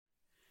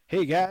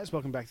Hey guys,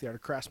 welcome back to the Art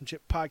of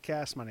Craftsmanship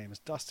podcast. My name is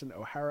Dustin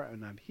O'Hara,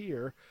 and I'm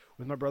here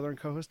with my brother and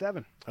co-host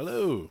Devin.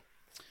 Hello.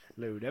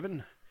 Hello,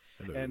 Devin.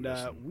 Hello. And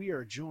Dustin. we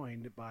are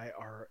joined by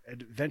our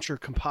adventure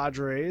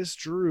compadres,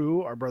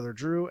 Drew, our brother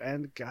Drew,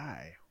 and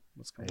Guy.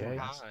 What's going on?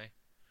 Guys? Hi.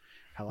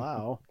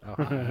 Hello. Oh,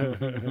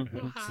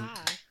 hi.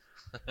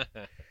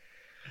 Hi.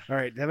 All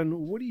right, Devin,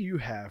 what do you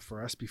have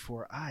for us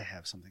before I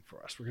have something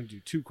for us? We're going to do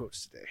 2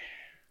 quotes today.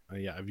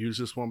 Yeah, I've used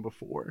this one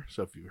before,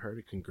 so if you've heard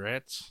it,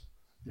 congrats.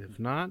 If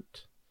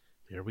not,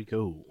 here we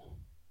go.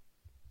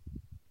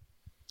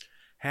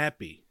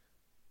 Happy,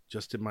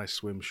 just in my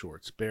swim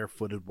shorts,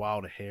 barefooted,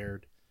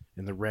 wild-haired,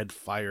 in the red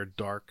fire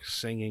dark,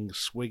 singing,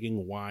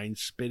 swigging wine,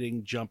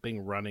 spitting, jumping,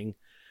 running.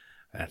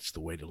 That's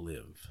the way to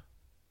live.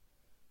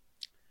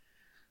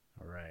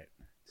 All right.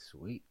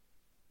 Sweet.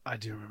 I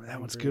do remember that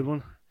one's a good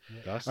one.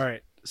 Dust? All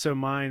right, so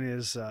mine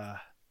is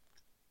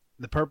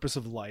the purpose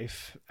of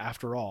life,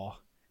 after all,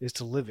 is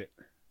to live it,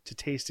 to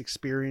taste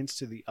experience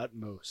to the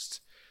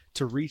utmost,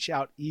 to reach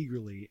out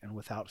eagerly and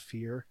without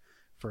fear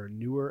for a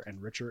newer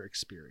and richer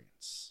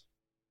experience.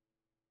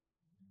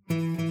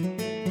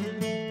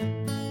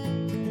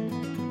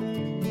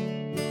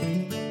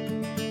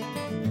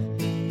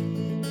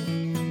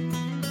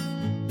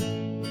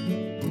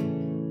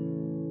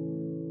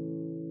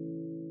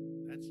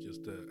 That's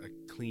just a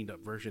cleaned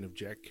up version of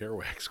Jack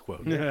Kerouac's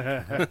quote.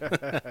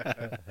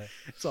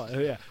 It's all,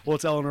 yeah. Well,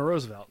 it's Eleanor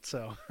Roosevelt,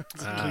 so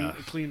it's a Ah.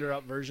 cleaner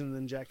up version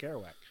than Jack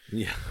Kerouac.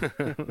 Yeah.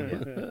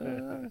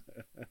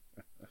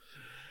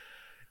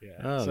 Yeah.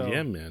 Oh, so,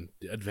 yeah, man.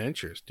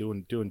 Adventures,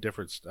 doing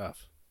different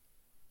stuff.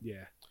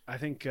 Yeah. I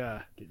think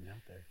Getting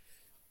out there.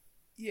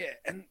 yeah,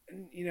 and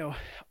you know,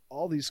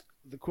 all the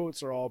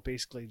quotes are all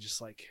basically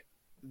just like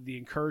the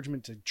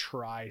encouragement to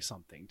try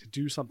something, to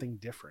do something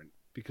different,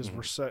 because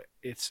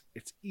it's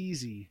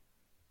easy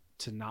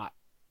to not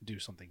do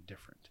something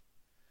different.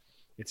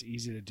 It's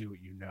easy to do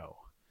what you know,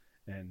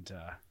 and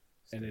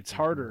it's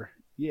harder.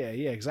 Yeah,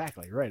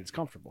 exactly. Right. It's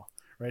comfortable.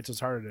 Right. So it's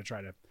harder to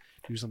try to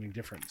do something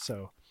different.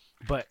 So,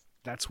 but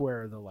that's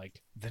where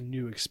the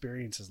new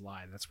experiences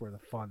lie. That's where the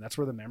fun. That's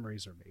where the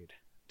memories are made.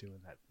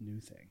 Doing that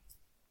new thing.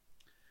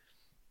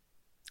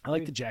 I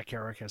like the Jack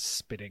Kerouac has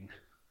spitting.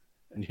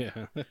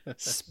 Yeah.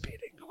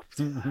 Spitting.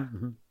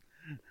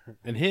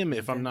 And him,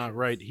 if I'm not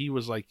right, he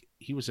was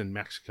in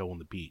Mexico on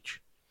the beach.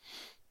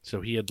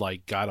 So he had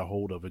got a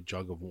hold of a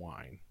jug of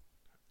wine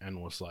and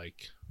was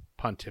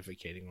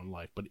pontificating on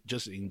life, but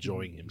just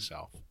enjoying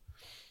himself.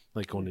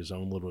 On his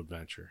own little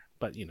adventure.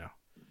 But You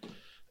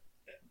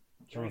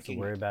don't have to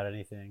worry about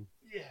anything.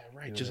 Yeah,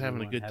 right. Do Just whatever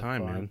having a you good want,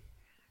 time,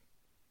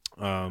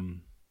 have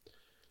man.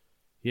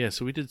 Yeah,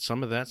 so we did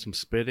some of that, some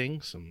spitting,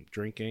 some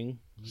drinking,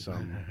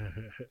 some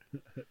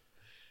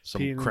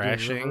Peeing into a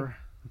crashing, river.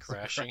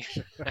 Crashing.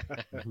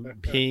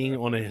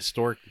 peeing on a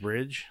historic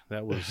bridge.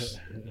 That was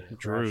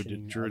Drew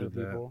Crushing did other that.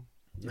 people.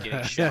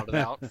 Getting shouted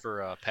out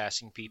for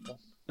passing people.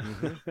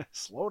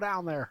 Slow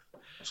down there.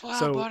 Slow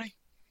So- down, buddy.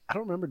 I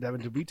don't remember,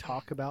 Devin. Did we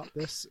talk about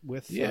this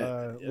with Yeah,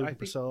 Luke I and think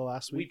Priscilla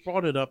last We week?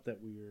 brought it up that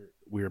we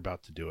were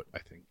about to do it, I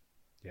think.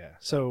 Yeah.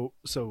 So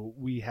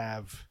we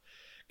have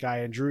Guy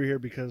and Drew here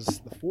because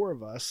the 4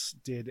 of us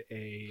did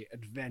a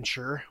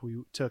adventure.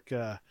 We took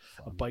a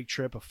bike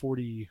trip of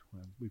 40.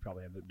 Well, we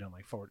probably ended up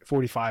doing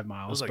 45 It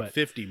miles. was but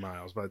 50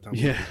 miles by the time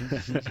yeah,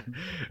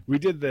 we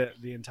did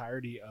the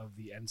entirety of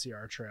the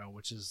NCR Trail,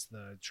 which is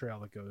the trail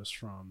that goes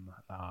from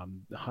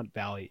the Hunt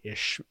Valley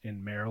ish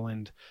in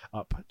Maryland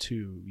up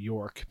to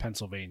York,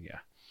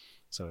 Pennsylvania.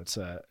 So it's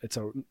a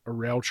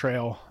rail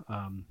trail,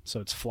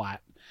 so it's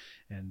flat,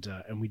 and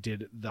we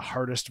did the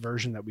hardest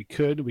version that we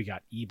could. We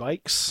got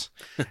e-bikes,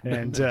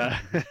 and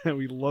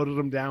we loaded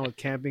them down with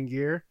camping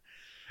gear,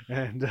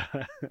 and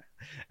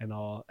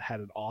all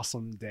had an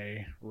awesome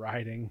day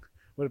riding.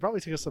 Well, it probably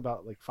took us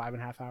about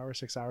 5.5 hours,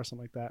 6 hours,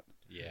 something like that.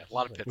 Yeah, a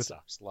lot of pit With-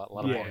 stops. A lot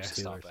of Yeah. points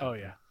to stop at. Oh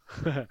yeah,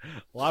 a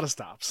lot of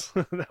stops.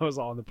 That was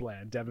all in the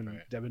plan. Devin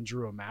Right. Devin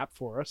drew a map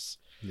for us,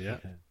 Yeah.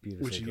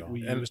 Beautifully which drawn.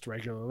 we And- used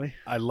regularly.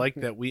 I like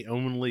that we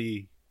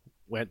only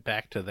went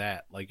back to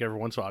that. Every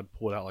once in a while I'd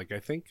pull it out. I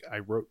think I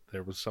wrote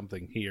there was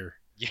something here.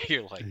 Yeah,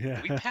 you're like,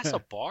 Yeah. did we pass a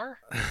bar?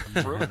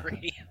 A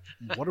brewery?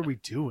 What are we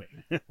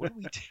doing? What are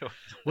we doing?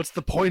 What's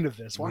the point of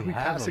this? Why are we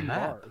have a passing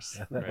map. bars?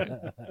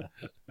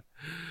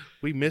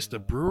 We missed a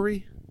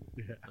brewery.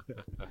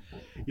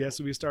 Yeah,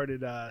 so we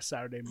started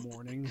Saturday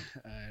morning,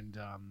 and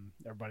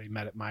everybody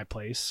met at my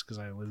place because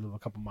I only live a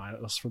couple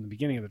miles from the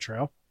beginning of the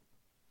trail,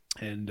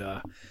 and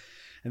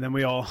then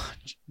we all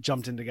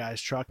jumped into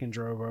Guy's truck and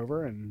drove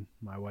over, and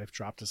my wife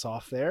dropped us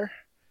off there,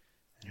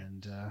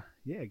 and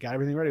got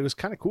everything ready. It was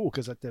kind of cool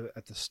because at the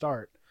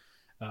start,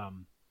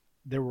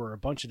 there were a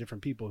bunch of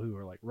different people who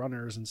were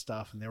runners and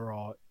stuff, and they were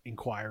all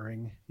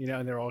inquiring,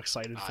 and they were all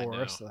excited I for know.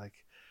 us,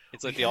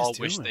 It's like What they are you all guys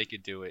wish doing? they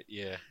could do it.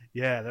 Yeah.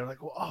 Yeah, they're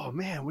like, well, oh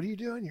man, what are you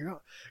doing?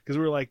 You're because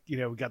we're like, we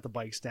got the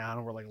bikes down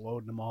and we're like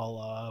loading them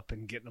all up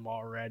and getting them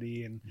all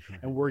ready, and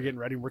we're getting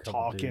ready. We're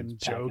Couple talking,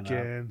 dudes packing up.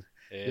 joking.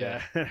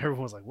 Yeah. Yeah,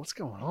 everyone's like, what's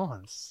going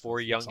on? Four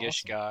It's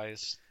youngish awesome.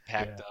 guys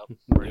packed Yeah. up,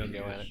 ready to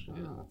go at it.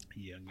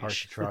 Yeah. Park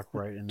the truck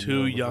right in the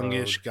Two middle of the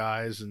youngish road.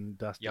 guys and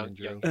Dustin Young, and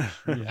Drew.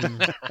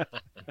 young.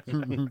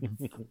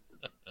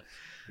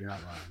 You're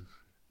not lying.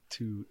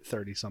 Two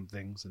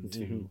 30-somethings and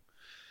two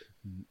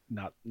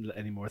not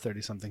any more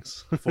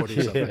 30-somethings.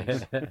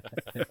 40-somethings.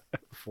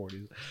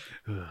 40s.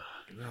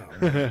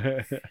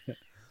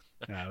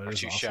 Yeah, it Our was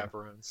two awesome.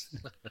 chaperones.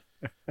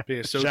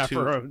 Yeah, so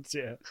Chaperones,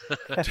 yeah.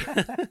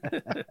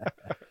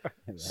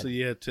 So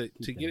yeah, to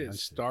Keep get that it hosted.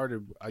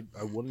 started, I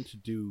wanted to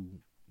do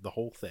the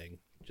whole thing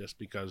just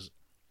because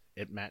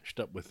it matched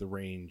up with the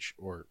range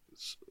or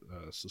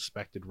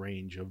suspected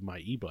range of my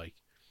e-bike.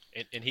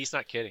 And he's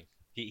not kidding.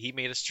 He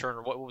made us turn.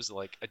 What was it,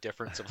 like a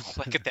difference of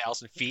like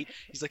 1,000 feet?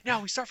 He's like, no,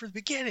 we start from the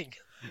beginning.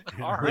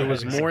 All right. It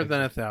was more than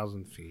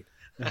 1,000 feet.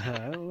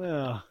 I don't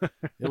know.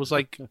 It was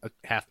like a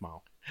half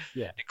mile.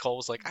 Yeah. Nicole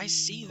was like, I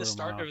see the Quarter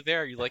start mile. over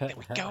there. You're like, then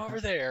we go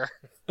over there.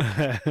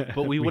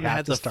 But we wouldn't have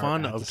had to the start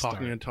fun at of the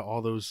talking start. to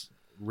all those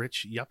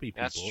rich yuppie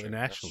That's people true, in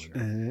that's Ashland.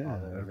 true. Yeah,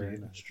 Oh, that'd very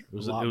be nice. It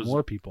was, a lot it was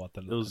more people at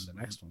the was-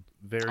 next one.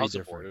 very I was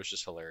aboard. It different. was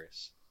just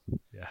hilarious.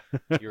 Yeah.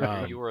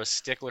 You were a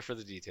stickler for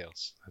the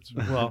details.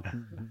 That's, well,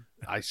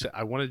 I said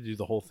I wanted to do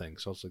the whole thing,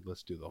 so I was like,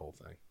 let's do the whole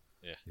thing.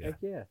 Yeah. Heck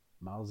yeah.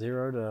 Mile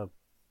 0 to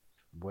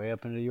way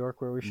up into New York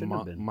where we shouldn't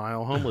have been.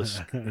 Mile homeless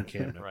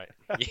encampment. Right.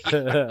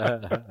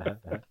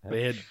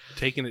 They had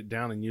taken it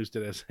down and used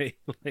it as a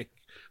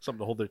something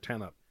to hold their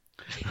tent up.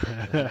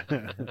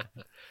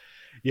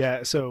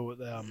 Yeah, so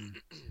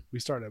we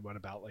started at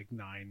about like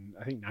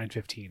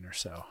 9:15 or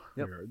so.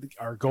 Yep.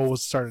 Our goal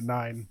was to start at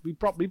 9. We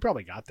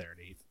probably got there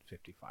at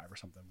 8:55 or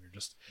something. We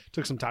just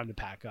took some time to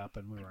pack up,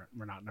 and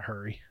we're not in a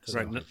hurry. So.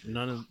 Right.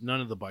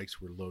 None of the bikes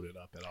were loaded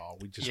up at all.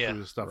 We just Yeah,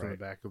 threw the stuff in the right.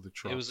 back of the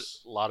trucks. It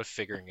was a lot of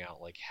figuring out,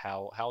 like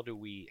how do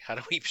we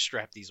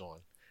strap these on?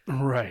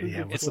 Right.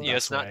 Yeah. It's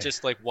it's not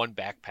just like one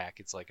backpack.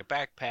 It's like a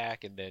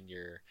backpack and then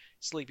your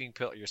sleeping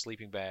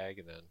bag,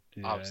 and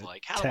then I was Yeah,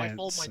 like, how do I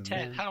fold my tents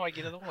tent? and- How do I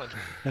get in the one?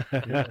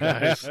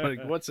 Guys,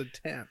 like, what's a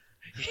tent?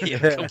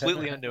 Yeah,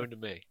 completely unknown to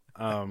me.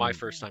 My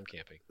first time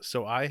camping.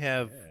 So I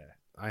have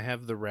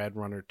the Rad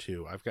Runner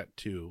 2. I've got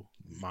two,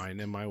 mine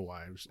and my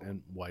wife's,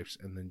 and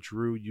then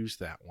Drew used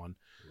that one.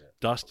 Yeah.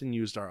 Dustin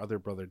used our other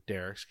brother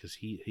Derek's because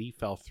he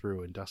fell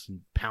through and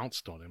Dustin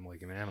pounced on him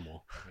like an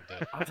animal.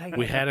 I'll take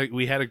We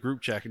it. had a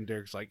group check and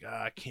Derek's like,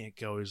 I can't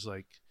go. He's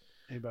like,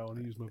 Anybody want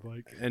to use my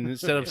bike? and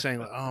instead of saying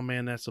like, oh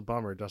man, that's a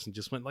bummer, Dustin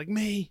just went like,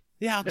 me,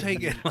 yeah, I'll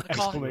take it. Like,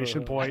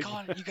 Exclamation I point.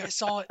 caught it. You guys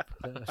saw it.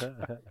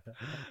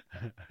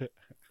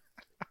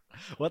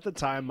 Well, at the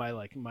time, my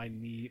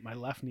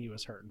left knee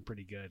was hurting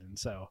pretty good, and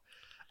so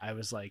I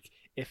was like,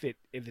 if it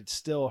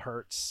still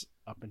hurts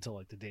up until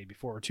like the day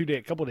before, or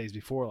a couple days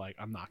before, like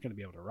I'm not going to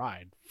be able to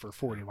ride for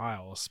 40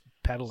 miles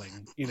pedaling,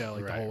 like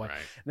the whole way. Right.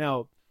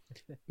 Now,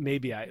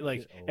 maybe I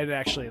like, Get old. and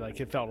actually like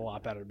it felt a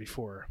lot better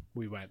before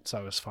we went, so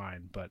I was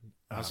fine. But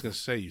I was gonna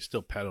say you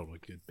still pedaled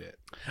a good bit.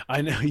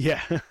 I know,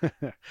 yeah.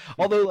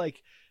 Although,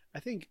 like, I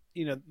think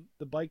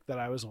the bike that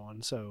I was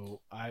on.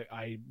 So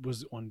I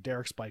was on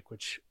Derek's bike,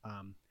 which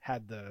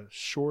had the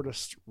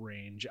shortest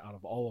range out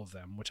of all of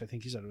them, which I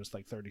think he said it was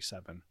like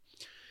 37.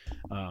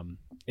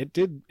 It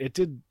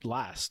did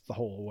last the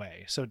whole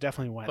way, so it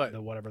definitely went But-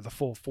 the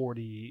full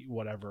 40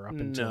 whatever up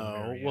until the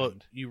No, very well,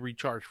 end. you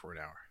recharge for an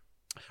hour,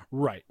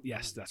 Right.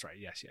 Yes, that's right.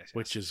 Yes.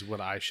 which is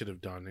what I should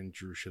have done and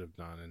Drew should have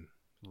done,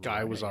 and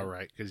Guy was all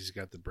right because he's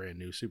got the brand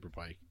new super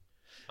bike.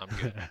 I'm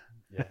good.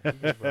 Yeah, he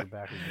just rode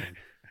back again.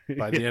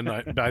 By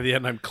the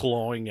end, I'm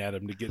clawing at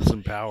him to get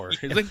some power.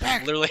 He's like,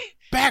 back, Literally,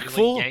 back,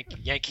 fool,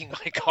 yanking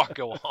my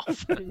cargo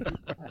off.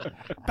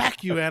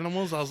 back, you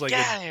animals! I was like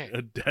Get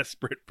a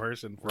desperate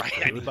person for Right.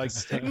 it.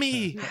 Like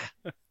me.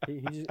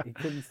 He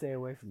couldn't stay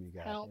away from you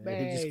guys. Help He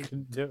me. just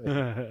couldn't do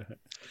it.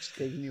 Just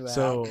taking you out.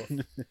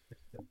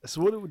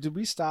 So what did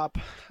we stop?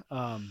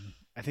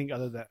 I think I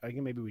think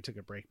maybe we took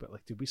a break, but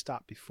like, did we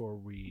stop before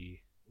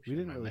we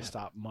didn't my really map.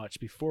 stop much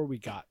before we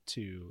got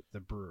to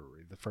the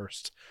brewery, the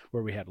first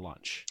where we had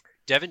lunch.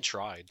 Devin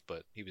tried,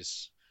 but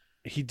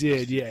he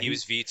did, yeah. he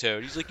was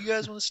vetoed. He's like, "You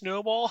guys want a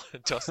snowball?"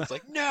 And Dustin's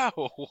like, "No."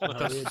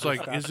 Dustin's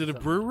like, is it a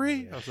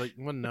brewery? I was like,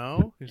 well,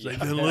 no. He's like,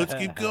 then let's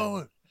keep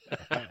going.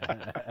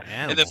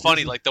 And then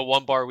funny, like the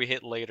one bar we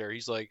hit later,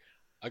 he's like,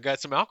 "I got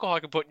some alcohol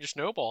I can put in your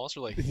snowballs."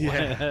 We're like, "What?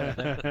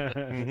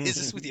 Yeah. Is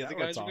this what the other Now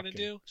we're guys are gonna talking.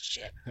 do?"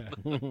 Shit.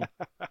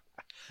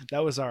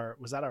 Was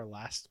that our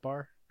last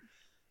bar?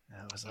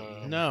 That was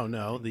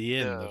No, the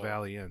inn, the No.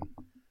 Valley Inn.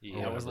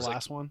 Yeah, that was it the like-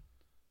 last one.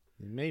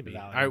 Maybe.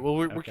 Valley All right, well,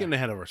 we're Inn. getting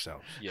ahead of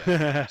ourselves.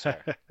 Yeah. Sorry.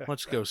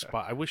 Let's go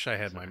spot. I wish I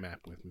had my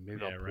map with me.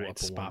 Maybe Yeah, I'll pull right. up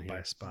a Spot one by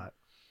here. spot.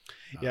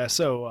 Yeah,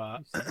 so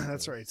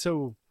that's right.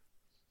 So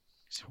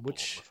So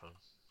Which- pull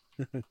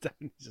up my phone.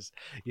 just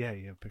you have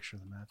a picture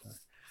of the map there.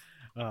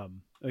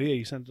 Oh yeah,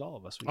 you sent it to all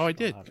of us. We Oh, I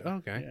should all did. have it.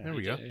 Okay, Yeah, there we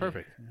you go. did, yeah.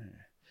 Perfect. Yeah.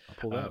 I'll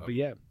pull that up. But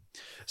yeah,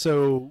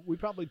 So we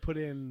probably put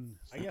in,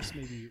 I guess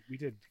maybe we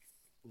did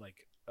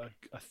like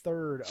a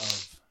third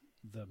of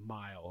the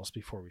miles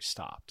before we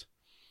stopped.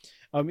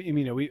 I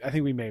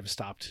think we may have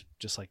stopped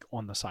just like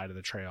on the side of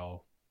the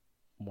trail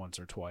once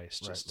or twice,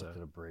 just to look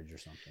at a bridge or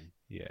something.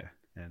 Yeah,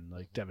 and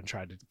like Devin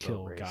tried to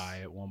kill a guy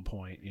at one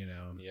point, Yep.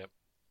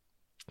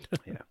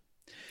 Yeah.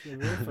 Yeah, we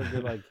went for a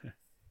good like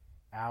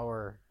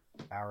hour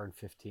and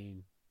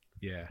 15.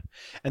 Yeah,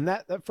 and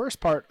that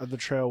first part of the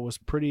trail was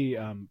pretty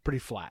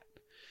flat,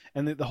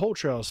 and the whole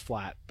trail is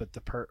flat, but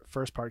the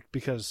first part,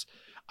 because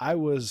I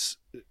was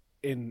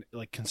in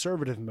like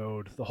conservative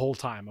mode the whole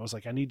time. I was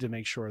like, I need to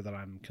make sure that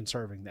I'm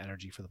conserving the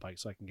energy for the bike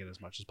so I can get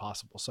as much as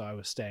possible. So I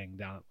was staying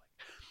down at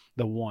like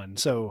the 1.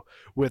 So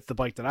with the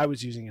bike that I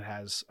was using, it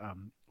has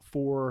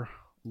 4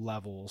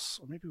 levels,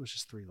 or maybe it was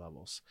just 3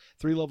 levels.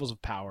 3 levels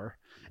of power,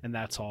 and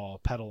that's all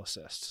pedal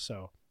assist.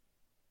 So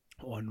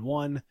on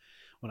 1,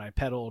 when I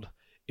pedaled,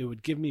 it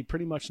would give me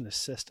pretty much an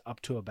assist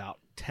up to about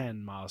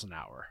 10 miles an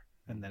hour,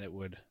 and then it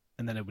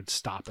would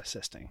stop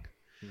assisting.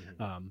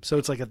 Mm-hmm. So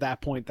it's like at that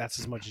point, that's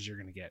as much as you're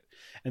going to get.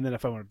 And then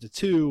if I went up to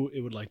 2,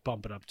 it would like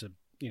bump it up to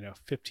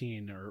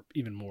 15 or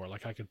even more.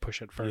 Like I could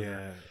push it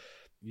further.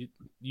 Yeah,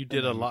 you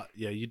did a lot.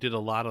 Yeah, you did a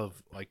lot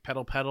of like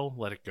pedal,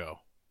 let it go,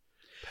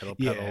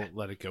 pedal,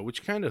 let it go,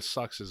 which kind of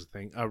sucks as a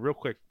thing. Real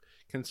quick,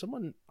 can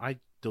someone? I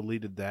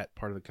deleted that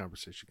part of the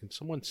conversation. Can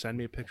someone send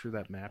me a picture of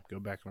that map? Go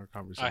back in our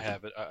conversation. I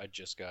have it. I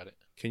just got it.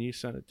 Can you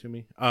send it to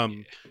me?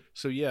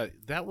 So yeah,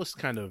 that was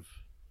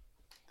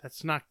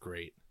that's not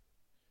great.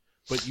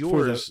 But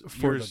yours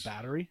for the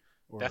battery.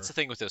 Or... That's the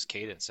thing with those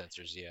cadence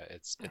sensors. Yeah,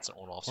 it's an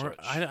on-off switch.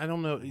 I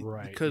don't know,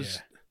 right? Because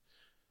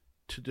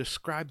to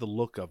describe the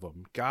look of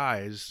them,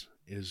 guys,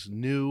 is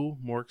new,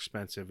 more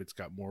expensive. It's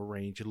got more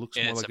range. It looks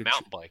more like a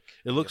mountain bike.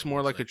 It looks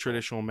more like a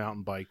traditional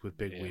mountain bike with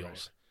big wheels,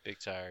 right. Big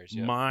tires.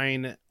 Yeah.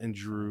 Mine and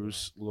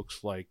Drew's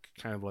looks like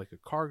kind of like a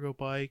cargo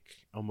bike,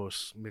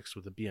 almost mixed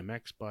with a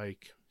BMX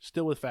bike,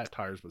 still with fat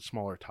tires but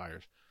smaller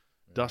tires.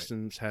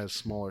 Dustin's has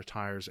smaller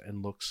tires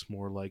and looks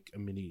more like a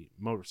mini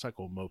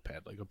motorcycle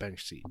moped, like a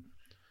bench seat.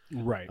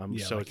 Right.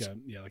 So like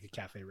a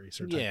cafe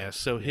racer.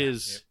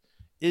 His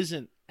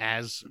isn't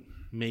as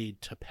made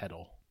to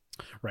pedal.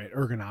 Right.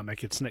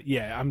 Ergonomic. It's not.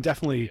 Yeah. I'm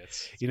definitely.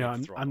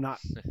 I'm not.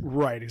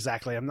 Right.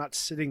 Exactly. I'm not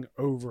sitting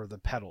over the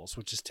pedals,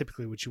 which is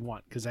typically what you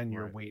want, because then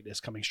your weight is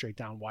coming straight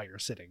down while you're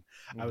sitting.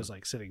 I was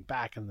like sitting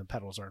back, and the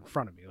pedals are in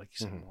front of me, like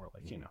you said, more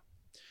like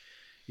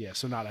Yeah.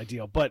 So not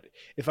ideal. But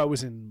if I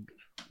was in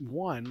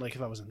 1, like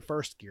if I was in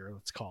first gear,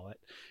 let's call it,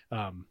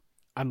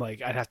 I'm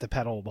like, I'd have to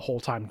pedal the whole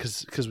time,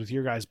 because with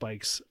your guys'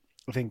 bikes,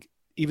 I think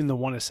even the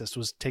 1 assist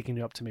was taking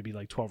you up to maybe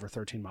like 12 or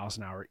 13 miles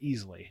an hour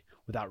easily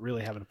without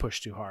really having to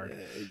push too hard.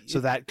 So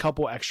that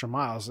couple extra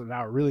miles an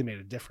hour really made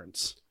a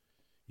difference.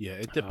 Yeah,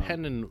 it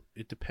depended.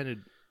 It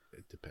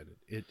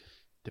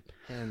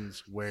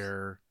depends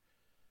where.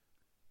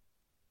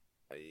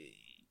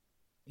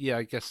 Yeah,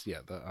 I guess. Yeah,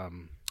 the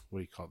what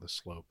do you call the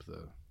slope?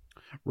 The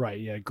right.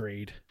 Yeah,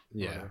 grade.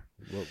 Yeah.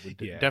 Well,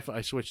 definitely.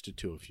 I switched to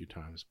 2 a few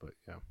times, but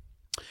yeah.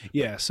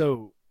 Yeah.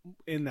 So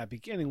in that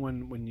beginning,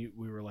 when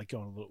we were like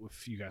going a little,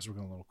 if you guys were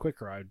going a little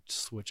quicker, I'd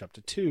switch up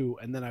to 2,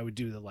 and then I would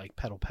do the like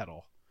pedal,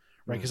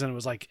 right? Because then it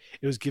was like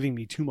it was giving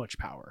me too much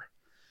power.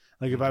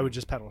 Like if I would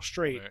just pedal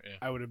straight,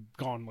 I would have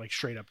gone like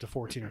straight up to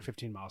 14 or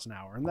 15 miles an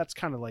hour, and that's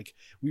kind of like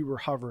we were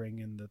hovering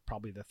in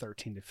probably the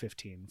 13 to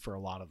 15 for a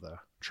lot of the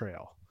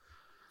trail.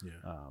 Yeah.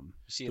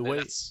 See, Go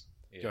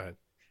ahead.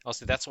 I'll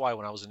say that's why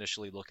when I was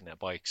initially looking at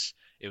bikes,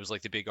 it was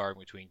like the big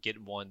argument between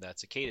getting one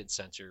that's a cadence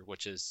sensor,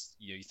 which is,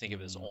 you think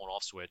of it as an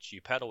on-off switch,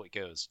 you pedal, it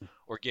goes,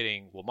 or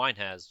getting what mine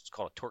has, it's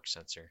called a torque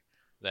sensor,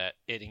 that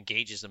it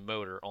engages the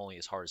motor only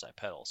as hard as I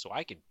pedal. So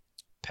I can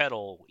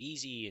pedal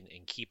easy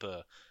and keep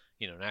an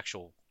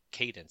actual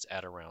cadence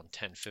at around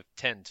 10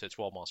 to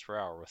 12 miles per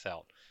hour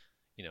without,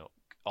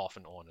 off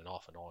and on and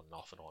off and on and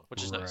off and on,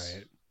 which is nice.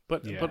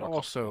 But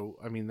also,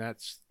 I mean,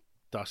 that's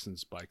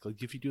Dustin's bike.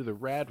 Like if you do the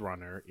Rad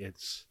Runner,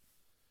 it's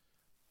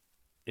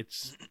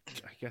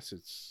I guess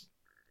it's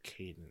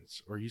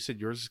cadence. Or you said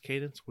yours is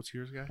cadence? What's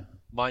yours, guy?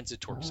 Mine's a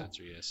torque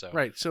sensor, yeah. So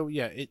right. So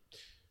yeah,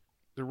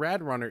 the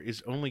Rad Runner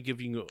is only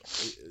giving you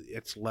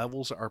its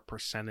levels are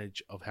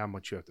percentage of how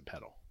much you have to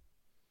pedal.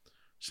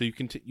 So you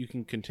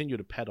can continue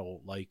to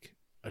pedal. Like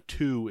a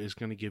 2 is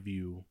going to give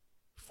you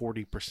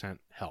 40%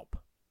 help.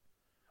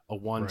 A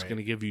 1's going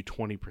to give you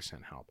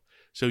 20% help.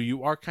 So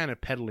you are kind of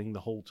pedaling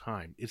the whole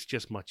time. It's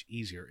just much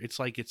easier. It's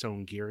like its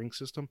own gearing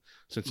system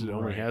since it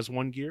only has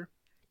 1 gear.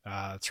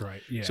 That's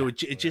right. Yeah. So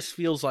it just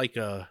feels like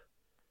a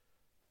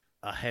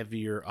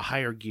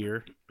higher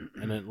gear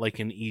and then like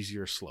an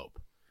easier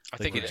slope. I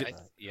think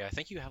I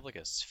think you have like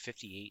a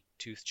 58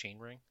 tooth chain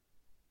ring.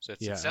 So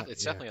it's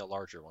definitely a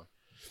larger one.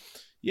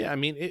 Yeah, I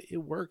mean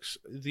it works.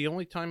 The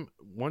only time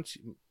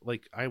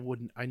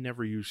I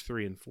never use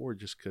 3 and 4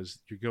 just because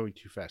you're going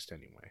too fast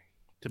anyway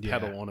to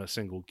pedal on a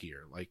single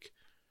gear. Like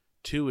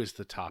 2 is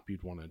the top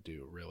you'd want to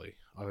do really,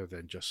 other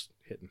than just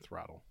hitting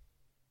throttle.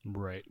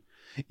 Right.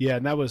 Yeah,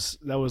 and that was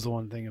the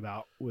one thing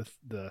about with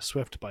the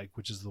Swift bike,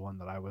 which is the one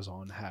that I was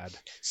on,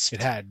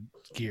 it had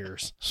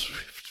gears.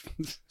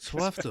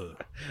 Swifter.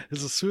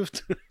 It's a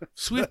Swift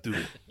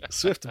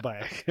Swift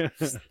bike.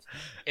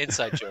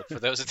 Inside joke for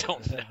those that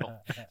don't know.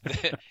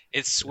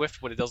 It's Swift,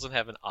 but it doesn't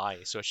have an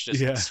I, so it's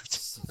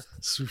just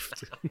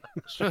Swift.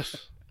 Swift.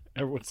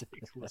 Everyone's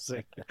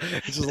listening.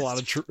 It's just a lot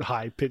of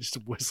high pitched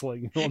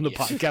whistling on the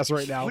podcast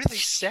right now. What are they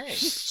saying?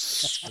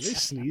 Are they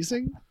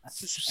sneezing?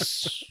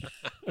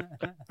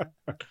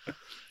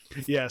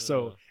 Yeah,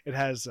 so it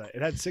had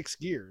 6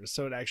 gears,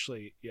 so it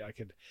actually I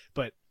could,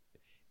 but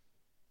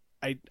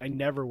I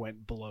never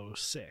went below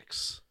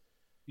 6.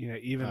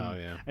 Even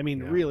I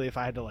mean, really, if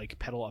I had to like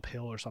pedal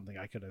uphill or something,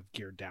 I could have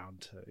geared down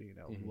to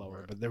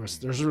lower. But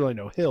there's really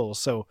no hills,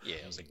 so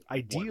it was like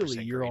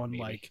ideally you're on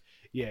maybe.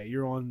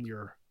 you're on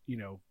your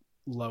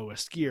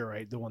lowest gear,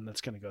 right? The one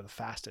that's going to go the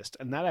fastest.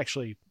 And that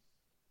actually,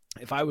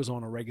 if I was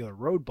on a regular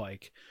road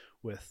bike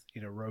with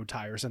road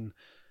tires, and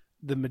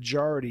the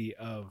majority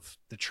of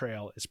the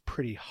trail is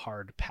pretty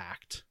hard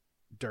packed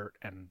dirt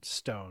and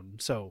stone,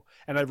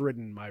 and I've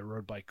ridden my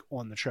road bike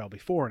on the trail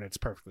before and it's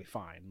perfectly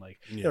fine. Like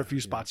there are a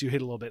few spots you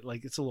hit a little bit,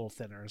 like it's a little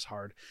thinner, it's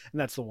hard, and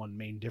that's the one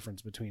main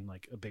difference between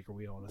like a bigger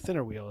wheel and a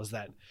thinner wheel, is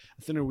that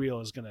a thinner wheel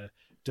is going to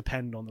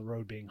depend on the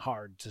road being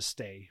hard to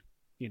stay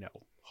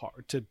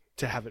hard to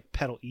have it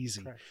pedal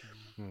easy.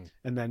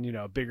 And then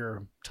a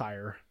bigger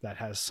tire that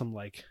has some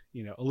like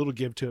a little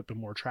give to it but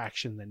more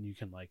traction, then you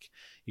can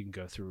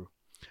go through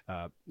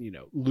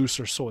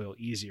looser soil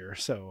easier.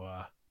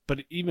 So but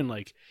even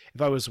like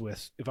if I was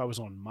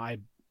on my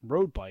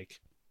road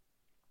bike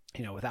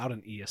without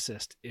an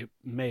e-assist, it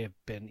may have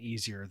been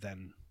easier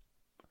than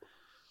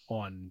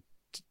on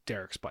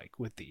Derek's bike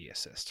with the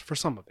e-assist for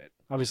some of it.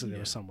 Obviously there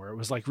was some where it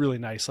was like really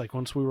nice, like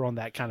once we were on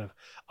that kind of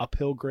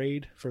uphill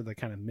grade for the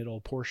kind of middle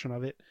portion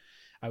of it,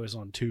 I was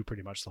on 2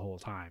 pretty much the whole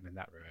time, and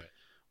that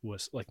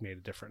was like made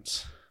a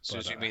difference. As soon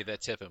as you made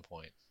that tipping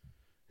point.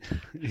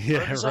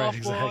 Yeah, Burns right, off,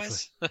 exactly.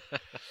 boys.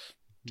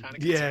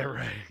 Yeah,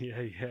 right.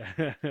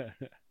 Yeah.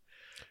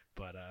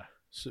 But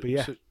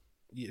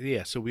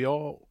yeah. So we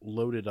all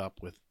loaded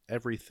up with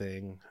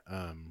everything.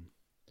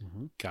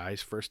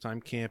 Guys, first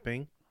time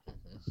camping.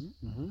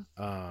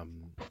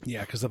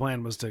 Yeah, because the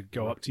plan was to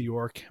go up to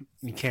York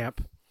and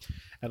camp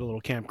at a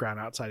little campground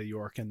outside of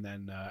York, and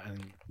then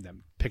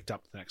picked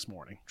up the next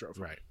morning. Drove.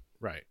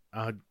 Right.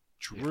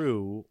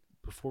 Drew,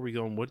 before we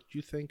go on, what did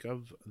you think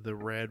of the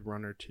Red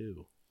Runner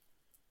 2?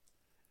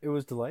 It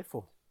was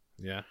delightful.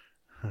 Yeah.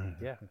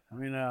 Yeah. I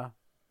mean,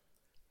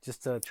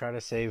 just to try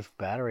to save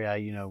battery, I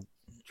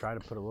try to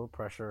put a little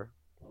pressure,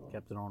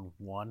 kept it on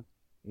 1.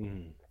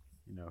 We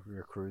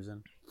were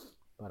cruising,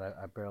 but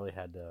I barely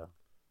had to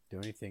do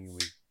anything.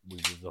 We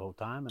moved the whole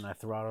time, and I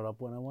throttled up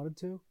when I wanted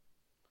to.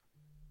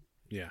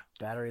 Yeah.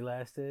 Battery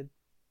lasted.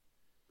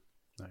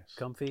 Nice.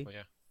 Comfy. Oh,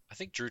 yeah. I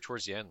think Drew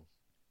towards the end,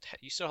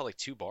 you still had like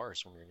 2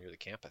 bars when we were near the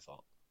camp, I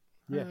thought.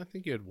 Yeah, I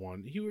think you had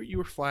 1. You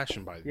were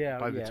flashing by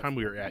the time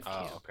we were at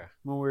camp. Oh, okay.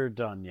 When we were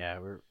done,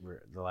 we're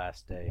the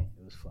last day,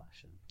 it was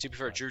flashing. To be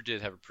fair, Drew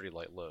did have a pretty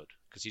light load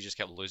because he just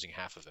kept losing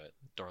half of it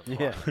during the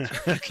Yeah.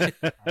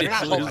 You're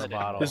not holding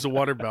it. There's a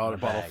water bottle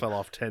fell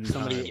off 10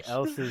 Somebody times.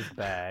 else's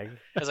bag.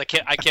 As I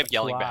kept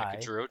yelling back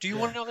at Drew, "Do you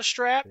want another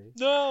strap?"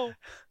 No.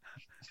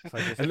 So I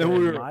just And then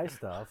we were my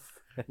stuff.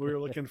 We were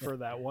looking for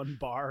that one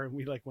bar, and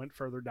we like went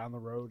further down the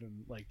road,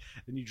 and like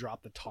then you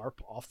dropped the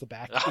tarp off the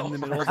back in the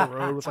middle of the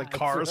road with like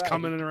cars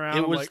coming around.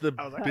 It was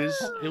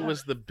it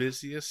was the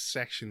busiest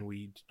section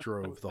we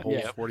drove the whole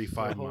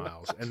 45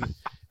 miles, and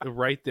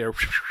right there,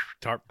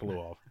 tarp blew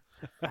off.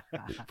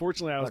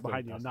 Fortunately, I was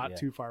behind you, not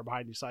too far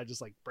behind you, so I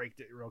just like braked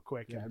it real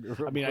quick. Yeah,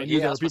 I mean, I knew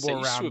there were people you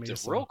around swooped me.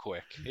 it real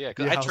quick. Yeah,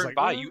 because Yeah, I I was turned like,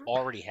 by, you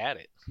already had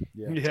it.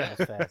 Yeah.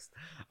 Fast.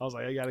 I was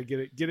like, I gotta get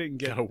it and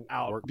get Gotta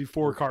out work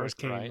before cars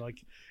came. right?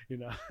 Like,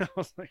 I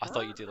was like, I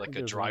thought you did like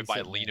a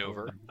drive-by lean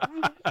over.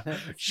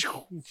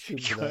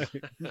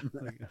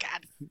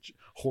 God,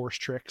 horse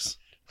tricks.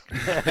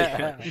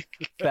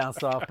 Bounce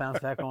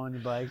back on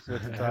your bike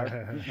with the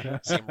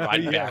tarp. Same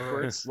ride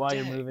backwards while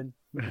you're moving.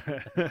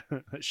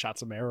 Shot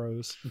some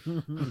arrows.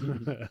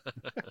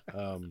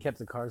 Kept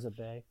the cars at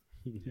bay.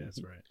 Yeah,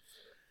 that's right.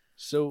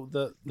 So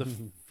the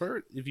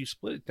first, if you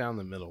split it down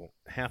the middle,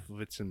 half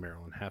of it's in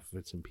Maryland, half of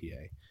it's in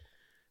PA.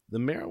 The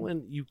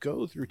Maryland, you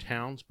go through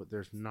towns, but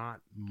there's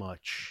not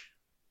much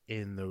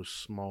in those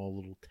small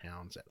little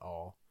towns at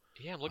all.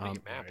 Yeah, I'm looking at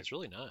your map. It's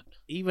really not.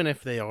 Even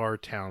if they are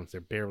towns,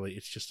 they're barely.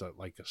 It's just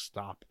like a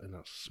stop in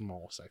a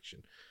small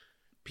section.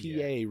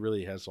 PA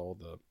really has all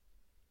the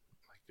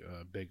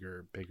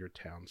bigger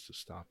towns to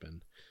stop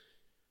in.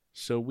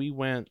 So we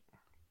went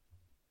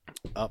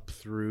up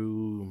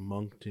through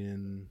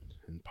Moncton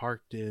and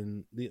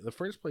Parkton. The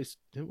first place,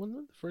 wasn't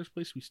it the first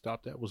place we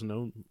stopped at was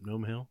Nome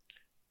Hill?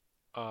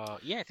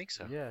 Yeah, I think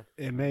so. Yeah,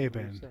 it may have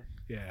been.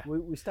 Yeah,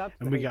 we stopped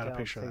and we got a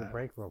picture to of take that. a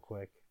break real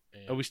quick.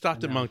 Yeah. Oh, we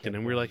stopped at Moncton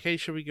and we were like, "Hey,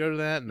 should we go to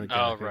that?" And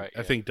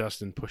I think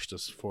Dustin pushed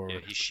us forward.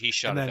 Yeah, he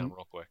shut it down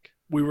real quick.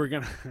 We were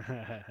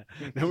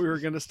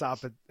gonna stop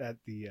at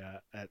the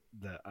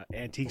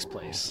antiques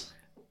place,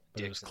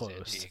 but it was Dixon's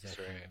closed. Antiques,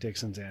 right.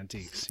 Dixon's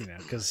Antiques,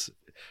 because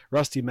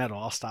rusty metal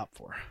I'll stop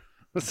for.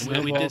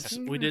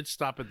 We did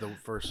stop at the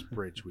first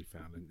bridge we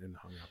found and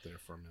hung out there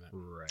for a minute.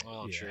 Right.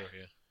 Well, yeah. true,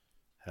 yeah.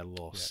 Had a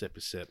little sip.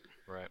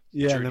 Right.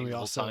 Yeah, Drew and then needed we a little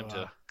also time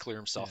to clear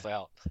himself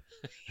out.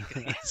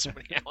 He had so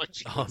many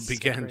allergies. Oh,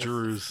 began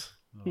Drew's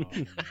oh,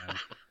 man.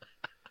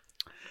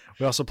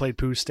 We also played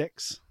Pooh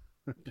Sticks.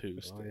 poo Oh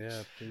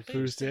sticks. yeah,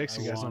 Pooh Sticks.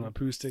 You I guys know won. what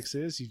Pooh Sticks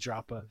is? You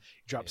drop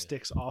Yeah.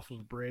 sticks off of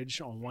a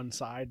bridge on one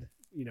side,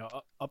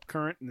 up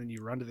current, and then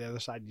you run to the other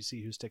side and you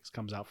see whose sticks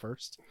comes out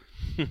first.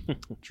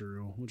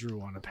 Drew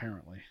won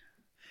apparently.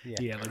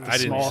 Yeah, like I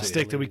the didn't small see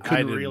stick it. that we I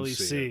couldn't didn't really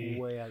see see.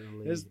 Way out of the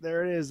league.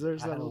 There it is.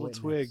 There's I that had a little witness.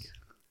 twig.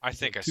 I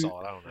think I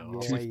saw it. I don't know. I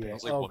was Yeah, like, yeah. I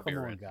was like Oh, one come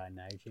beer on, in. guy.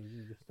 Now you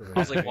just I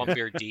was like one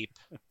beer deep.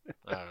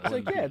 I don't It's know.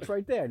 like, yeah, it's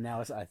right there.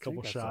 Now it's I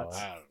Couple think I saw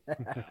shots. it.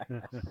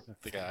 I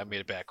think I made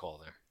a bad call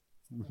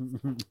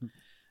there.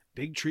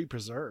 Big Tree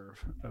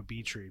Preserve. Oh,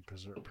 Bee Tree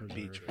Preserve.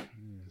 Bee Tree.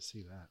 Yeah,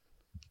 see that.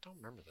 I don't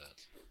remember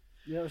that.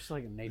 Yeah, it was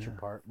like a nature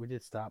park. We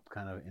did stop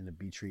kind of in the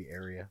Bee Tree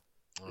area.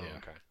 Oh, Yeah.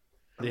 okay.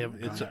 They have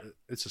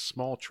it's a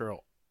small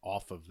trail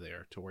off of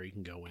there to where you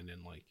can go in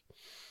and like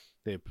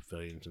they have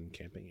pavilions and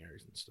camping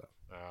areas and stuff.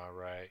 All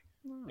right.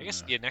 I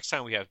guess next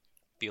time we have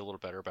be a little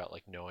better about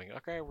like knowing.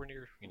 Okay, we're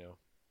near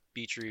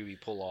Bee Tree. We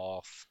pull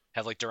off.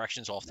 Have like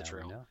directions off the Now we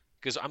trail. know.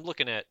 Because I'm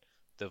looking at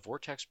the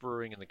Vortex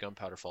Brewing and the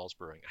Gunpowder Falls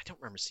Brewing. I don't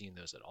remember seeing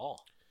those at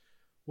all.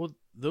 Well,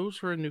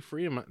 those were in New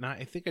Freedom. Now,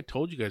 I think I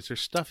told you guys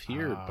there's stuff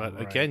here, but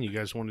right. again, you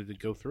guys wanted to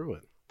go through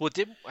it. Well,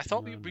 I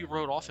thought we No.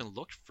 rode off and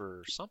looked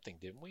for something,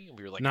 didn't we? And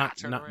we were like,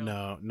 turn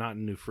around. not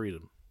in New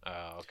Freedom.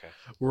 Oh, okay.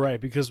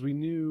 Right, because we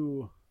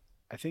knew.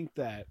 I think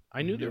that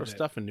I knew we there was that-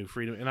 stuff in New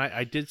Freedom, and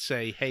I did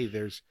say, hey,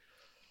 there's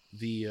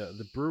the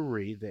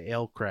brewery, the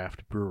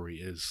Alecraft Brewery,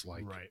 is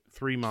like Right.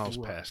 3 miles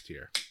Right. past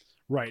here.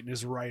 Right, and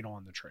is right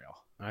on the trail.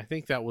 And I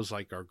think that was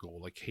like our goal,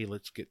 like, hey,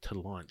 let's get to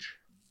lunch.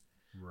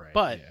 Right,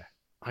 But- yeah.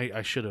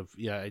 I should have,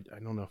 I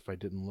don't know if I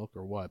didn't look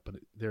or what, but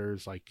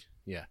there's like,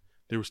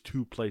 there was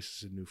 2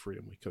 places in New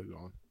Freedom we could have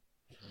gone.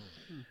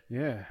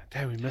 Yeah,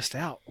 damn, we missed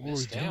out. What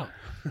Missed were we out.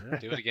 doing?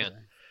 Do it again.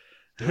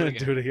 Do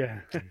it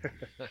again.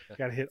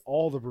 Got to hit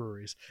all the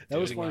breweries. That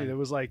Do was it funny. again. There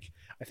was like,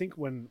 I think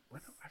when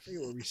I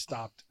forget where we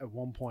stopped at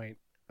one point.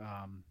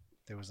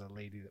 There was a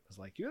lady that was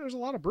like, there's a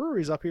lot of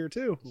breweries up here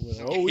too. We're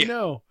like, oh, we Yeah.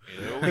 know.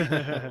 Yeah, we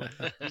know.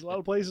 There's a lot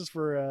of places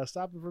for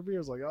stopping for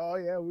beers. Like, oh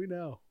yeah, we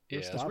know. We're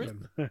Yeah, it's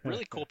stopping.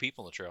 Really cool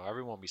people on the trail.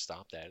 Everyone we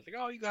stopped at, it's like,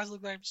 oh, you guys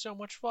look like so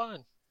much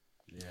fun.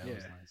 Yeah, it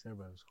was Yeah. nice.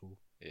 Everybody was cool.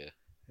 Yeah.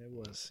 It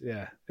was,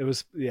 yeah. It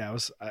was, yeah. It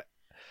was.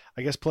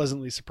 I guess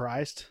pleasantly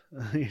surprised.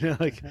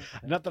 Like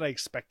not that I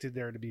expected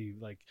there to be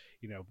like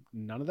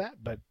none of that,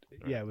 but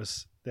yeah, it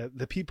was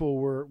the people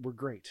were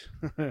great.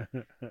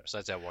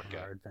 Besides that one guy.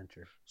 Our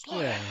adventure.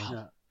 Slow Yeah.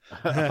 down.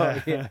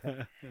 Oh, yeah.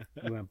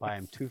 You went by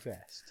him too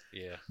fast.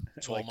 Yeah.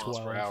 12 Like miles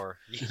per 12. hour.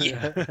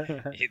 Yeah.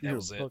 That You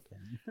was were it.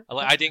 booking.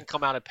 I didn't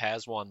come out of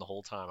PAS 1 the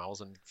whole time. I was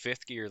in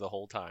 5th gear the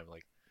whole time.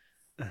 Like,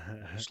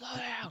 slow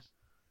down.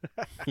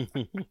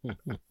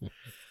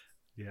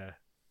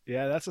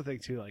 Yeah, that's the thing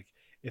too. Like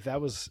if I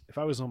was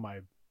on my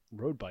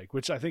road bike,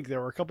 which I think there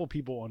were a couple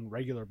people on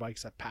regular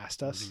bikes that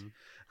passed us,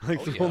 Mhm. like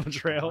Oh, through yeah. on the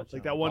trail, Bunch like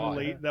of that them. one Oh,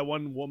 yeah. that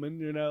one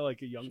woman,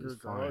 like a younger was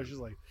girl.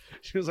 fine.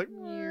 She was like,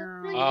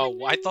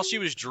 Oh, I thought she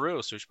was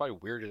Drew, so she probably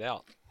weirded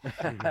out.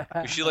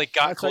 She like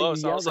got That's why you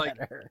close. I was yelled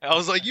like, at her.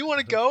 you want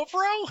to go,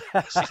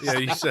 bro? Yeah,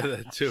 you said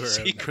that to her.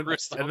 She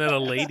cruised And then a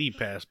lady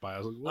passed by.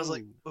 I was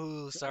like,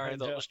 oh, sorry, I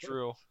thought it was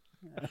Drew.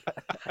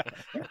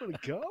 you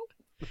want to go?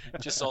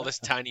 Just saw this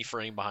tiny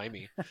frame behind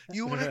me.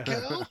 You want to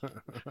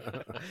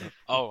go?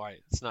 Oh, right.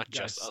 It's not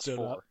Guy just us stood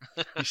 4.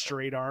 up. He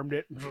straight armed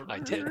it. I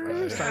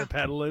did. Started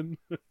pedaling.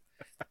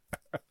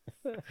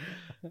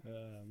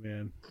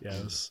 Man, yeah,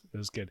 it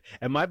was good.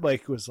 And my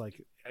bike was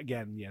like,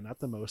 again, not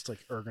the most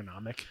like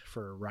ergonomic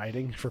for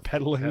riding, for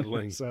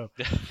pedaling. So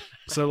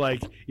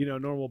like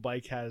normal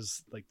bike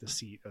has like the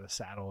seat or the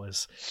saddle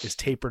is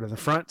tapered in the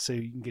front, so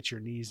you can get your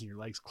knees and your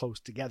legs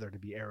close together to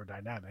be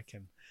aerodynamic.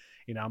 And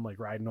I'm like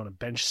riding on a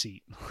bench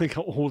seat, like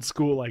an old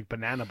school like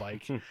banana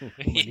bike, with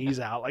my knees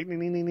out, like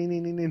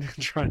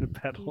trying to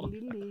pedal.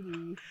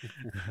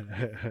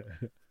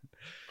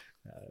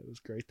 It was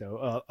great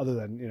though. Other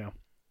than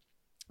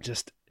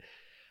just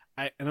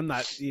I'm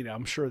not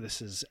I'm sure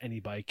this is any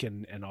bike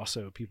and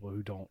also people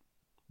who don't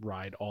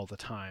ride all the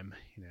time.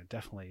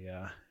 Definitely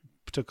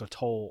took a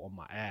toll on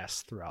my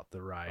ass throughout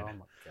the ride. Oh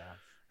my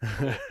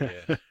gosh.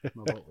 Yeah.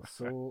 My butt was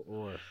sore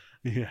or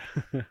Yeah.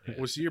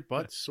 was your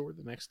butt sore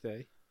the next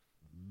day?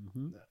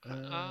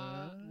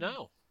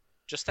 No.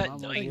 Just that I I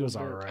night. think it was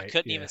I all right. I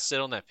couldn't yeah. even sit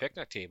on that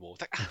picnic table.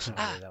 It was like,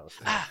 Oh, that was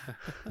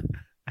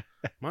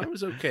Mine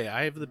was okay.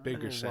 I have the a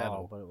bigger little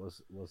saddle. raw, but it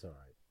was all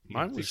right.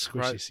 Mine Big was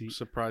squishy seat.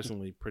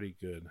 surprisingly pretty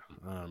good.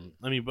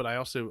 But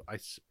I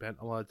spent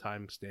a lot of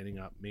time standing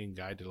up. Me and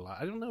Guy did a lot.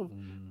 I don't know,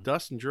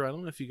 Dustin, Drew. I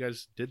don't know if you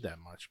guys did that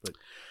much, but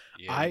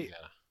yeah,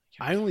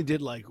 I only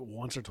did like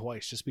once or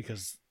twice, just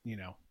because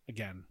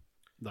again,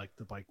 like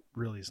the bike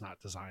really is not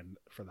designed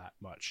for that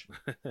much.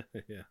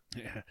 Yeah.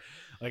 Yeah,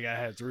 like I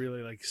had to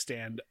really like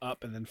stand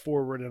up and then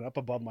forward and up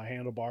above my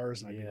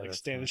handlebars, and I'd be like that's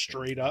standing not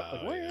straight good. up.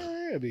 Like, Oh,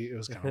 yeah. it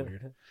was kind of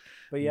weird.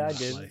 But yeah, I Not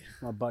did. like-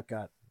 My butt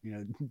got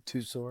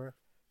too sore,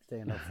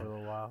 staying up for a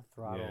little while,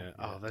 throttle. Yeah.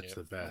 Oh, that's Yep.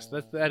 the best.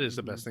 That is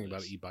the best thing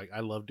about e-bike. I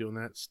love doing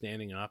that,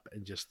 standing up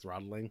and just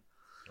throttling.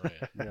 Oh,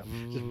 yeah.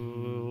 Yeah.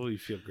 Ooh, you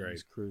feel great.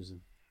 Just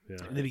cruising. Yeah.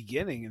 In the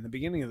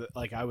beginning of the,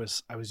 like I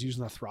was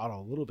using the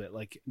throttle a little bit,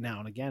 like now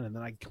and again, and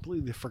then I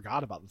completely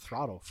forgot about the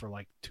throttle for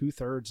like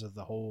 2/3 of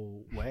the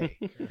whole way.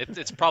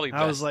 It's probably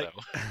best, I was like,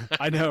 though.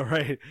 I know,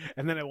 right?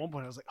 And then at one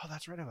point I was like, oh,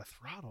 that's right, I have a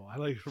throttle. I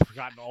like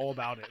forgotten all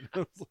about it. I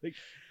was like,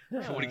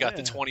 When he got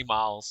to 20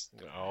 miles,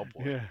 oh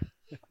boy,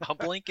 yeah, I'm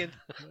blinking.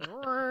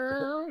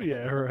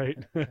 yeah, right.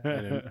 And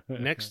then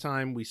next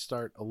time we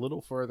start a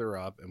little further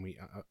up, and we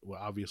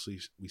obviously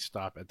we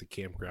stop at the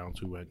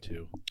campgrounds we went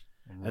to,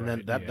 and then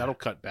Right, yeah. that'll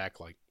cut back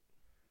like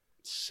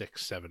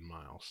 6-7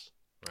 miles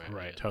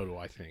Right. total,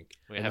 I think.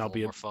 We And have a that'll little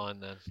be more fun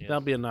then. Yeah.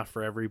 that'll be enough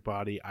for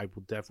everybody. I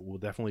will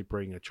definitely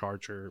bring a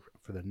charger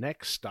for the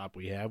next stop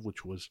we have,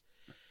 which was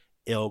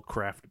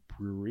ANCRBRCT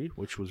Brewery,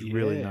 which was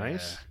really Yeah.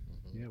 nice.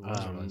 Yeah, it was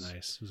Um, really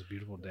nice. It was a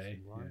beautiful day.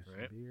 Some lunch, some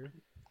Right. beer.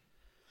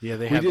 Yeah,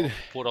 they We have did.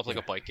 Pulled up like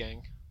a bike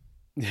gang.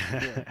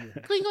 Yeah.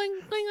 cling,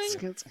 cling, cling,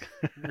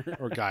 cling.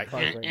 or guy.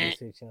 Park right next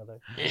to each other.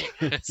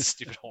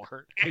 Stupid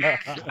horn.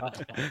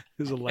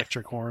 His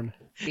electric horn.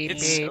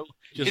 It's so,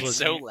 Just it's let's-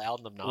 so loud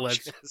and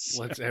obnoxious.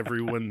 Lets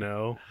everyone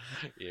know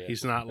yeah.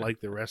 he's not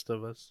like the rest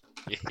of us.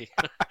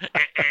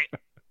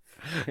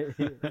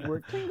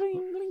 We're cling,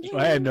 cling, cling,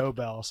 I had no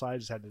bell, so I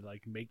just had to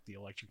like make the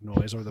electric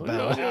noise or the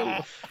bell.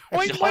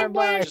 just,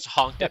 just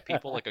honked at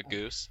people like a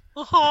goose.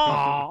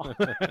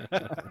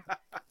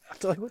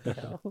 It's like, what the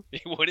hell?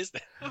 What is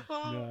that?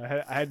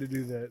 No, I had to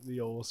do the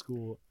old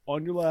school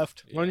on your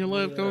left, On your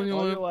left, on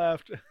your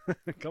left.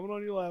 coming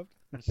on your left.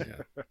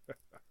 Yeah.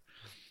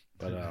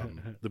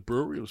 But the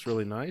brewery was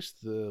really nice.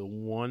 The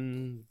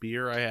one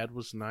beer I had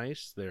was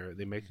nice.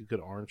 They make a good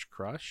orange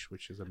crush,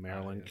 which is a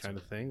Maryland that's kind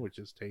of right. thing, which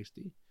is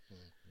tasty.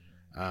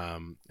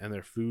 And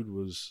their food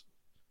was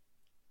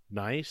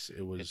nice.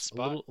 It was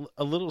spot.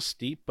 a little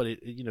steep, but it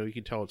you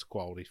can tell it's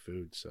quality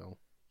food. So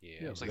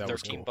Yeah, it was like that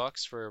was 13 cool.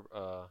 bucks for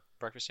a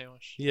breakfast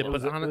sandwich. yeah, It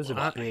was, but it was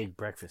a big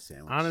breakfast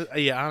sandwich.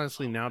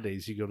 honestly,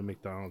 nowadays you go to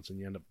McDonald's and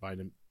you end up buying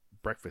a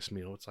breakfast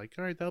meal. It's like,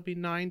 all right, that'll be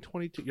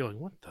 $9.22. You're like,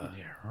 what the?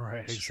 Yeah,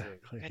 right. That's true.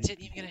 Exactly. I didn't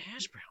even get a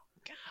hash brown.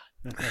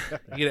 God.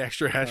 You get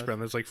extra hash brown.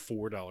 That's like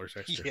 $4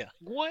 extra. Yeah.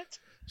 What?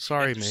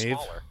 Sorry, And they're Maeve.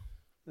 smaller.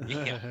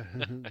 Yeah.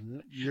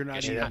 You're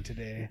not Yeah. eating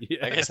today.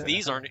 Yeah. I guess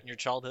these aren't in your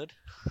childhood.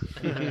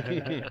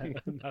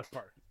 That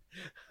part.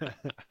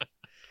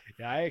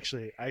 Yeah,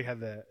 I had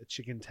the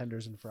chicken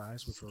tenders and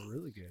fries, which were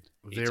really good.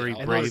 Very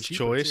And brave those cheaper,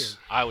 choice. too.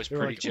 I was They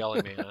were pretty like-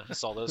 jelly, man. I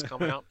saw those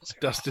coming out. I was like,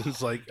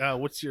 Dustin's like,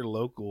 what's your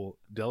local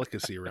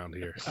delicacy around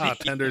here?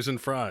 Tenders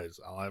and fries.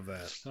 I'll have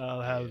that.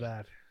 I'll have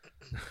that.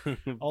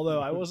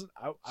 Although I wasn't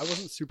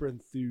super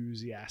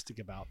enthusiastic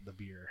about the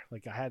beer.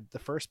 Like I had the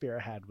first beer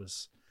I had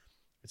was,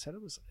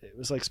 it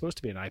was like supposed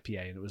to be an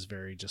IPA, and it was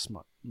very just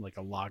like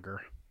a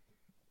lager.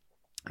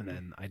 And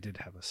then I did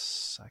have a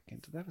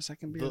second. Did I have a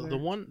second beer?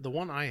 The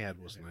one I had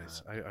was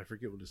nice. I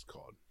forget what it's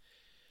called.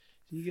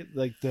 Did you get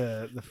like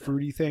the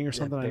fruity thing or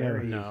something? I never.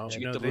 berry, No, Did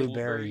you no, get the they-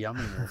 blueberry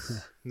blueberry?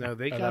 yumminess. No,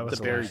 they Oh, that got was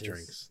the berry delicious.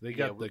 drinks. They yeah,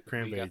 got we the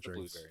cranberry got the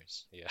drinks.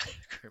 blueberries. Yeah,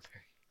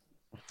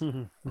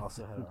 cranberry.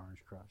 Also had an orange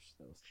crush.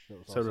 That was So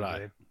also did I.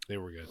 good. They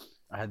were good.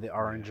 I had the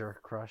oranger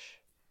crush.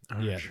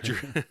 Yeah,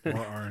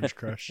 More orange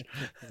crush.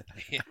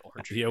 Yeah,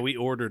 orange. yeah. We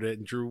ordered it,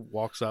 and Drew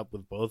walks up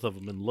with both of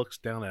them and looks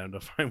down at them to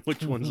find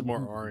which one's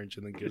more orange,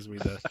 and then gives me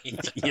the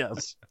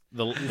Yes.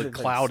 the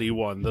cloudy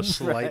one, the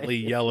slightly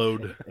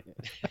yellowed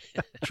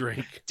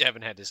drink.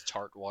 Devin had his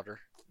tart water.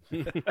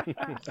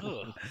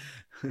 Ugh.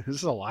 This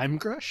is a lime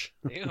crush.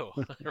 Ew.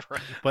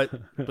 Right.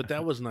 But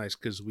that was nice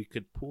because we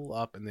could pull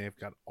up, and they've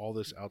got all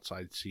this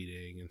outside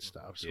seating and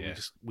stuff. So Yeah.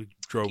 we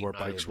drove Keep our an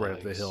eye on bikes the right up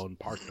the bikes. hill and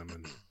parked them.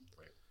 And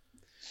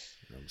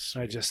that was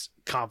I sweet. just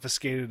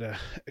confiscated a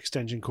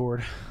extension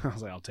cord. I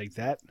was like, I'll take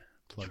that.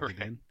 Plugged it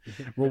in.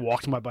 We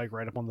walked my bike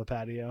right up on the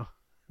patio.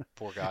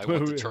 Poor guy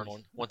went to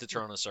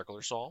turn on a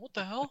circular saw. What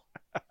the hell?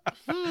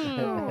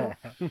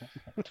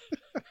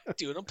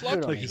 Dude,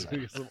 unplugged Like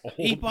me. some old-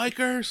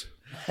 e-bikers,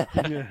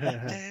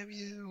 Yeah. Damn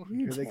you.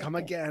 Here they come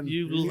again.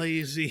 you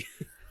lazy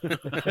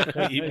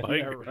e-bikers.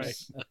 Yeah, right.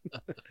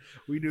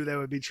 We knew that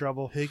would be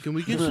trouble. Hey, can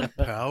we get some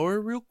power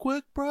real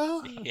quick,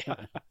 bro? Yeah.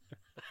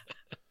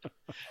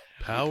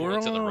 Power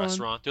Went to the on.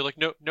 restaurant. They're like,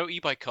 no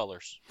e-bike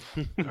colors.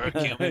 All right,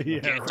 can't Yeah,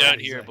 get right, down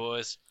here, exactly.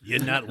 boys.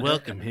 You're not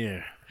welcome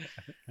here.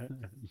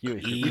 You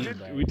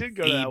We did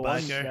go to that one.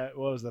 E-biker.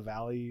 What was the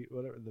Valley?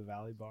 Whatever the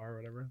Valley Bar, or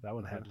whatever. That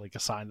one had like a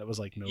sign that was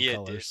like no yeah,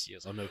 colors.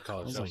 Yes. Oh, no I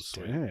colors. was That like, was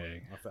sweet.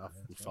 dang.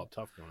 I felt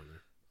tough going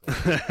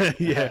there.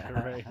 Yeah,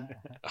 right.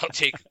 I'll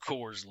take a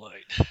Coors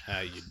Light.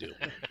 How you doing?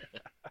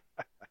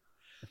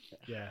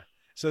 Yeah.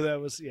 So that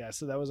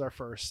was our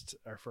first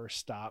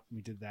stop.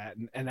 We did that,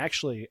 and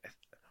actually,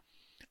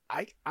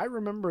 I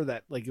remember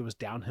that like it was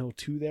downhill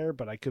to there,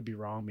 but I could be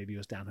wrong. Maybe it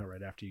was downhill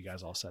right after you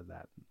guys all said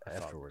that.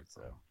 Afterwards,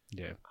 though.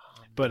 Yeah,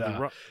 but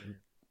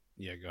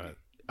yeah, go ahead.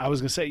 I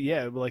was gonna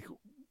say like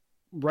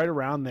right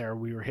around there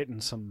we were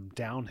hitting some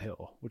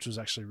downhill, which was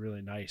actually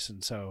really nice.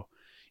 And so,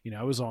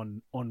 I was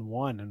on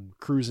one and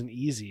cruising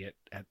easy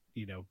at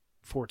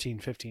 14,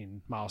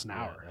 15 miles an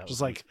hour,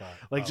 just like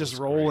just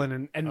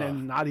rolling and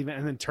then not even,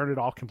 and then turn it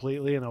off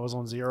completely. And I was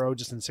on 0,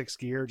 just in 6th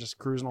gear, just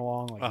cruising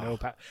along,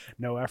 like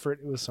no effort.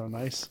 It was so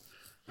nice.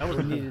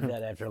 We needed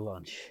that after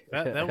lunch.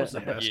 That was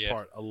the best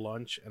part. A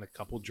lunch and a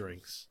couple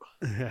drinks,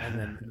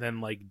 and then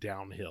like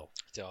downhill.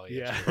 Oh,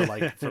 yeah. For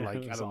like I don't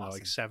awesome. know,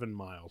 like 7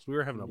 miles. We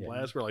were having a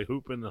blast. We were like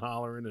hooping and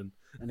hollering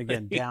and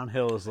again,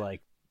 downhill is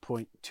like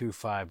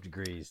 0.25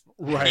 degrees.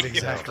 Right,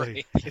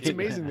 exactly. Right. It's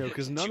amazing though,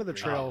 because none of the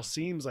trail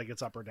seems like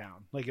it's up or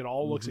down. Like it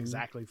all looks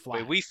exactly flat.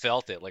 Wait, we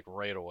felt it like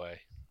right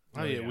away.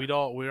 Oh yeah,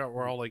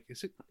 we're all like,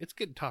 it's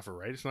getting tougher,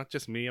 right? It's not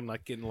just me. I'm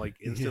not getting like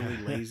instantly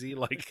lazy.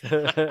 Like,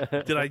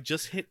 did I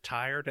just hit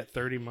tired at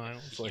 30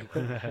 miles? Like,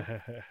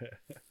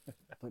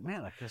 but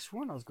man, I could have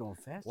sworn I was going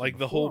fast. like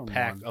the whole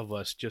pack of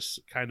us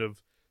just kind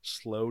of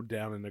slowed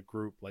down in a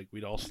group. Like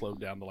we'd all slowed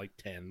down to like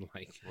 10.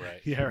 Like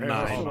Right. Yeah, right.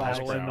 9 miles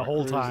per And the hour.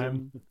 whole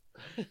time.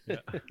 Oh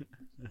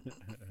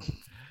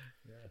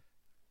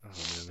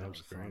man, that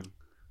was great.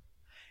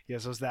 Yeah,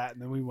 so it was that,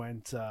 and then we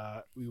went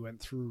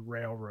through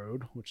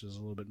Railroad, which is a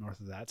little bit north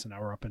of that. So now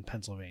we're up in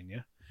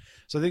Pennsylvania.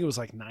 So I think it was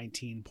like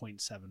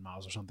 19.7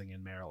 miles or something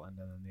in Maryland,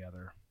 and then the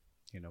other,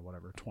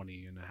 whatever,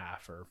 20 and a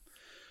half or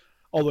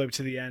all the way up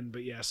to the end.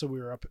 But yeah, so we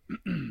were up.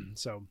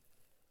 So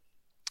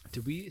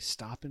did we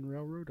stop in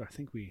Railroad? I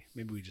think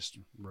maybe we just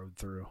rode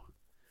through.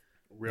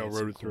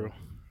 Railroaded through.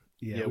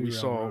 Yeah, we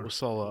saw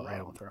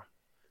railroad through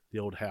the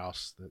old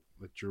house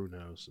that Drew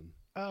knows. And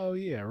oh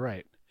yeah,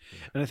 right.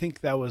 And I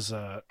think that was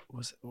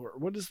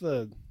what is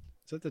that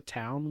the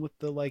town with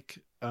the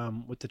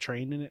with the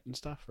train in it and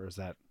stuff, or is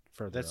that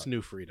further? That's up?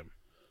 New Freedom.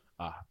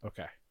 Ah,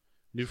 okay.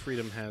 New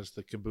Freedom has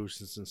the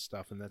cabooses and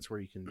stuff, and that's where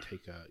you can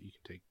take.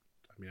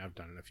 I mean, I've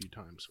done it a few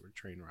times where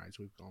train rides.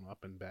 We've gone up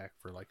and back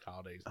for like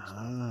holidays. And stuff.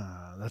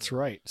 Ah, that's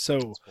right. So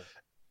That's cool.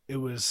 it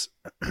was.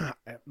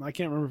 I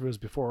can't remember if it was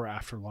before or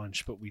after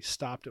lunch, but we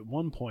stopped at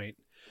one point.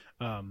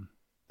 I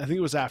think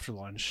it was after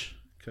lunch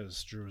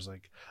because Drew was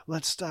like,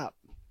 "Let's stop."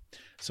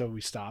 So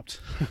we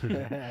stopped,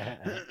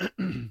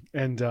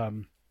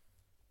 and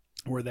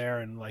we're there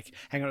and like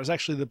hang on. It was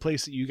actually the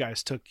place that you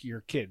guys took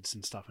your kids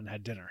and stuff and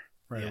had dinner,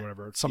 right, Yeah. or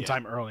whatever,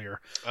 sometime earlier.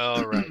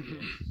 Oh, right.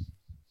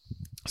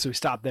 So we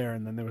stopped there,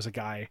 and then there was a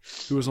guy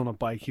who was on a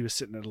bike. He was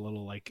sitting at a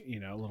little a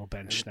little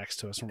bench next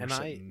to us, and we're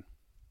sitting.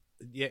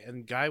 Yeah,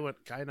 and Guy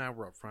and I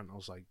were up front. And I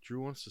was like,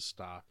 Drew wants to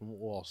stop, and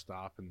we'll all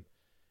stop. And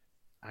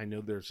I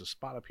know there's a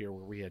spot up here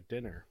where we had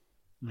dinner,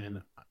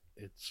 and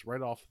it's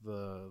right off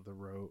the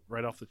road,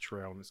 right off the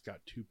trail, and it's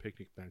got 2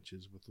 picnic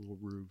benches with little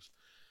roofs.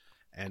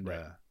 And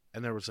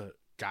and there was a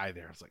guy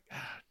there. I was like,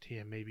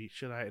 damn, maybe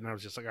should I? And I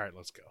was just like, all right,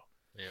 let's go.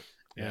 Yep.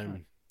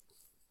 And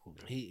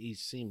he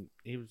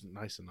was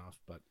nice enough,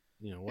 but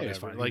whatever. Yeah, he was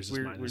fine. He Like was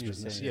just minding his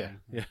business.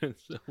 business, Yeah.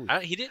 So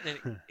He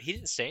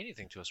didn't say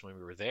anything to us when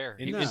we were there.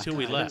 until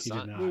we left. He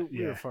did not. We were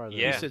Yeah. farther.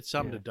 Yeah. He said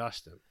something to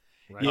Dustin.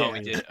 Right? Yeah. Oh, we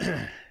did.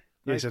 Yeah,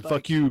 he Nice said, bike.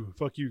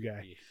 fuck you,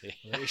 guy. Yeah.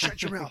 Hey,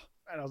 shut your mouth.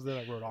 And I was then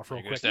I rode off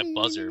real There goes quick. that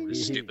buzzer with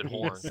his stupid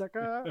horn.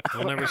 Sucker.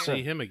 We'll never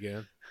see him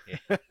again.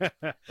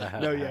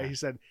 No, yeah,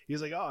 he's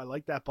like, oh, I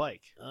like that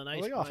bike. Oh, I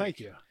was like, oh, thank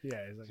you.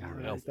 Yeah, he's like, oh, I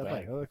Real like that bike.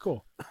 bike. I was like,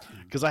 cool.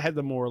 Because I had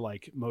the more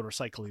like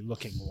motorcycle-y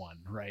looking one,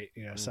 right?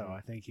 So I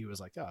think he was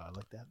like, oh, I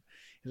like that.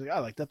 He's like, I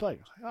like that bike.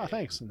 I was like, oh,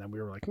 thanks. And then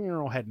we were like,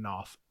 all heading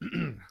off.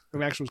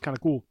 It actually was kind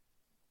of cool.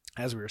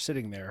 As we were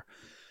sitting there,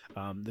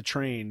 the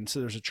train, so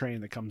there's a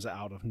train that comes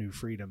out of New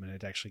Freedom, and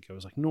it actually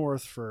goes like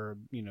north for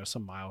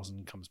some miles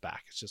and comes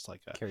back. It's just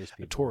like a Carries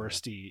people,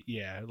 touristy,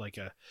 like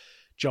a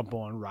jump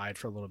on ride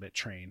for a little bit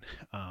train.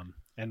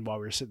 And while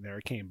we were sitting there,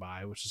 it came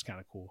by, which is kind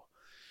of cool.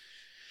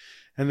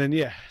 And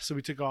then so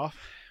we took off.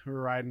 We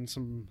were riding a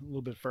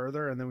little bit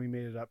further, and then we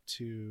made it up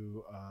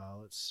to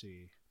let's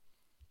see,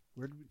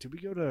 where did we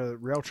go to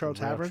Rail Trail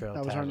Tavern? Trail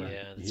that was our Tavern.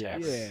 Yeah, the Yeah.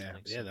 tavern. Yeah. I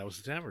think so. Yeah, that was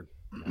the tavern.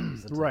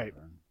 Right.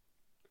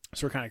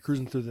 So we're kind of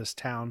cruising through this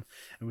town,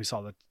 and we saw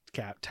the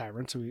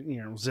tavern. So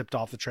we zipped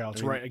off the trail.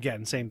 It's right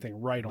again, same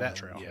thing, right on the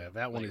trail. Yeah,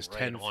 that one Like, is right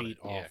 10 on feet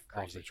it. Yeah, off the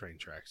crazy. train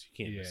tracks.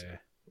 You can't miss it.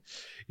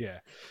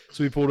 Yeah.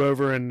 So we pulled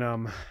over, and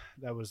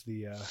that was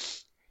the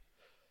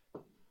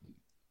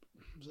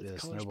was it The the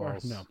Colors Bar?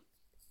 Snowballs. No.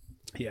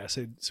 Yeah,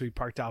 so we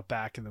parked out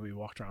back, and then we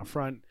walked around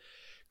front,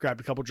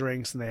 grabbed a couple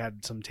drinks, and they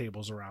had some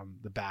tables around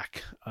the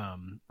back,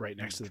 right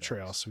next to the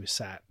trail. So we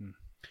sat and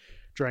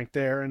drank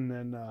there, and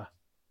then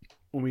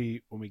when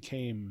we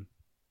came,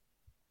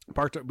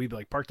 parked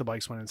the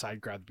bikes, went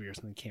inside, grabbed the beers,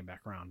 and then came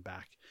back around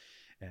back.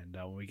 And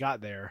when we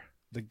got there,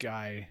 the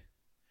guy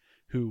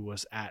who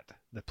was at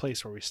the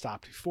place where we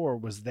stopped before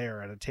was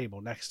there at a table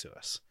next to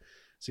us.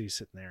 So he's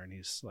sitting there, and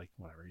he's like,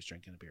 whatever, he's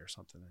drinking a beer or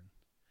something. And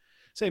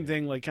same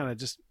thing, like kind of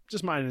just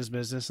minding his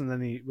business. And then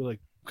we like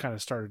kind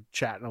of started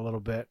chatting a little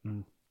bit,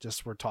 and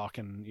just we're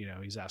talking.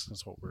 He's asking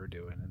us what we were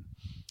doing, and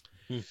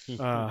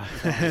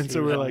And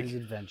so we're like,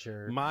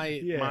 adventure. My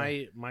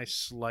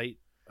slight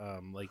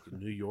like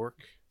New York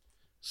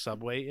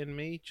subway in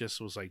me just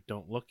was like,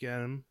 don't look at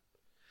him.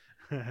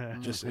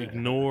 Just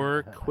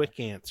ignore quick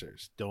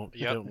answers. Don't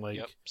like.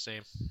 Yep,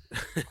 same.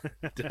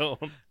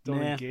 don't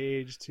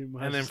engage too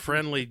much. And then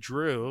friendly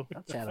Drew,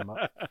 I'll chat him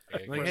up.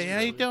 like, hey, how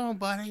you doing,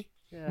 buddy?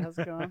 Yeah, how's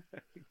it going?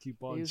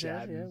 keep on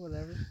chatting. Yeah,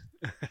 whatever.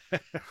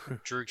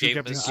 Drew gave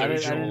him a kept I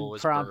didn't social.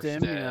 prompt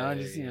him, I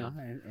birthday. just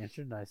I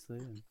answered nicely.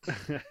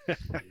 And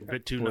A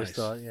bit too boys nice.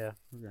 thought, yeah,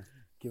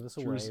 give us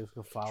a Drew's- wave,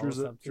 go follow Drew's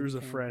us a, up. Drew's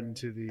a friend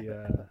to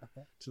the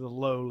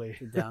lowly.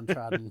 the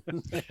downtrodden.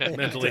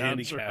 Mentally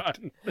handicapped.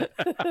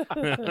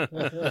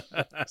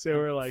 So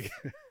we're like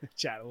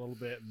chatting a little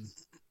bit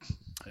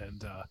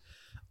and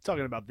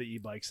talking about the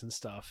e-bikes and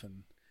stuff,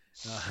 and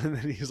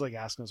then he was like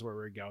asking us where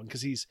we were going,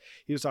 because he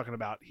was talking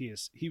about he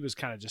was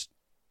kind of just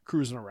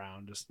cruising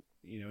around, just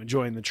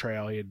enjoying the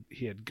trail.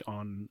 He had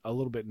gone a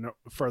little bit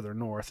further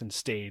north and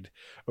stayed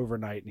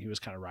overnight, and he was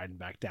kind of riding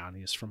back down.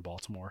 He is from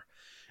Baltimore,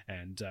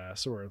 and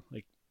so we're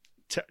like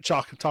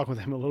talking with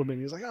him a little bit.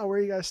 And he's like, "Oh, where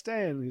are you guys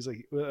staying?" And he's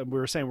like, we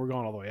were saying we're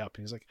going all the way up,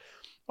 and he's like,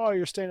 "Oh,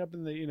 you're staying up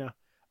in the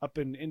up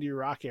in India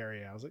Rock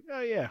area." I was like, "Oh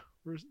yeah,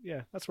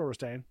 that's where we're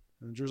staying."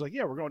 And Drew's like,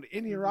 "Yeah, we're going to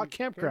India Rock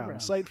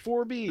Campground, Site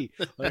 4B."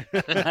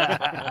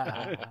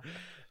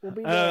 We'll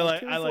be I there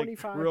like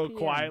 2:45 real PM.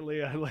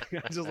 quietly. I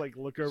just like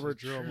look over at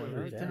Drew. I'm like,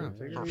 Right down.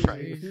 take it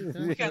Right. easy.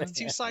 We got the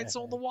 2 sites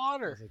on the I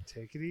water. was like,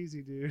 take it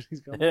easy, dude.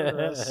 He's gonna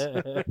murder us.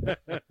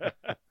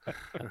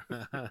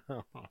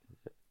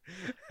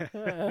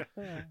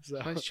 So,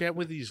 Nice chat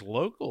with these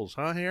locals,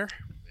 huh? Here.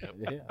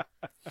 Yeah,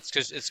 It's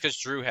because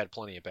Drew had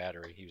plenty of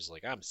battery. He was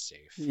like, I'm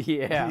safe.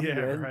 yeah, I'm Yeah,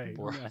 good. right.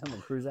 I'm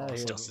gonna cruise out of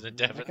here. Justin and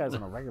Devin. That guy's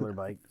on a regular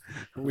bike.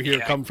 we hear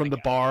Yeah, come from I the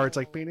got bar. It's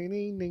like ding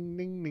ding ding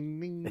ding ding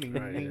ding ding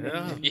Right, ding.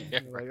 yeah. Yeah,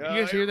 Like, You oh,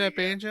 guys hear here that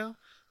we go. banjo?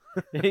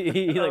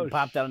 he Oh, like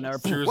popped out of nowhere.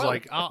 Drew's Whoa,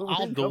 like, I'll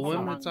where'd it duel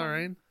come him. from? It's all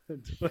right.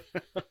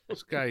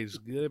 This guy's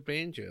good at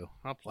banjo.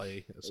 I'll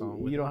play a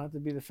song with You him. don't have to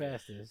be the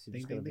fastest. You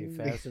Ding, just gotta ding, be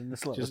ding, faster than the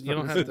slowest. Just- you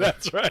don't have to-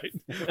 That's right.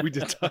 We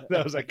did.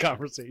 That was that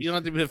conversation. You don't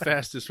have to be the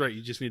fastest, right?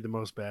 You just need the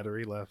most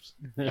battery left.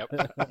 Yep.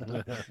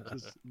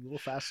 Just a little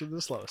faster than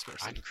the slowest I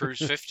person. can cruise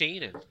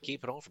 15 and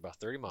keep it on for about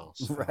 30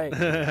 miles. Right.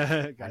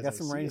 Guys, I got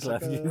some range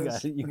left.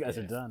 You guys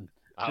are done.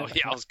 Oh,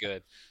 yeah, I was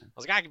good. I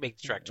was like, I can make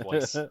the track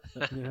twice. So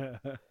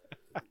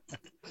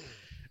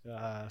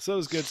it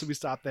was good. So we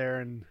stopped there,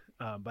 and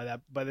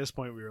by this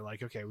point we were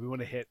like, okay, we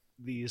want to hit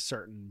these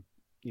certain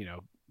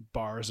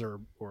bars or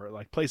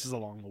like places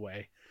along the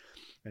way,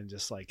 and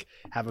just like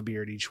have a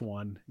beer at each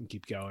one and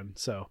keep going.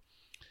 So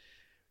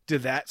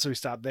did that. So we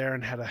stopped there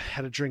and had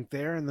a drink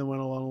there, and then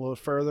went along a little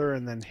further,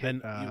 and then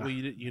hit. And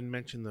you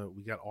mentioned that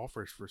we got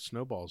offers for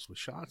snowballs with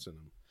shots in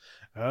them.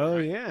 Oh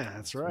yeah,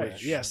 that's right.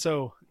 Which- Yeah,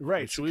 so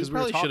right. So we 'cause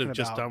probably were should have talking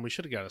just about- done. We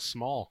should have got a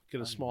small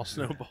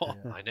snowball.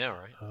 Yeah. I know,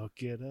 right? Hook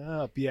it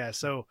up. Yeah.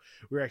 So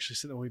we were actually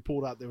sitting, when we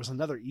pulled out, there was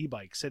another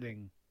e-bike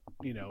sitting,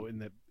 in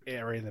the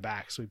area in the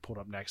back. So we pulled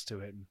up next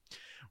to it, and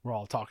we're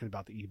all talking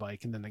about the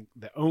e-bike. And then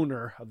the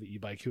owner of the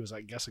e-bike, who was,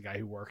 I guess, a guy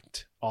who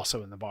worked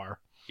also in the bar.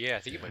 Yeah, I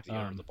think it might be the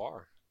owner of the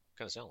bar.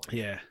 Kind of sound like.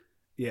 Yeah.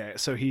 Yeah.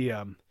 So he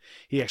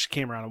actually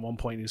came around at one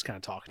point, and he was kind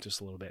of talking to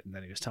us a little bit. And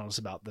then he was telling us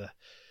about the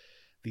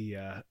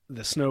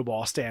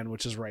snowball stand,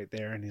 which is right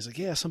there. And he's like,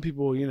 yeah, some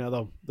people,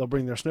 they'll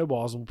bring their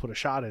snowballs and we'll put a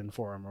shot in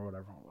for them or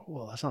whatever. I'm like,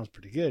 well, that sounds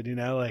pretty good.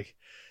 Like,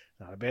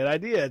 not a bad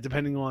idea,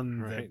 depending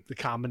on Right. the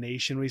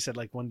combination. We said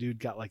like one dude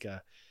got like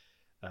a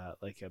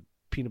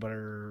peanut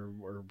butter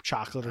or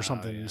chocolate or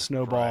something in a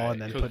snowball, Right.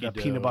 and then Cookie put a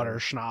dough. peanut butter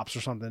schnapps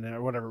or something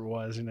or whatever it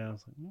was. It's like,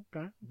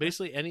 okay.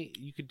 Basically,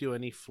 you could do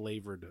any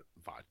flavored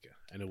vodka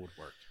and it would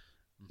work.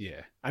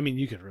 Yeah. I mean,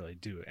 you could really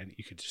do it, and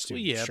you could just do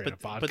Well, yeah, straight but- up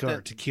but vodka or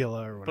that-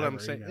 tequila or whatever. But I'm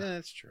saying, you yeah, know?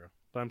 that's true.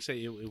 But I'm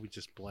saying it would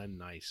just blend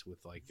nice with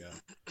like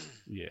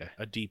Yeah.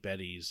 a Deep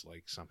Eddies,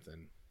 like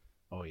something.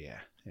 Oh yeah.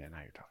 Yeah. Now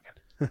you're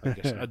talking. I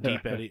guess a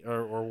Deep Eddy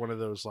or one of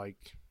those like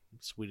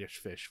Swedish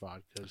fish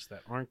vodkas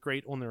that aren't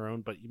great on their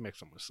own, but you mix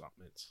them with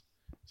something.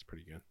 It's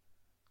pretty good.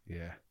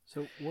 Yeah.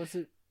 So was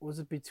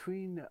it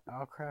between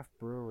Alcraft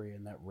Brewery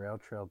and that Rail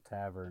Trail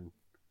Tavern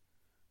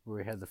where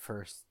we had the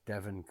first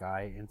Devon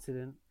Guy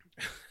incident?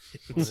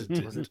 Was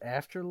it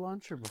after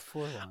lunch or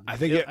before lunch? I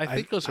think I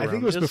think it was I think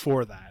around- it was it was-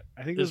 before that.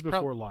 I think it was it was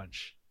before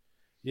lunch.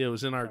 Yeah, it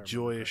was in our I remember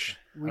joyous,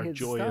 we our had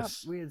joyous.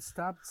 stopped. We had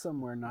stopped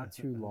somewhere not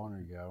too long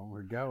ago.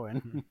 We're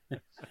going, You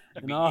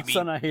and mean- all of a you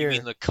sudden I mean- you hear,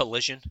 mean the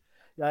collision?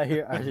 I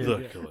hear,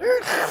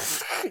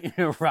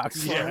 The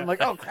rocks falling. Yeah. I'm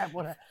like, oh crap!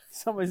 What?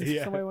 Somebody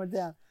Yeah. went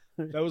down.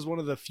 That was one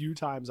of the few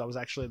times I was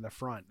actually in the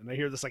front, and I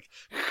hear this like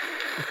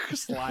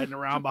sliding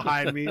around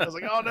behind me. I was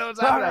like, "Oh no, it's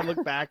happening!" I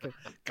look back, and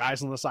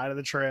guys on the side of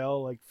the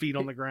trail, like feet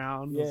on the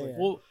ground. I was Yeah, like,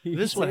 Well, He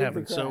this is what saved the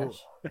happened. So,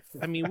 crash.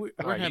 I mean, we're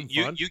All right, having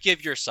you, fun. you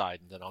give your side,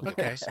 and then I'll give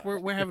Okay,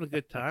 mine. we're having a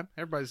good time.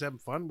 Everybody's having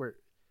fun.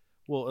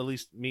 Well, at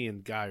least me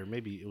and Guy, or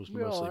maybe it was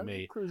We all mostly are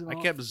me. cruising I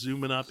off. kept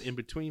zooming up in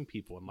between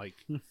people and like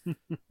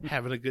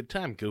having a good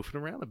time, goofing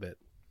around a bit.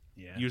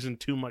 Yeah. using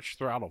too much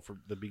throttle for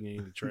the beginning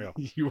of the trail.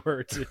 You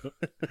were too.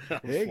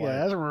 Hey Like,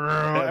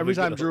 guys. Every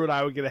time go. Drew and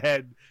I would get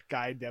ahead,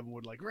 Guy and Devin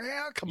would like,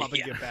 come up and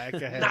Yeah. get back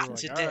ahead. Not We're like,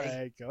 today. all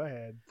right, go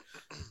ahead.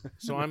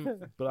 So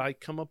I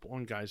come up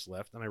on Guy's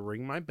left and I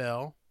ring my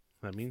bell.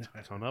 That means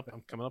I'm coming up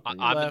on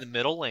your I'm left. in the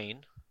middle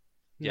lane.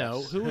 No,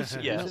 Yes. who was?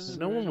 Yes.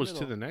 No one was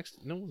to Middle. the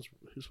next. No one's.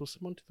 Who's supposed to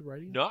someone to the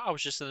right? No, I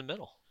was just in the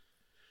middle.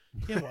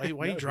 Yeah. Why No,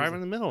 are you he's driving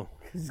in the middle?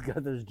 He's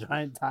got those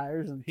giant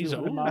tires and He's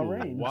 200-mile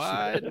range.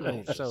 wide.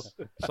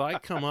 So I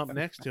come up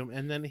next to him,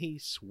 and then he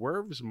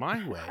swerves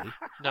my way.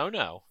 No.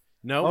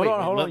 No, Hold wait.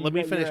 on, hold on. Let You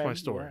me got finish your my end,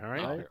 story. yeah. All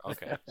right. Oh,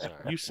 okay. Sorry.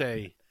 You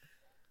say,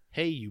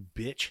 "Hey, you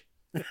bitch,"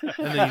 and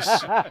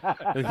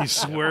then you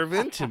swerve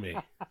into me.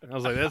 I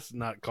was like, "That's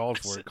not called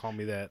for. It. Call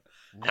me that."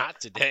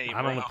 Not today,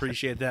 I don't bro.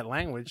 appreciate that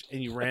language.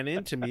 And you ran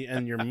into me,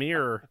 and your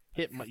mirror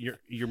hit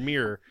your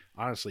mirror.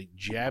 Honestly,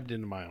 jabbed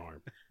into my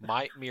arm.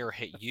 My mirror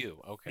hit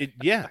you. Okay.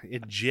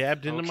 It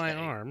jabbed into my Okay.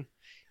 arm.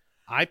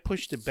 I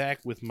pushed it back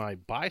with my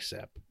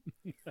bicep.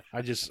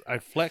 I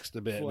flexed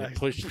a bit and it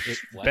pushed it,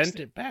 Flexed bent it.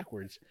 it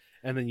backwards,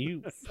 and then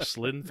you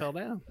slid and fell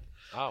down.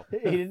 Oh, He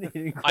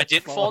didn't I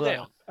did fall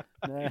down.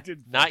 Nah. You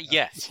did Not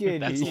yet. Yeah,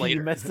 That's you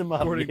later. messed him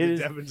up. according Hit to his-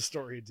 Devin's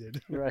story, it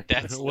did. Right.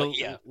 That's Well,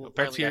 yeah. let's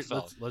Apparently, I hear,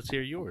 fell. let's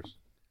hear yours.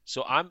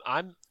 So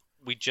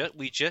we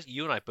just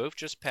you and I both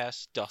just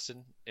passed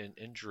Dustin and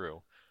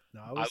Drew.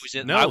 No, I was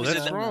in. No, I was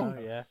that's in the, wrong.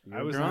 Yeah.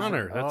 I was Your in-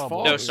 Honor, that's Oh,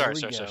 false. No, here sorry.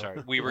 we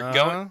go.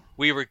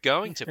 We were Uh-huh.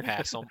 going to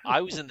pass them.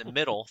 I was in the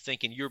middle,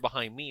 thinking you were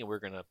behind me, and we're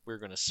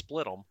gonna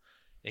split them.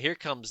 And here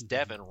comes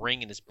Devin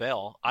ringing his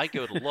bell. I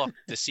go to look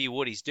to see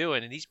what he's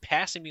doing, and he's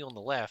passing me on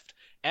the left.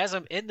 As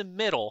I'm in the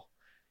middle,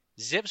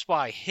 zips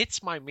by,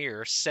 hits my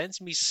mirror,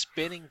 sends me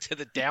spinning to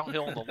the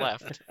downhill on the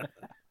left.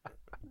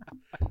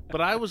 But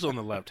I was on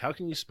the left. How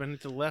can you spin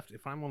it to the left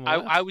if I'm on the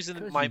left? I was in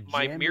the, 'Cause my you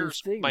my jammed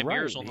mirrors this thing my right,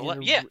 mirrors on the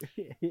man. left.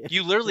 Yeah,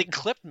 you literally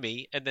clipped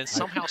me, and then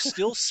somehow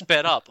still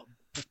sped up.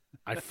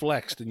 I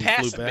flexed and you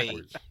Past flew me.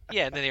 backwards.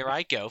 Yeah, and then here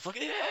I go.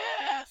 Fucking,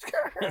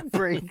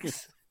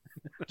 Brakes.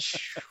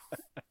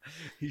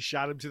 He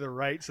shot him to the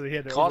right, so he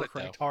had to Caught it,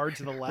 overcorrect though. hard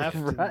to the left.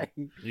 and- Right.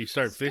 You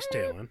started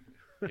fishtailing.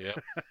 Yeah.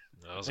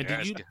 I was And like,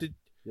 did you "Guys, did,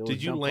 You'll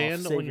Did you jump off,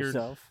 land save on your-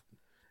 yourself.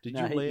 did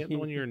No, you land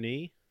on your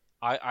knee?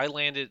 I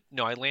landed.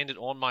 No, I landed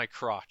on my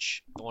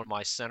crotch, on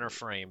my center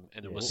frame,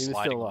 and it Yeah, was he was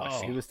sliding still on my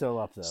up. feet. He was still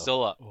up though.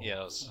 Still up. Oh,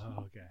 Yeah, it was,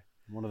 oh, okay.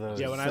 One of those.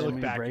 Yeah, when I look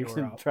semi back, you brakes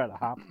were and up. try to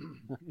hop.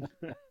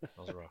 that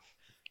was rough.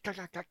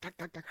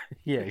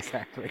 Yeah,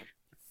 exactly.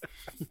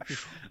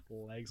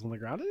 Legs on the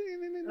ground.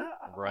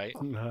 Right.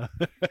 Uh,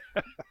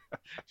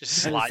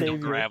 Just Trying to sliding on save your-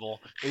 gravel.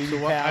 80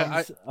 So what- I-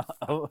 pounds.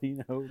 Oh,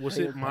 you know. Was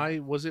pay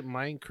it a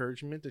my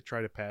encouragement to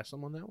try to pass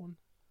him on that one?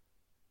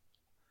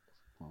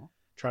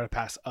 try to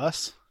pass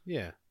us.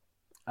 Yeah.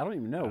 I don't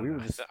even know. We were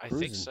just. I think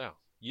cruising. so.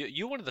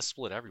 You wanted to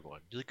split everyone.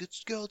 You're like,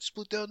 let's go, let's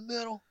split down the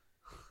middle.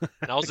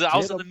 And I was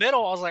in the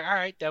middle. I was like, all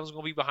right, that was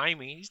gonna be behind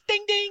me. He's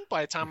ding ding.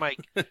 By the time I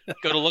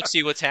go to look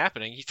see what's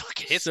happening, he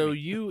fucking hits So me.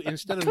 you,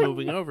 instead of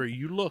moving over,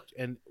 you looked,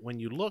 and when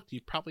you looked, you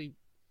probably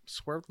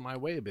swerved my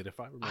way a bit. If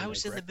I remember, I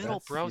was in the correctly. middle,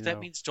 That's, bro. you That know-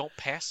 means don't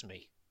pass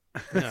me.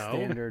 No,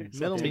 Standard.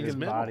 middle standard means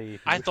middle. body.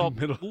 I thought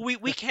Middle. well,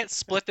 we can't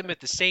split them at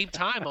the same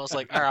time. I was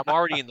like, all right, I'm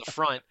already in the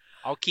front.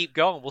 I'll keep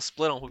going. We'll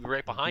split them. We'll be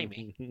right behind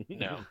me.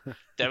 No,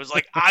 that was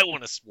like I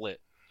want to split.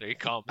 There he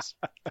comes.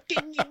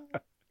 Ding, ding.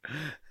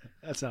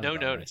 That sounds No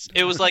about notice.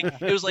 It was like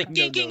right. No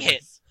ding ding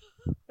hit.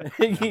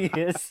 notice.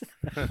 Yes.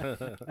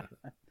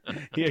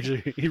 He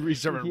actually he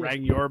reached over and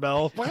rang your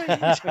bell.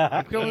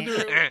 I'm going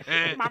through.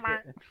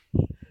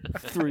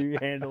 Three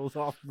handles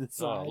off the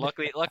Oh, side.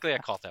 luckily I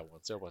caught that one,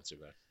 so it wasn't too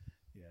bad.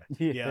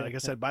 Yeah, like I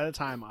said, by the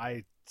time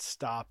I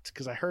stopped,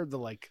 because I heard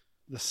the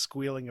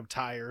squealing of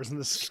tires and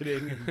the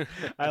skidding, and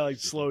I like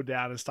slowed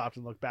down and stopped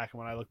and looked back. And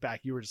when I looked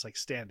back, you were just like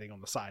standing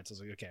on the side. So I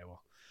was like, okay,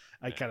 well,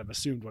 I kind of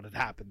assumed what had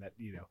happened, that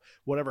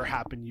whatever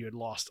happened, you had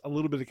lost a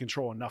little bit of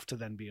control enough to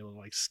then be able to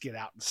like skid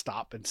out and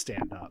stop and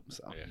stand up.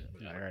 So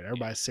Yeah. all right,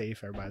 everybody's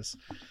safe, everybody's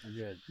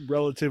Good.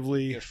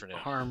 relatively Good for now.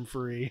 harm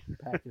free.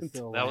 Pack is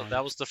still That was, alive.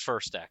 that was the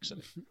first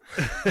accident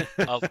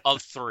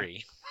of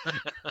three.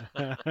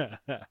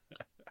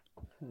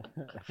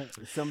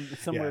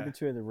 Somewhere Yeah.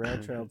 between the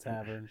Rail Trail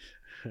Tavern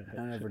and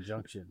Hanover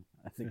Junction,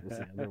 I think was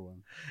the other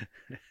one.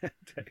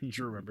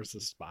 Andrew remembers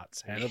the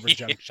spots. Hanover Yeah.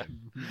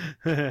 Junction.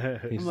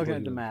 I'm looking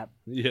at the map.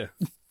 Yeah.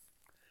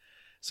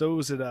 So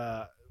was it?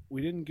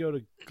 We didn't go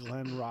to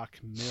Glen Rock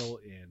Mill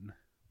Inn,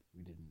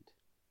 We didn't.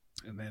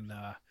 and then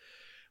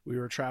we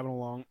were traveling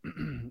along,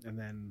 and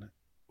then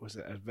was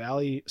it at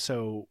Valley?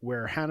 So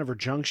where Hanover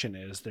Junction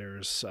is, there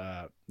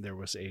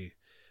was a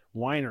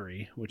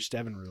winery which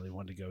Devin really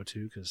wanted to go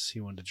to because he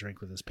wanted to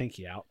drink with his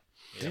pinky out.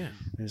 Yeah.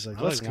 And he's like,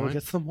 I "Let's like go wine.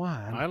 get some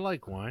wine." I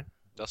like wine.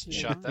 Dustin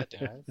shot that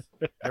down.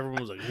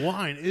 Everyone was like,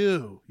 wine,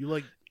 ew. You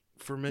like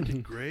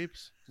fermented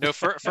grapes. No,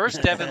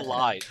 first Devin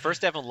lied.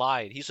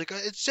 He's like,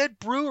 it said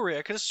brewery.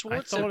 I could have sworn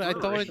it said brewery. I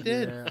thought it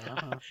did.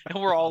 Yeah, And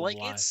we're all like,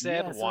 Why? it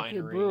said yes, winery. okay,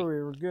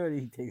 brewery, we're good.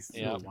 He takes the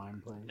Yeah.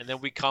 wine place. And then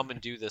we come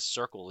and do this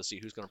circle to see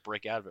who's going to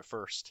break out of it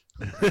first.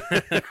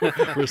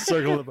 We're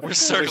circling. We're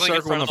circling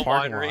in front of the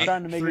parking winery. lot.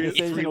 Trying to make a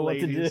decision on what to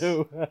ladies.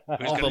 do. All gonna- the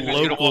who's gonna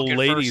local walk in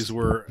ladies first?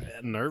 were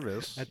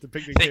nervous, At the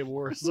picnic table,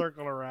 we're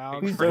circling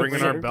around. Who's bringing our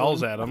circling?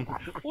 bells at them.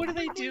 What are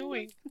they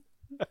doing?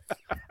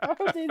 I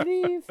hope they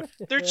leave.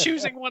 They're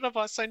choosing one of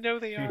us. I know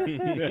they are.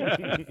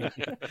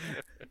 It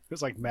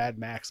was like Mad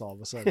Max all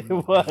of a sudden.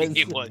 It was.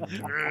 It was.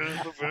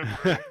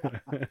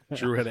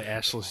 Drew had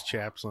assless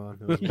chaps on.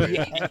 It was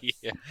great.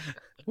 Yeah.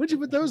 When'd you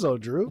put those on,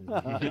 Drew?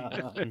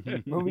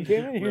 When we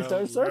came in here,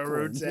 started circling.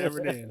 Railroad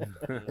Tavern Inn.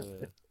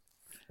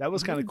 That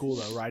was kind of cool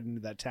though, riding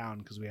into that town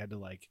because we had to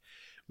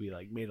we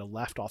made a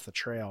left off the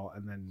trail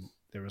and then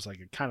there was like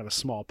a kind of a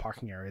small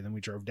parking area. Then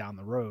we drove down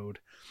the road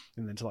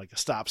and then to like a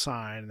stop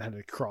sign and then had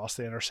to cross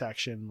the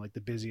intersection, like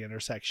the busy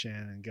intersection,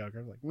 and go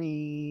like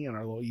me on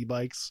our little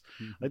e-bikes.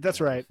 Like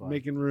that's right, fun.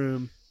 making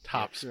room.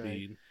 Top That's right.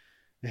 speed.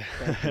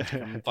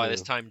 By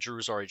this time,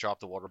 Drew's already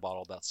dropped the water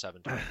bottle about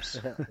 7 times.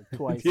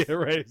 Twice. Yeah,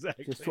 right,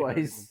 exactly. Just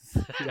twice.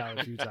 Yeah,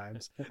 a few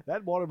times.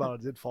 That water bottle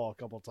did fall a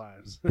couple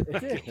times. It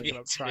did. Picking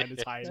up, trying to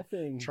tie it. That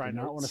thing Trying did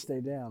to- not want to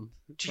stay down.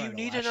 Do you Trying to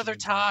need lash it another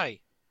into it. tie?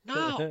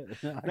 No.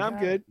 No, I'm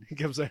good. He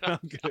comes like, I'm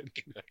good.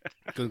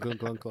 Clunk, clunk,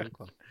 clunk, clunk,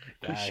 clunk.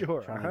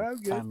 Sure, Trying to I'm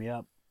good. tie me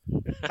up.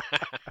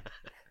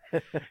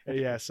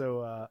 Yeah,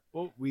 so I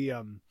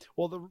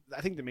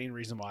think the main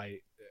reason why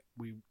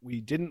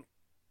we didn't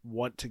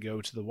want to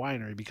go to the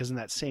winery because in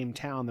that same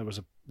town there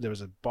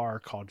was a bar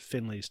called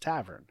Finley's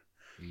Tavern,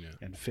 Yeah.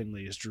 and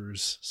Finley is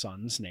Drew's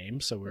son's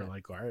name, so we were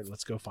like, all right,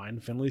 let's go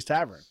find Finley's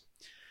Tavern.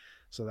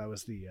 So that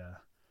was the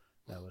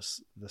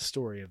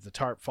story of the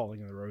tarp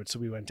falling in the road. So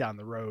we went down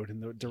the road in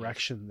the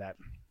direction that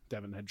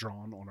Devin had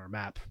drawn on our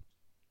map.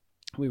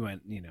 We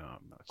went,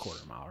 a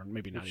quarter mile, or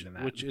maybe not even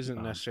that. Which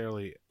isn't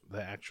necessarily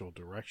the actual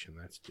direction.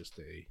 That's just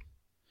a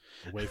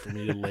way for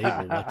me to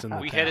label what's in the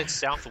We town. headed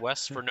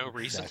southwest for no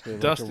reason.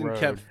 Exactly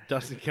like a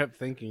Dustin kept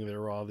thinking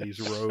there were all these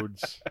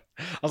roads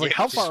I was like, Yeah,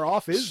 how just far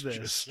off is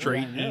this?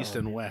 straight Yeah, I know. east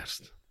and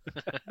west.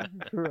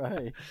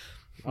 Right.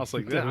 I was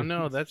like,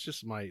 no, that's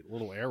just my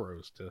little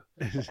arrows to.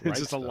 It's write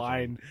just a stuff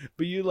line,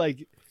 but you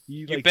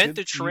You bent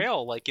the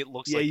trail like it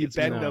looks Yeah, like you it's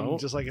bend No. them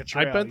just like a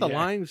trail. I bent the yeah.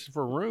 lines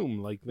for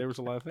room. Like there was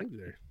a lot of things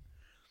there.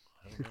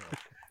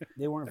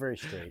 They weren't very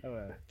straight.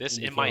 This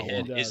You in my can't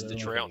head hold is out, the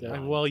they're trail like now.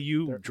 that. Well,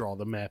 you They're- draw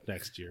the map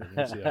next year.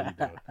 We'll see how you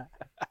do it.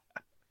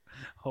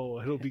 Oh,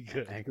 it'll be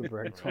good.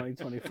 Anchorberg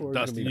 2024 is Dustin,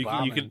 going to be you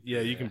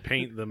bombing. can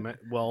paint the.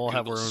 Well, I'll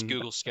have our own.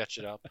 Google sketch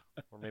it up,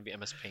 or maybe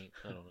MS Paint.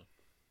 I don't know.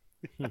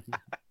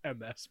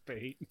 MS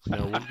Paint.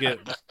 No, we'll get.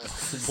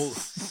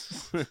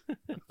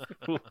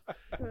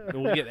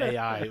 We'll get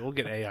AI. We'll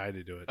get AI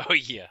to do it. Oh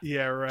yeah.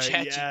 Yeah, right.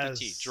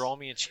 ChatGPT, Yes. draw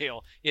me a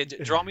trail. Yeah,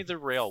 draw me the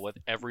rail with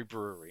every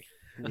brewery.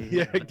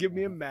 Yeah, give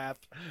me a map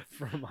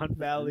from Hunt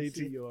Valley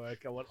to York.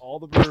 I want all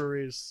the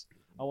breweries.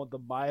 I want the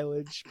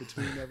mileage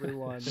between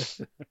everyone.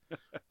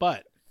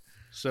 But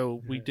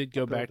so we did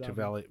go I'll put it back to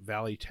down.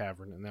 Valley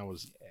Tavern, and that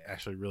was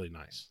actually really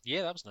nice.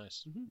 Yeah, that was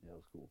nice. That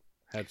was cool.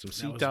 Had some That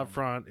seats was out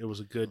front. It was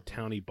a good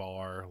towny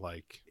bar.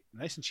 Like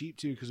Nice and cheap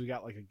too, because we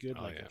got like a good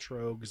Oh, a yeah.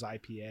 Trogs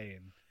IPA,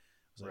 and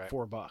it was like Right.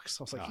 $4.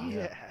 I was like, Oh,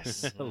 yeah.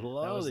 yes, that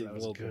was a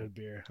little good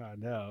beer. I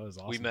know, it was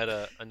awesome. We met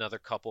another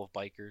couple of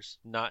bikers,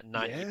 not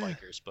Yeah.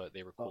 e-bikers, but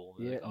they were cool.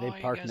 Yeah, They're like, they "Oh,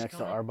 you parked guys next to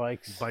coming?" our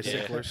bikes.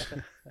 bicyclers.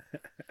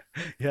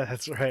 Yeah,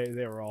 that's right.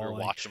 They were all We were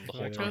like, watching them the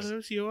whole yeah, time.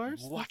 those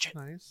yours? Watch That's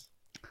nice.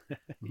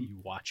 you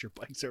watch your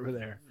bikes over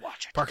there.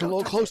 Watch it. Park a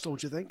little close,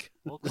 don't you think?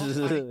 A little close,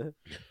 buddy.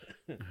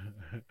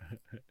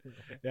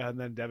 Yeah, and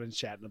then Devin's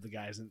chatting with the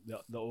guys, and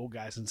the old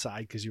guys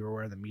inside because you were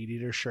wearing the meat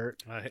eater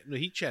shirt. No,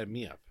 he chatted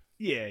me up.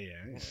 Yeah.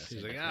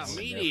 He's like, "Ah,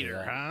 meat there for eater,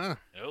 that." huh?"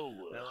 Oh,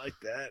 I like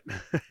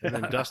that. And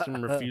then Dustin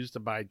refused to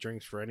buy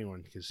drinks for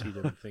anyone because he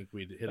didn't think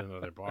we'd hit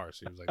another bar.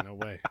 So he was like, "No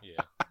way."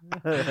 yeah.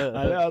 I know,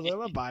 I was like, I'm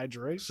gonna buy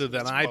drinks. So then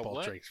That's I about bought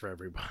what? drinks for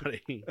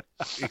everybody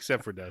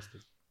except for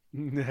Dustin.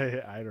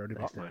 I'd already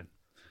bought mine.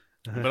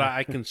 But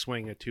I can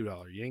swing a $2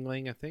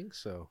 Yingling, I think.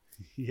 So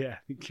Yeah, I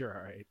think you're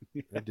all right.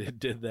 I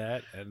did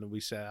that, and we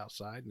sat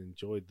outside and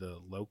enjoyed the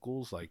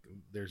locals. Like,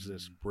 there's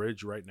this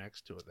bridge right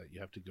next to it that you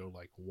have to go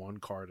like one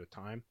car at a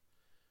time.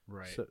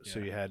 Right. So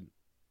you had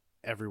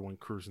everyone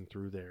cruising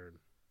through there, and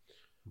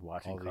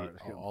Watching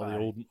all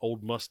the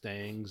old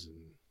Mustangs and,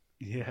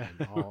 yeah,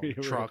 and all We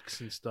were-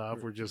 trucks and stuff.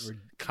 We're just we're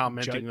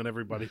commenting jud- on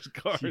everybody's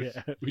cars.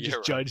 Yeah, we Yeah, just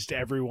right. judged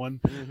everyone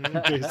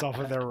Mhm. based off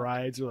of their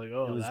rides. We're like,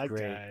 oh, It was that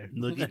great. guy.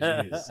 Look at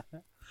this.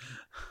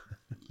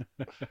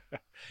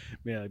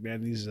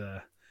 Man, these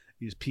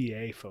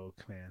PA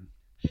folk, man,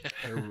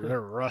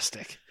 they're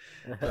rustic.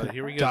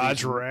 Here we go.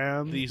 Dodge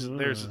Ram.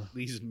 There's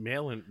these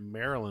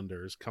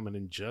Marylanders coming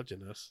and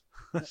judging us.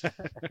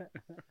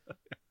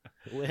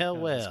 Well, That's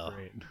well.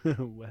 great.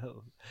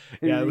 Well,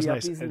 Who yeah, it the was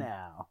nice. yuppies And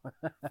now.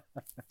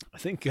 I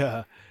think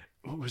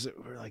what was it?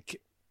 We're like,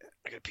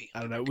 I gotta pee.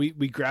 I don't know.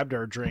 We grabbed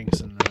our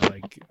drinks and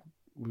like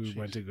we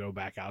went to go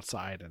back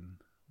outside, and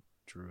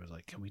Drew was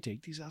like, "Can we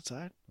take these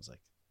outside?" I was like,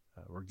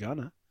 "We're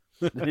gonna."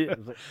 It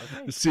was like,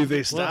 okay. See if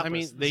they stop. Well, I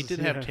mean, us. they This did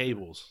is- have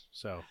tables,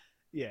 so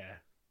Yeah,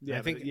 yeah.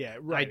 I think yeah,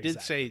 right. I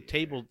did say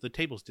exactly. The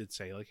tables did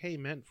say like, "Hey,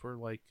 meant for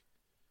like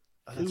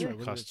Oh, that's food right,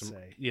 what did it custom."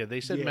 say? Yeah,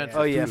 they said Yeah. meant Oh, for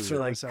Oh yeah, food. for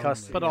like Selling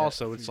custom. the- But yeah,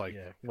 also, it's food, like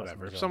yeah,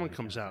 whatever. If customers someone only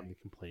comes kind of out and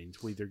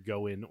complains, we'll either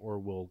go in or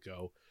we'll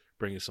go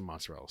bring us some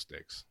mozzarella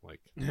sticks.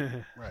 Like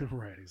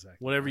right, exactly.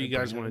 whatever you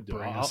Right, guys bring want to do.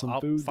 bring us some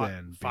food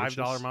then, $5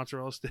 bitches.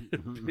 mozzarella stick, thing.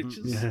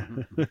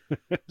 bitches. Yeah.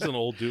 It's an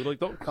old dude. Like,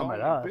 don't Come call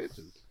at me us.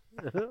 bitches.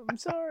 I'm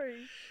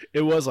sorry.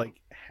 It was like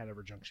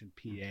Hanover Junction,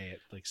 PA at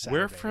like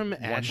Saturday. We're from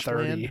at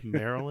Ashland, 1:30.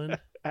 Maryland.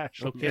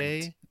 Ashland.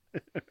 Okay,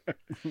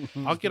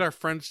 I'll get our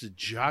friends to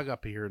jog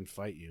up here and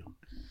fight you.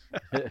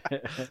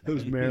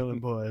 Those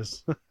Maryland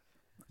boys.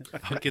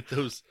 I'll get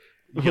those.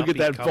 Look at yuppie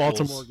that couples.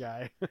 Baltimore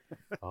guy.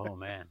 Oh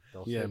man.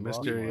 They'll Yeah, say Mr.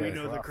 Baltimore Yeah. We is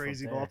know the rough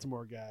crazy up there.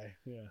 Baltimore guy.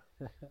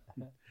 Yeah.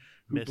 Messing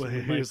But with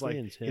he my was like,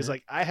 friends, he's huh?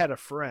 like, I had a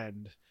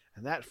friend,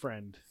 and that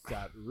friend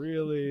got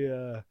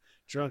really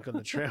drunk on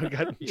the trail.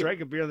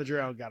 Drank a beer on the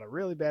trail, and got a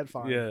really bad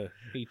fine. Yeah,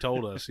 he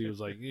told us. He was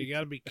like, "You got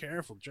to be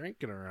careful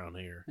drinking around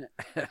here."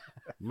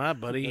 My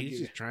buddy, he's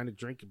just trying to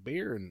drink a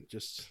beer, and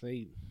just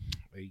they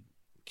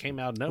came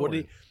out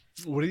nowhere.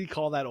 What did he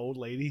call that old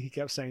lady? He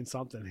kept saying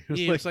something. He was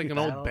Yeah, it's like an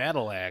battle- old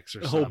battle axe or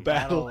Oh, something.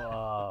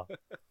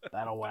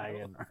 Battle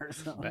wagon or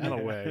something.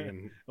 Battle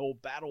wagon.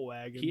 old battle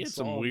wagon. He had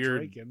some saw him weird,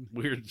 drinking.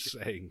 weird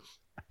sayings.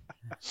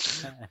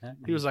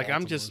 He was like,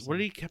 "I'm just." What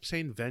did he kept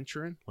saying?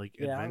 Venturing, like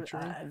Yeah,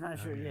 adventuring. I'm not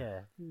sure.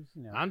 yeah. Yeah,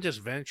 you know. I'm just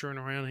venturing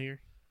around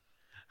here.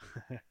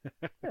 Yeah,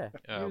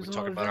 he We was an talking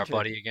old about our adventurer.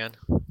 buddy again.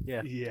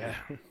 Yeah. Yeah.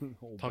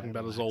 Talking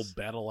about his old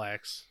battle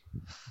axe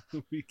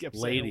we kept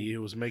saying lady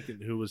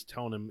who was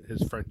telling him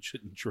his friend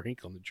shouldn't drink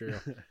on the trail.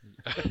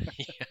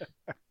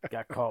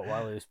 Got caught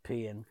while he was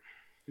peeing.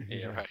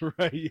 Yeah, right.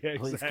 Right. Yeah.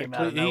 Police Exactly. came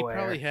out of He nowhere.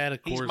 probably had a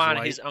He's Coors minding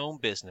Light, his own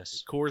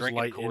business. Coors drinking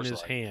Light in Coors his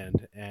Light.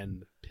 hand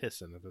and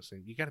pissing at the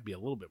same. You got to be a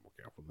little bit more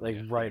careful. Than Like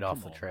that. right come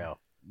off the on, trail.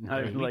 I Not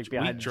mean, even like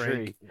behind the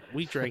tree.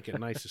 we drank at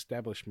nice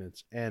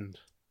establishments and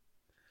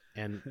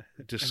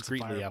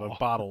discreetly out of Fireball.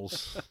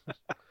 bottles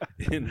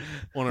on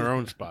our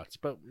own spots,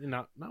 but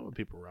not with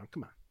people around.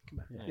 Come on.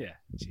 Yeah.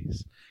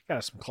 Jeez. Got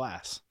us some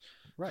class.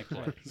 Right.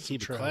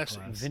 Keep it trail classy.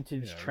 class.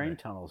 Vintage Yeah, train right.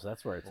 tunnels.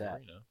 That's where it's Or,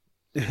 at. you know,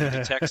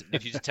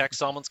 if you detect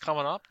someone's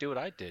coming up, do what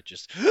I did.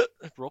 Just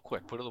real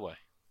quick, put it away.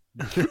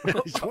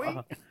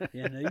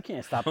 Yeah, no, you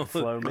can't stop the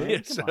flow, man. Yeah,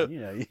 Come so on, you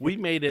know. We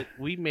made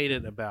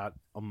it about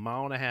a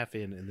mile and a half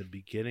in the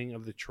beginning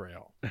of the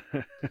trail,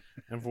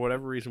 and for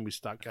whatever reason we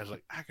stopped. Guys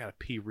like, I gotta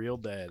pee real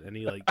bad, and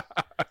he like,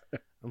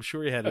 I'm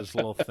sure he had his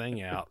little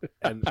thing out,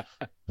 and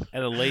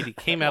a lady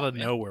came out of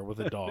nowhere with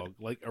a dog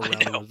like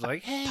around him, was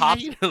like, hey,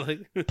 Popped- you know,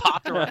 like,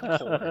 Popped around the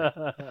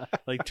corner,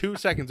 like 2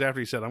 seconds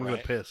after he said, I'm gonna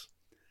Right. piss.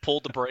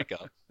 pulled the brake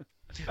up.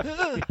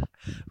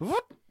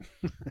 What?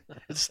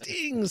 It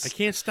stings. I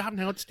can't stop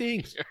now. It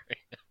stings.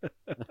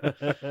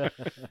 Good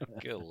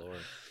lord.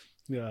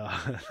 Yeah,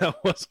 that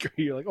was great.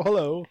 You're like, oh,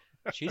 hello.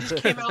 She just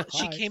came out.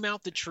 She Hi. came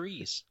out the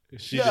trees.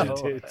 She Yeah.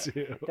 did. did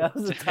too. That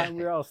was the time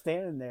we were all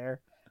standing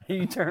there. And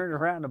you turned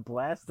around and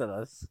blasted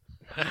us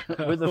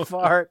with a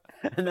fart.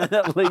 And then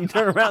that lady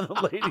turned around, the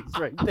lady's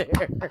right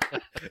there.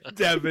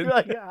 Devin. You're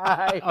like,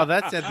 hi. Oh,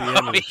 that's at the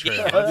end of the trail.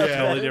 Yeah. That's a Yeah.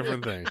 totally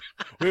different thing.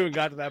 We haven't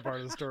got to that part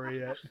of the story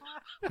yet.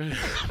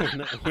 We're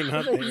not It's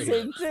like there the yet.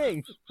 same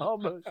thing,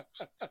 almost.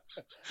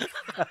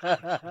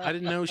 I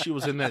didn't know she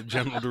was in that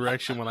general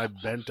direction when I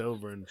bent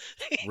over and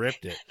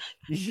ripped it.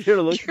 You should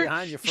have looked Your-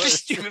 behind you Your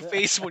first. stupid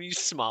face when you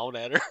smiled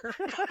at her.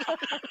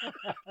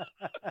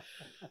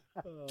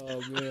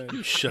 Oh man.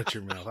 You shut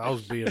your mouth. I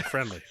was being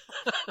friendly.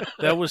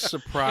 That was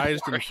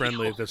surprised and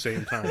friendly at the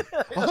same time.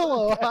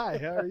 Hello, hi.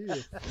 How are you?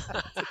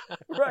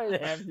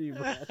 Right after you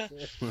blasted.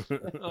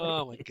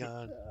 Oh my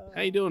god.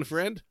 How you doing,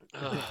 friend?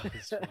 Oh,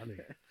 It's funny.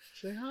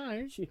 Say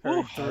hi. She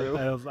heard through.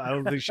 I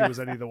don't think she was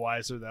any the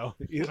wiser though.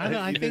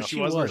 I think she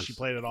wasn't. was. She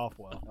played it off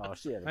well. Oh,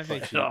 she had I to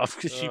think play she- it off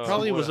because She Oh,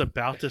 probably what was a-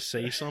 about to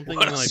say something,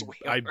 what and a I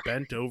sweetheart.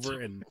 bent over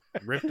and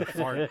ripped the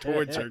fart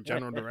towards her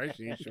general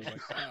direction. She was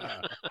like,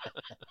 ah.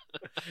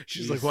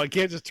 She's like, well, I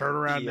can't just turn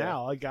around Yeah.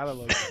 now. I gotta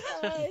look.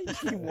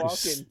 keep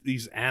walking.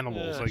 These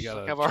animals, I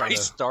gotta I've try already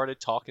to... started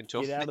talking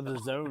to Get him. out of the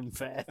zone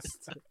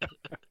fast.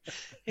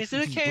 Is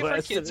it okay if our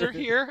Blasted kids are her.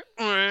 here?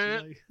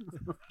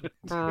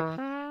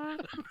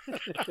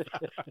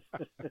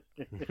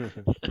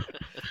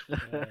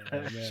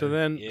 So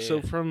then, Yeah.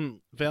 so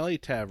from Valley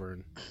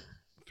Tavern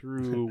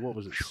through what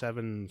was it, what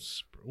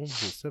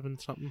was it, 7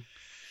 something?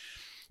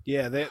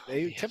 yeah, they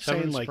Yeah. kept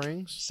 7 saying like,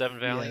 Springs. Seven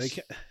yeah, Valleys.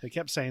 they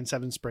kept saying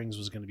Seven Springs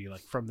was going to be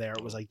like from there.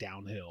 It was like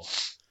downhill.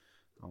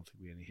 I don't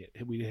think we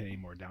didn't hit any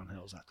more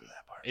downhills after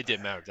that part. It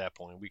didn't matter at that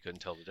point. We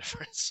couldn't tell the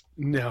difference.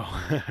 No.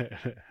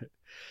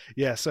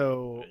 Yeah,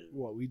 so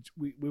what we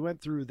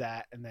went through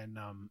that, and then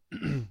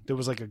there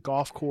was like a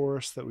golf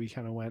course that we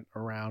kind of went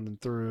around and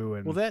through,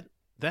 and Well,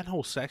 that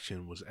whole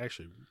section was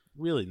actually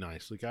really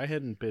nice. Like I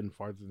hadn't been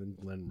farther than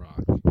Glen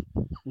Rock,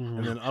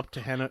 and then up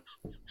to Hannah.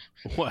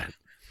 What?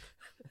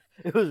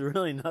 It was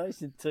really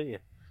nice until you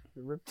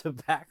ripped the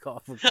back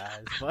off a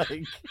guy's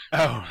bike.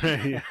 Oh,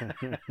 yeah.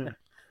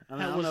 I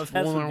mean, I don't was know if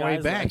that's on what our way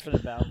guys back. laughing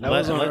about. That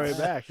was on our way Let's-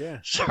 back, yeah.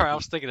 Sorry, I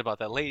was thinking about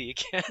that lady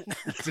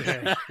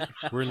again.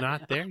 We're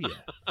not there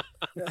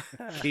yet.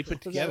 Keep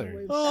it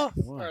together. Oh,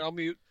 Come all on. right, I'll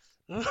mute.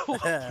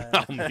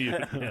 I'll mute.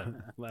 Yeah.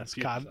 That's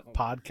Keep it-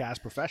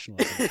 podcast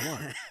professionalism. Come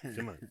on.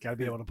 Come on. Got to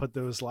be able to put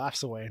those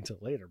laughs away until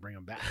later. Bring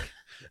them back.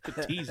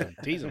 Tease them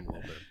a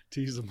little bit.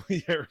 Tease them.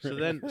 Yeah,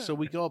 right. So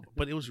we go up,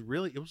 but it was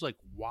like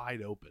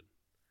wide open.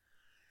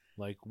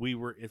 Like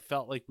it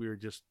felt like we were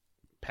just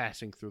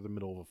passing through the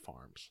middle of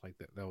farms. Like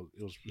that was,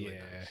 it was really Yeah.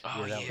 nice.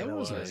 Oh, Yeah, yeah, that it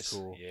was was nice.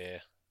 Cool. Yeah,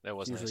 that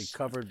was Usually nice.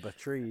 covered by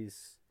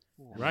trees.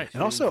 Right.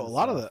 And also a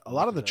lot of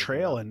the Trees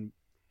trail and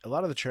in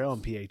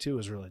PA too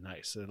is really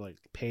nice. They're like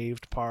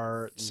paved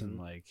parts and Mhm.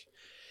 like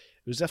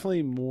it was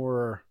definitely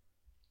more,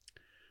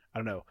 I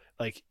don't know,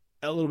 like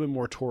a little bit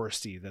more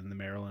touristy than the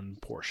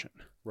Maryland portion.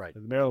 Right.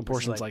 The Maryland This is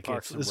portion's like like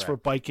Parks it's, and this is Rec. for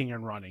biking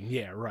and running.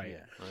 Yeah, right.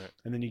 Yeah. Right.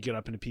 And then you get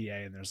up into PA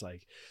and there's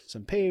like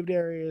some paved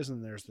areas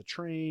and there's the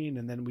train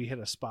and then we hit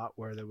a spot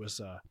where there were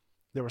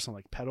some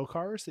like pedal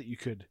cars that you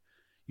could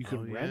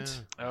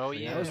rent. Oh Yeah,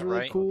 yeah, that was really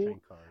right. cool.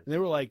 Train cars. And they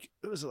were like,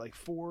 it was like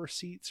 4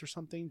 seats or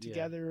something Yeah.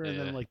 together, and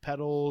Yeah. then like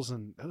pedals,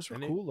 and those were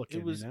And cool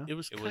looking. It was you know? it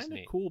was It was kind of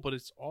neat. cool, but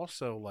it's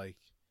also like,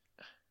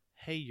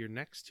 hey, you're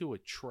next to a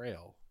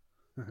trail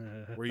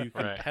where you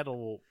can Right.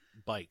 pedal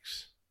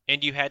bikes.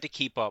 And you had to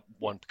keep up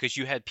one because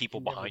you had people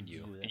You never behind do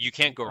you, that. and you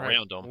can't go Right.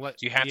 around them. Let-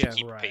 So you have yeah, to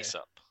keep right. the pace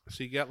up.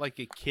 So you got like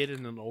a kid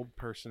and an old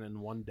person and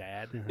one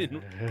dad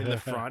in the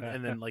front,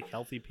 and then like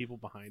healthy people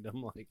behind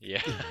them. Like,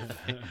 Yeah.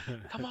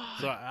 Come on.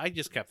 so I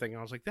just kept thinking,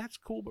 I was like, that's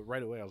cool, but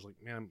right away I was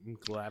like, man, I'm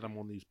glad I'm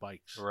on these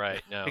bikes.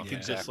 Right. No. I can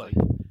just exactly.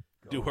 like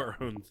do our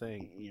own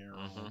thing.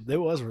 Mhm. It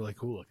was really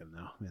cool looking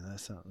though. I mean,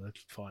 that's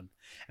fun.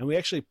 And we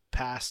actually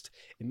passed.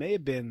 It may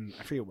have been,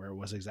 I forget where it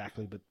was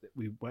exactly, but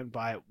we went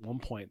by at one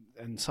point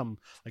and some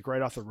like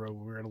right off the road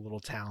when we were in a little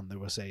town. There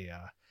was a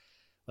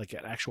like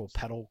an actual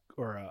pedal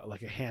or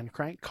like a hand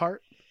crank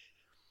cart.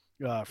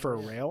 For a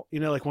rail, you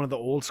know, like one of the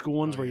old school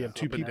ones Oh, where you yeah. have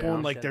two Up and people down.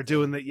 and like they're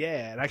doing that.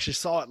 Yeah, and I actually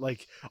saw it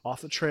like off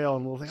the trail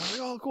and a little thing. I was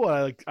like, oh,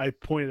 cool. I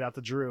pointed out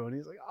to Drew and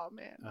he's like, oh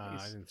man, I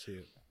nice. didn't see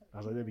it. I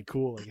was like, that'd be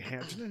cool, like a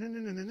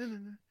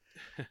hand.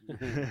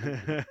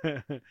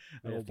 A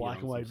little black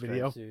and white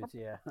video.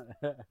 Yeah.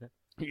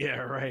 Yeah,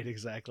 right,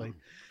 exactly.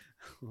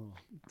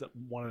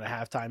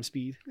 1.5 times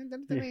speed.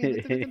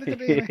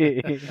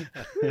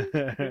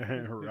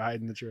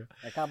 Riding the trail.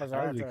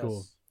 That would be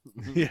cool.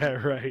 Yeah,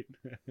 right.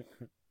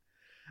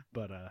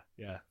 But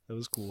yeah, that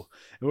was cool.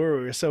 And we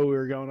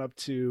were going up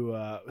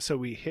to so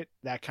we hit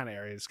that kind of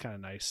area. It's kind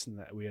of nice, and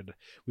that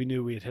we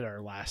knew we had hit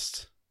our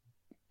last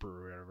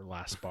brewery, whatever,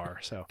 last bar.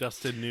 So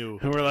Dustin knew.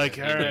 and we're like,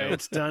 all You right, know.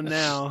 it's done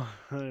now.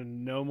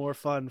 No more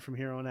fun from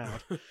here on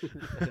out.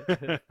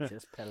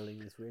 Just pedaling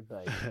this weird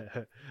bike.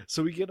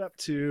 So we get up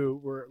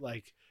to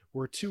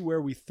we're to where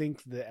we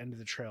think the end of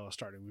the trail is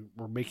starting.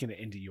 We're making it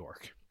into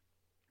York.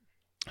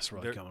 So we're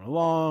like There- going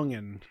along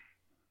and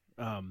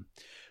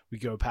we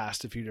go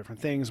past a few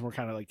different things. And we're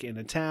kind of like in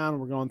a town.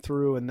 We're going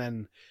through and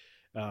then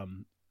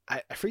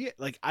I forget,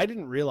 like I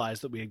didn't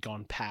realize that we had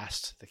gone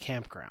past the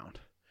campground.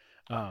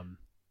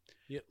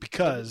 Yeah,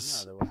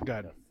 Because No, there wasn't go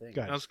ahead. a thing.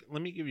 Go ahead.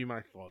 let me give you my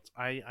thoughts.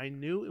 I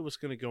knew it was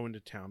going to go into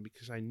town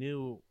because I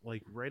knew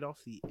like right off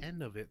the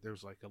end of it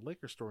there's like a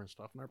liquor store and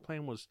stuff, and our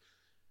plan was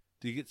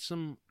to get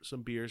some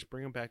beers,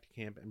 bring them back to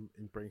camp, and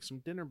bring some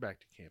dinner back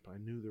to camp. I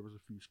knew there was a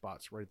few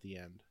spots right at the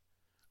end,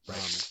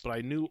 but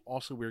I knew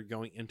also we were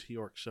going into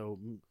York, so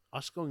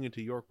us going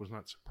into York was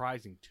not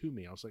surprising to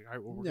me. I was like, all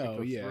right, well, we're going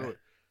to go through it,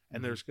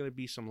 and there's going to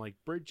be some like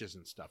bridges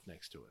and stuff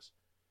next to us.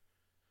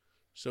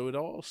 So it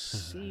all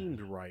seemed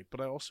right,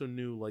 but I also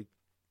knew like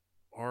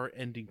our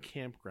ending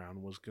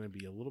campground was going to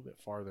be a little bit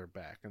farther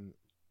back,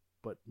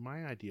 but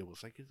my idea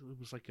was like it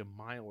was like a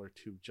mile or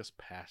two just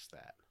past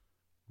that.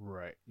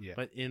 Right. Yeah.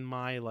 But in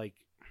my like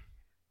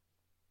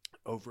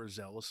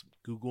overzealous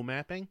Google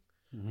mapping,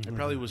 I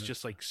probably was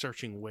just like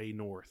searching way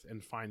north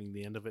and finding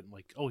the end of it and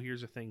like, oh,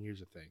 here's a thing,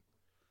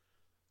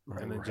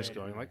 Right, and then just right.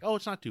 going like, oh,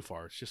 it's not too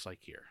far, it's just like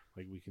here,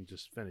 like we can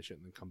just finish it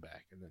and then come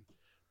back, and then,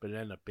 but it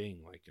ended up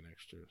being like an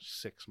extra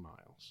 6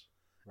 miles.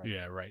 Right.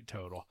 Yeah, right,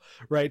 total.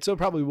 Right, so it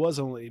probably was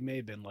only, it may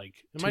have been like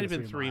It 2 might or have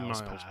been 3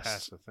 miles miles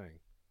past the thing,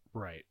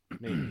 Right.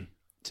 maybe.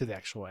 To the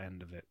actual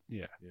end of it.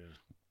 Yeah. Yeah.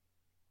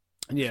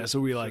 Yeah, so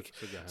we like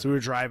go ahead. so we were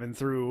driving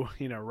through,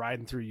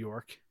 riding through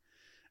York.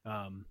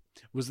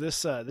 Was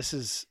this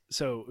it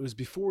was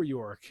before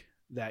York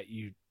that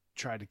you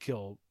tried to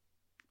kill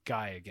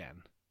Guy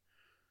again,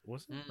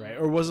 Was it? right?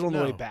 Or was it on the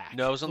way No. back?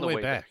 No, it was on the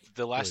way back.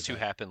 The way last two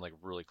back. happened like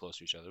really close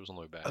to each other. It was on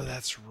the way back. Oh,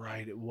 that's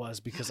right. It was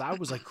because I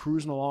was like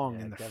cruising along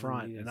Yeah, in the Devin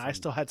front needed and I some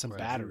still had some juice.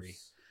 battery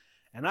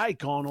and I had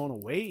gone on a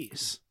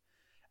ways.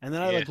 And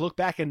then I Yeah. like looked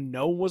back and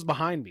no one was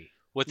behind me.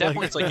 Well, at that Like-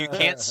 point, it's like you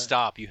can't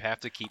stop. You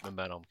have to keep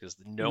momentum because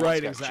no one's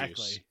Right, got exactly.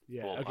 juice.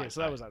 Yeah. Well, Okay, I- so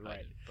that I- was I right.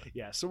 did, but-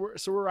 Yeah, so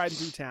we're riding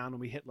through town and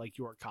we hit like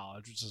York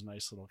College, which is a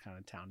nice little kind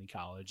of towny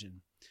college,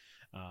 and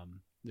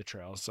the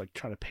trails like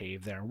trying to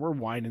pave there. And we're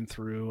winding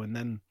through, and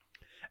then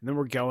And then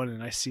we're going,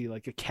 and I see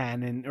like a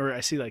cannon, or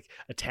I see like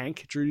a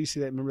tank. Drew, do you see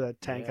that? Remember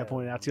that tank I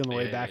pointed out to you on the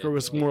way back? Or it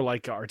was more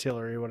like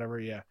artillery or whatever,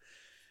 yeah.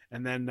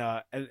 And then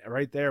and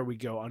right there we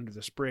go under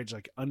this bridge,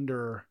 like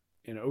under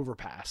an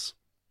overpass.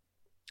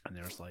 And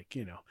there's like,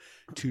 you know,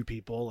 two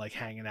people like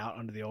hanging out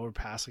under the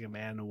overpass, like a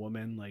man and a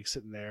woman, like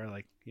sitting there,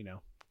 like, you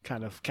know,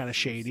 kind of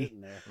shady.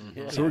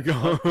 Yeah. So we're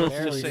going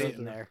Barely say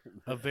sitting there.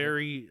 a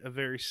very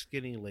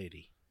skinny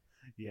lady.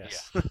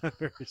 Yes. Yeah.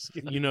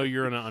 You know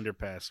you're in an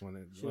underpass when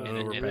it's an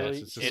overpass.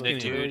 It's and a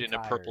dude in a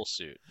purple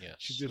suit. Yes.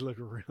 She did look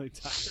really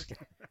tired.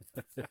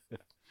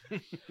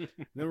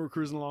 Then we're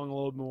cruising along a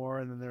little more,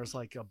 and then there's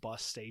like a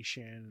bus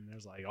station, and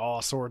there's like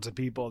all sorts of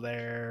people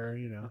there,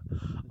 you know,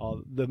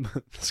 all the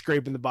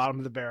scraping the bottom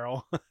of the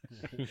barrel.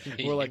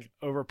 We're like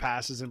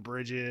overpasses and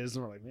bridges,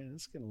 and we're like, man,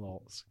 it's getting a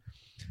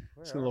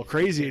little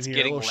crazy in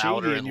here, a little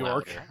shady in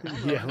York.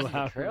 Yeah,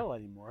 louder. Trail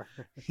anymore.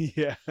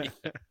 Yeah.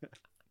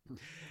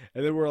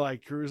 And then we're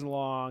like cruising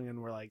along, and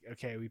we're like,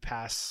 okay, we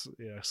pass,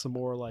 you know, some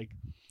more like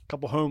a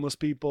couple homeless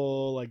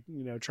people, like,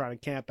 you know, trying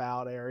to camp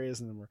out areas,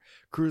 and then we're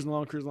cruising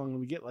along, and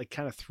we get like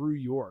kind of through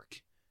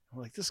York. And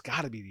we're like, this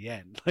got to be the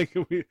end. Like,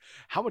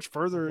 how much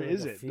further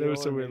is it?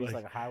 So we're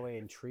like a highway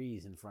and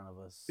trees in front of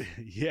us.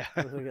 Yeah.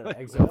 We're like,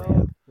 this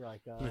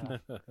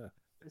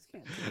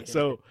can't be it.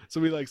 So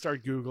we like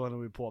start Googling, and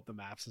we pull up the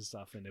maps and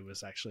stuff, and it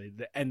was actually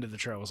the end of the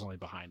trail was only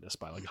behind us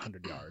by like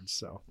 100 yards.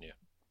 So yeah.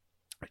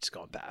 We're just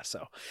going past.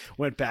 So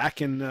went back,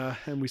 and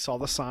we saw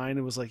the sign.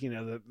 It was like, you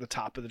know, the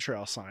top of the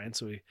trail sign.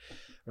 So we're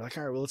like,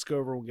 all right, well, let's go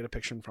over. We'll get a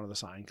picture in front of the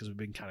sign, because we've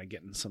been kind of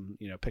getting some,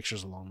 you know,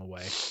 pictures along the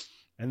way.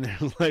 And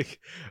then like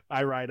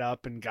I ride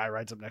up, and guy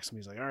rides up next to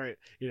me. He's like, all right,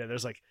 you know,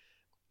 there's like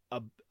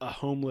a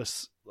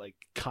homeless like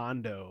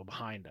condo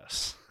behind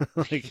us.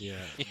 Like,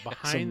 yeah,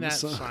 behind that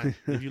sign.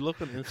 If you look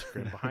on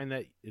Instagram, behind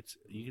that,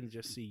 you can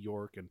just see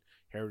York and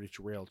Heritage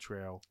Rail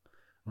Trail.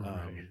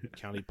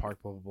 County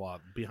Park, blah blah blah.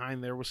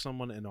 Behind there was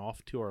someone, and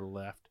off to our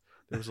left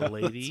there was a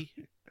lady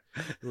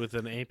with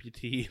an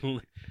amputee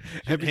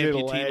leg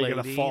lady, and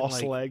a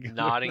false leg,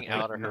 nodding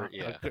out of her,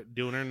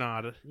 doing her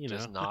nod,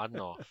 just nodding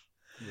off.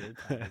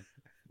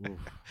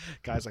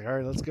 Guy's like, all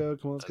right, let's go.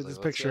 Come on, let's get this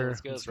picture.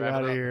 Let's get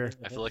out of here.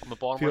 I feel like I'm in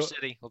Baltimore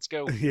City. Let's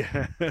go.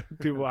 Yeah,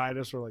 people behind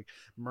us were like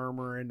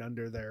murmuring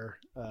under their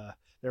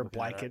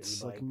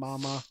blankets, like,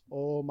 "Mama,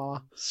 oh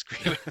mama,"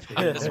 screaming,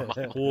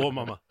 "Oh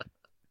mama."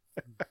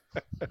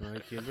 All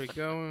right, keep it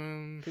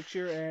going.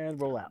 Picture and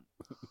roll out.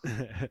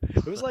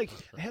 It was like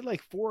they had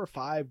like 4 or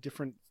 5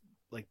 different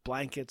like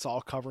blankets all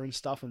covering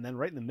stuff, and then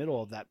right in the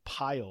middle of that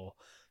pile,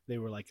 they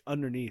were like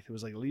underneath. It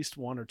was like at least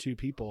 1 or 2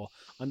 people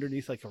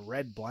underneath like a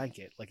red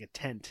blanket, like a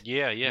tent.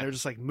 Yeah. And they're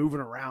just like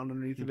moving around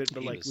underneath of it,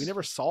 but like we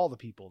never saw the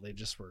people. They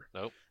just were.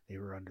 Nope. They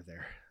were under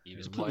there. He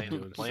was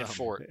playing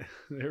fort.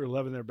 They were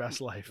living their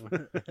best life.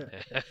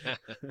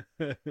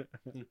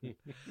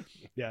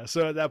 Yeah.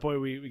 So at that point,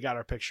 we got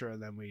our picture,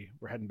 and then we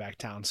were heading back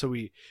town. So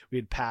we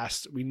had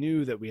passed. We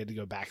knew that we had to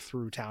go back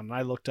through town, and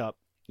I looked up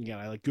again.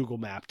 I like Google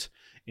mapped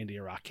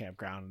India Rock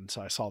Campground, and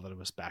so I saw that it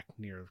was back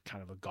near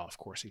kind of a golf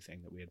coursey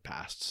thing that we had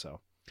passed.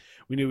 So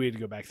we knew we had to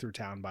go back through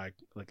town by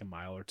like a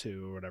mile or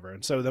 2 or whatever.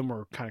 And so then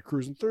we're kind of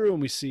cruising through,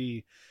 and we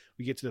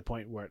get to the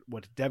point where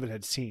what Devin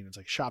had seen, it's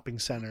like shopping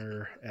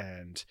center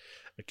and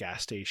a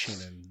gas station,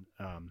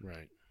 and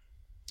right.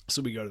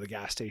 So we go to the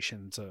gas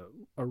station. It's a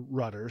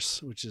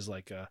Rutter's, which is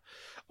like a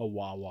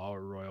Wawa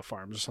or Royal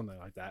Farms or something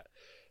like that.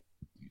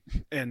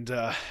 And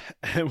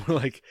we're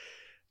like,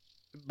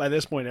 by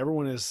this point,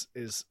 everyone is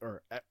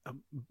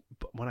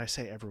when I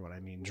say everyone, I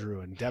mean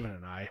Drew and Devin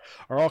and I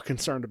are all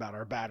concerned about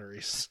our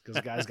batteries, because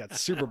the guy's got the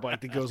super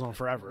bike that goes on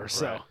forever.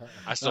 So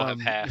I still have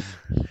half.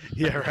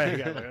 Yeah, right.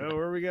 Like, oh,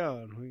 where are we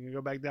going? We gonna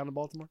go back down to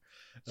Baltimore?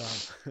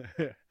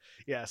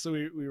 Yeah. So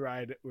we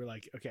ride. We're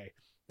like, okay.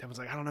 Devin's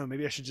like, I don't know.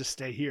 Maybe I should just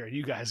stay here and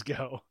you guys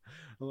go.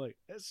 I'm like,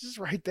 it's just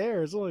right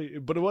there. It's only,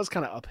 but it was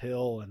kind of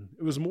uphill, and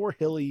it was more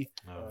hilly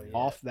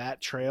off that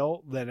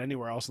trail than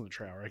anywhere else on the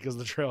trail, right? Because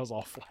the trail is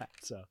all flat.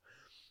 So,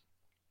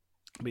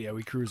 but yeah,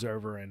 we cruise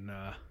over and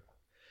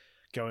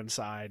go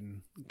inside,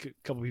 and a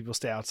couple people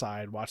stay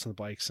outside watching the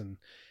bikes, and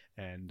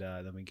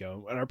then we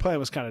go. And our plan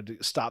was kind of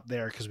to stop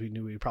there, because we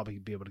knew we'd probably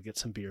be able to get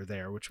some beer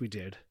there, which we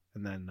did.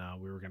 And then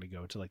we were going to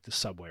go to like the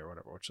Subway or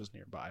whatever, which was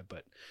nearby.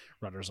 But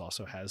Rutter's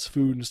also has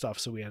food and stuff,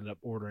 so we ended up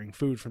ordering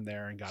food from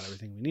there and got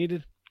everything we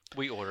needed.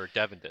 We ordered.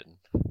 Devin didn't.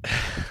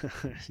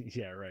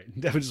 Yeah, right.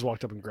 Devin just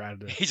walked up and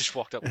grabbed it. He just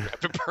walked up and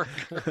grabbed a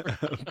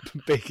burger.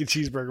 Bacon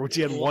cheeseburger, which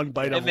he had one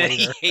bite of and then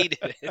later. he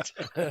hated it.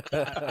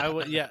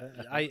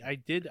 I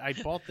did. I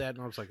bought that,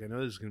 and I was like, I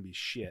know this is going to be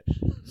shit.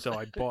 So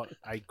I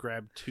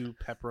grabbed 2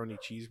 pepperoni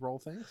cheese roll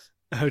things.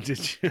 Oh,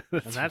 did you?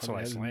 That's what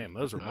I slammed.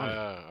 Those were mine.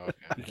 Okay.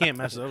 You can't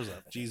mess those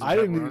up. Cheese and I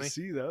didn't even pepperoni.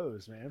 see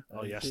those, man.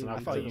 Oh, yes. I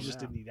thought you just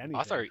didn't eat anything.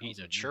 I thought you were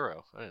eating a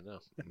churro. I didn't know.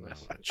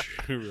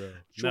 Churro.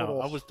 No,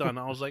 I was done.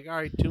 I was like, all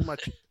right, too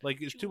much. Like,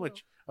 it's too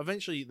much.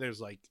 Eventually,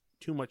 there's like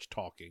too much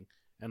talking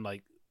and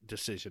like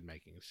decision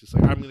making. It's just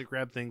like, I'm going to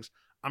grab things.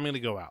 I'm going to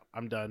go out.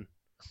 I'm done.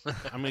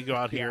 I'm going to go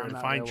out here and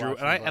find Drew.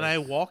 And I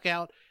walk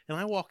out, and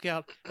I walk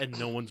out and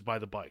no one's by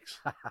the bikes.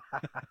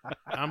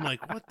 I'm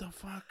like, what the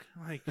fuck?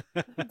 Like,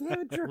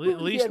 at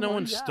least no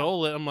one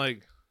stole it. I'm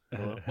like,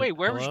 Wait,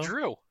 where was hello?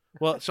 Drew?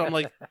 Well, so I'm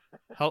like,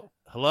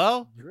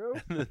 hello? Drew?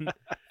 And then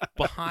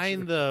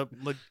behind the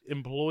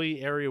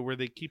employee area where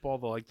they keep all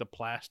the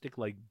plastic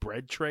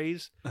bread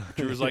trays,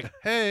 Drew's like,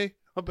 hey,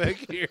 I'm back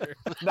here.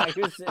 No,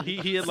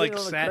 He had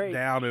sat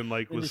down and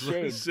was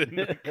sitting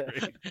in the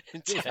crate.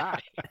 It's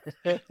hot.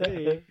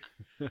 Hey.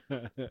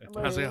 I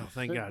was like, oh,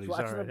 thank God, he's all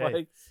Watching right. the Hey.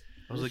 bikes.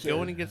 I was like,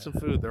 go in and get some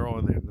food. They're all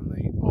in there. And then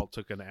they all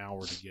took an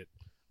hour to get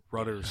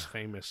Rudder's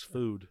famous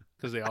food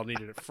because they all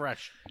needed it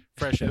fresh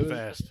and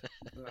fast.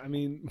 I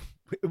mean,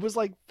 it was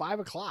like 5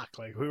 o'clock.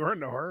 Like, we weren't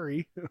in a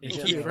hurry. It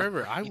took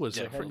forever. I was.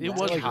 Yeah. It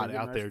was hot Getting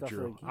out our there, stuff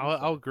Drew. like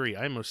I'll agree.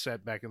 I almost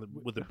sat back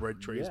with the bread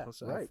trays Yeah,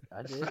 myself. right.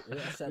 I did. Yeah,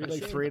 I sat We in had the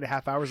like shade.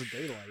 3.5 hours of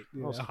daylight.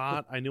 It was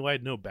hot. I knew I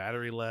had no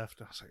battery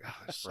left. I was like,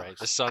 oh, this sucks. Right.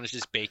 The sun is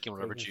just baking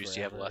whatever Taking juice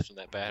you have forever. left in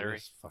that battery.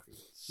 This fucking You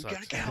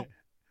sucks. gotta go.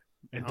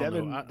 And I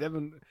don't know.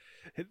 Devin,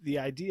 the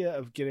idea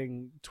of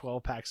getting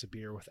 12 packs of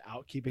beer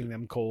without keeping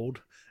them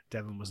cold,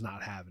 Devin was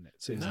not having it.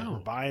 So he's like,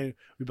 No.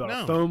 we bought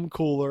No. a foam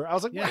cooler. I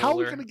was like, Yeah. well, how are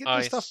we Cooler, going to get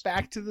ice. this stuff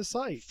back to the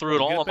site? Threw it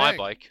Get all it on my back.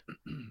 bike.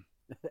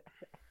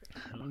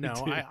 No,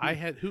 I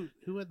had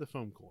who had the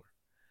foam cooler?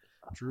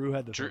 Drew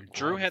had the Drew, foam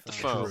Drew cooler. had the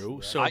foam. Drew. Yeah.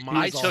 So I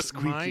I was all took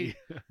squeaky.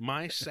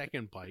 my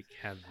second bike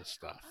had the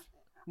stuff.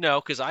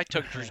 No, because I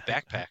took Drew's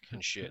backpack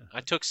and shit.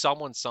 I took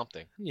someone's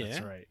something. Yeah.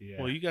 That's right.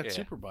 Yeah. Well, you got Yeah.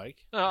 super bike.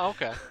 Oh,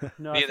 okay.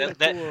 No, I Yeah, put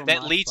that a cooler in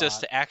that my leads us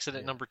spot. to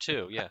accident Yeah. number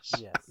 2. Yes.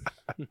 Yes.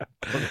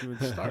 Don't even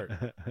start.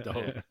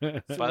 Don't.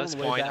 So By on this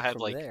the way point, I back had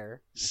from like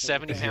there,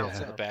 70 Yeah. pounds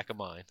in the back of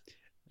mine.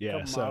 Yeah.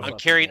 Couple So miles I'm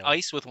left carrying to go.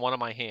 ice with one of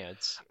my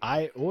hands.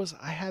 I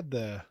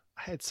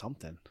had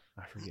something.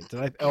 I forget. Did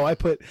I? Oh, I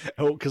put.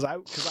 Oh, because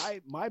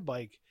my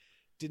bike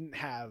didn't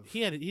have.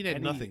 He had Any-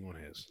 nothing on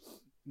his.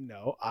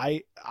 No,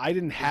 I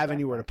didn't have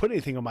anywhere to put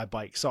anything on my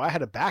bike, so I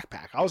had a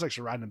backpack. I was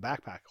actually riding a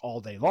backpack all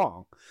day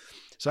long,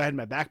 so I had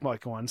my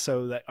backpack on.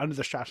 So that under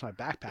the straps of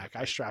my backpack,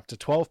 I strapped a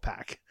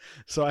 12-pack.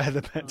 So I had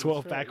the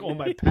 12-pack on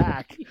my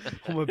pack,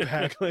 on my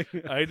back. Like,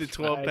 I had a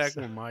 12-pack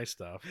I- on my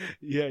stuff,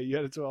 yeah, you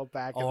had a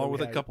 12-pack, and along then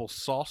with we a had- couple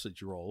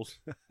sausage rolls.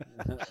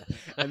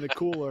 and the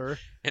cooler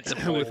It's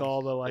a with bowl.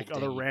 all the Old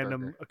other dingy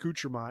random burger.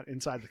 accoutrement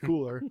inside the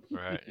cooler.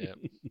 Right. Yeah.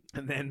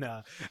 And then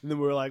we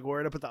were like,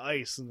 where to put the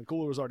ice? And the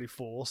cooler was already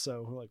full.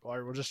 So we're like, all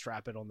right, we'll just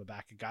strap it on the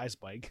back of Guy's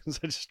bike. So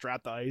I just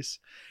strapped the ice.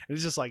 And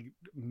it's just like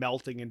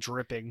melting and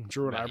dripping.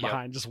 Drew and I are Yep.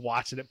 behind just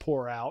watching it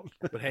pour out.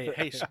 But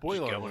hey,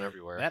 spoiler Going alert,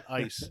 everywhere. that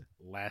ice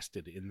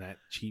lasted in that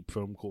cheap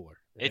foam cooler.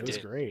 It was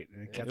did. great.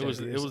 And it, kept It was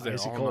beers there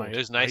icy all cold. night. It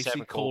was nice Icy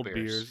having cold cold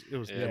beers. It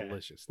was Yeah.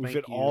 delicious. We Thank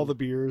fit you. all the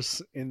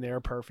beers in there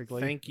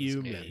perfectly. Thank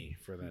you, Yeah. me,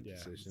 for that Yeah.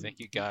 decision. Thank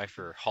you, Guy,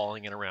 for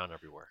hauling it around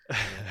everywhere.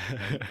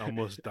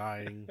 Almost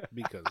dying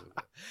because of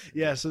it.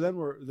 Yeah, so then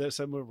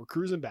we're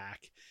cruising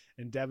back,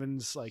 and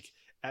Devin's like,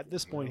 at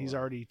this point he's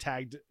already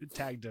tagged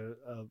a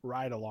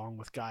ride along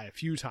with Guy a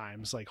few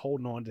times, like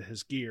holding on to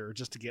his gear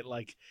just to get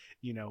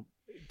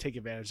take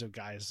advantage of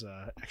Guy's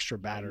extra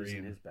battery Using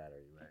and his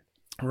battery, right?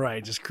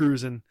 right, just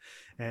cruising.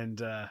 And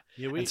Yeah,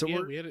 we And so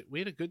we're- we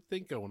had a good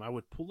thing going. I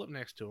would pull up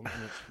next to him.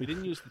 And we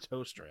didn't use the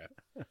toe strap.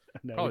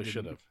 no, Probably we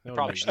should didn't. have.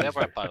 Probably should have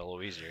probably a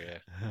little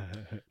easier.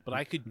 Yeah. But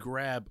I could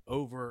grab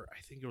over.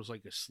 I think it was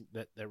like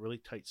that really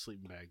tight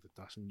sleeping bag that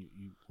Dawson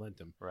you lent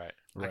him. Right.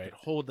 I Right. could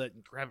hold that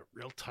and grab it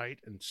real tight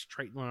and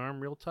straighten my arm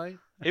real tight.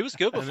 It was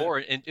good And before,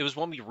 and it was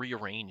when we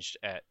rearranged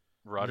at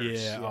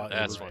Rudders. Yeah, it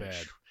that's was when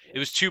bad. it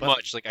was too But-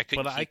 much. Like I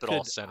couldn't but I keep it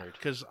all could- centered.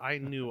 Because I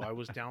knew I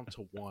was down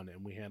to one,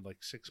 and we had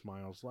like 6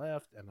 miles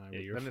left, and Yeah,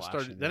 you were then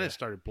flashing, it yeah.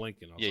 started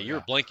blinking. I was Yeah, like, you were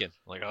 "Ah, blinking.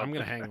 Like I'm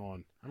gonna hang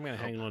on. I'm gonna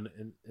hang on,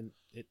 and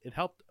it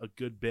helped a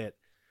good bit.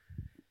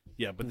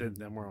 Yeah, but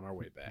then we're on our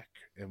way back,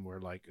 and we're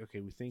like, okay,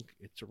 we think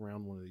it's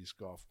around one of these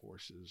golf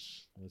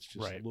courses. Let's just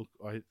Right. look.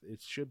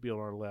 It should be on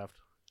our left.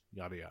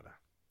 Yada yada.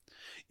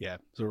 Yeah,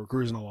 so we're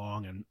cruising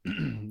along,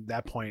 and at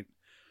that point,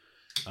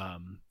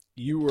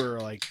 you were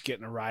like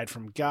getting a ride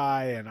from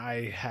Guy, and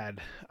I had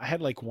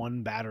like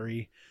one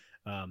battery.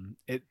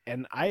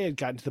 And I had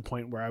gotten to the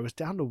point where I was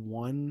down to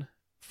one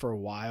for a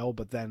while,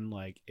 but then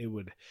like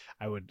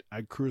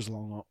I'd cruise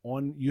along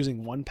on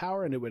using one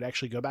power, and it would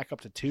actually go back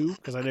up to 2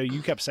 because I know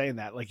you kept saying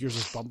that like yours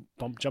was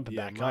bump jumping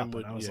Yeah, back mine up,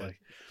 would- and I was yeah. like,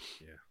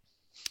 Yeah.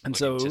 and Like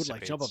so it would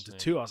like jump up to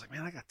anticipates, 2. I was like,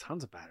 man, I got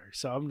tons of battery,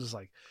 so I'm just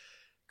like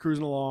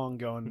cruising along,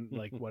 going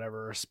like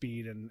whatever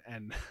speed, and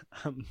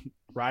I'm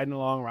riding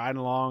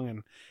along,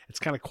 and it's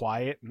kind of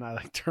quiet, and I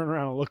like turn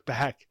around and look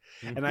back,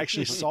 and I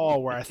actually saw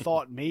where I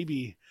thought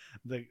maybe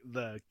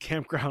the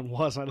campground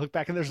was, and I look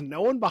back, and there's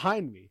no one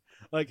behind me,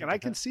 like, and I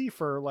can see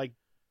for like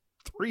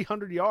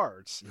 300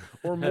 yards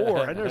or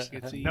more, and there's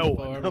It's no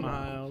one. 4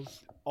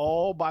 miles.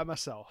 all by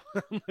myself.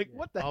 I'm like,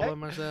 what the All by heck?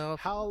 myself.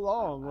 How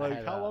long? I Like,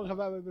 had, how long have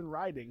I been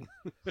riding?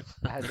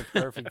 I had the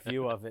perfect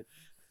view of it.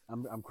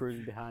 I'm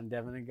cruising behind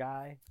Devin and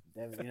Guy.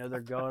 Devin, they're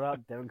going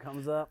up. Devin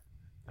comes up,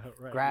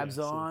 Right, grabs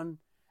yeah, so- on,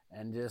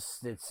 and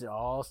just it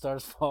all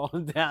starts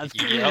falling down.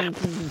 Yep.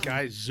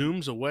 Guy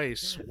zooms away,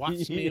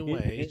 swats me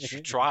away.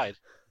 You tried.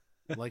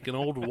 like an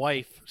old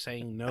wife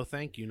saying, "No,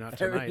 thank you, not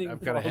tonight. Everything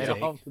I've got a falls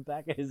headache." off the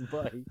back of his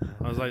bike.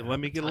 I was like, "Let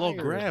me get a little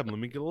Tired. grab. Let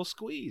me get a little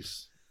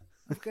squeeze.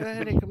 I've got a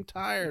headache. I'm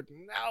tired."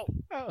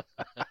 No.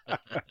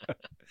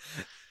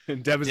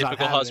 And Devin's not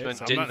Typical having husband it,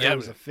 so I'm didn't, not yeah,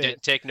 having a fit.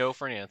 didn't take no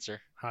for an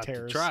answer. Hot to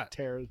Tears, trot.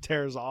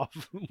 tears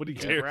off. What do you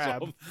Tears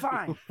grab? off.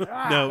 Fine.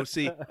 No,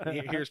 see,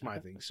 here's my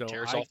thing. So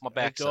Tears I, off my I go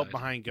backside. up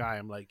behind Guy.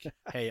 I'm like,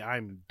 "Hey,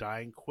 I'm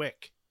dying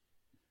quick.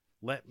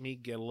 Let me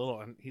get a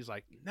little." And he's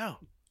like, "No."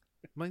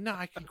 I'm like, "No,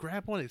 I can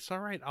grab one. It's all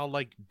right. I'll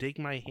like dig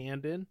my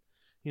hand in,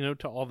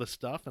 to all the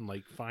stuff and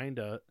like find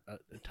a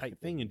tight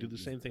thing and do the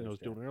same thing I was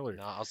doing earlier."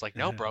 No, I was like,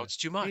 no, bro, it's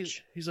too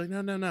much. He's like, no.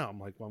 I'm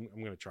like, "Well,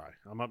 I'm gonna try.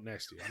 I'm up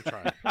next to you. I'm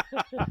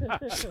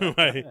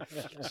trying."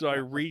 So I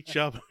reach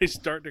up, I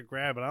start to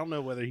grab, and I don't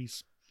know whether he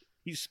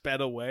sped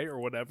away or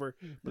whatever.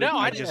 But No,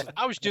 I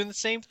I was doing the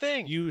same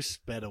thing. You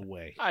sped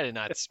away. I did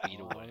not speed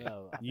Oh, away.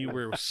 no. You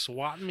were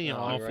swatting me Oh,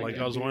 off right like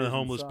there. I was one of the Beers and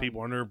homeless sun.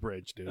 people under a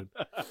bridge, dude.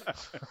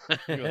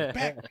 You go,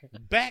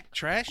 back,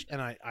 trash,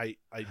 and I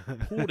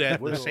pulled at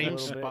the Wiggle a same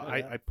little bit, spot.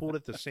 yeah. I pulled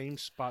at the same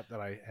spot that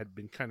I had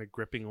been kind of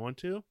gripping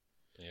onto.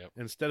 Yep.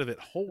 Instead of it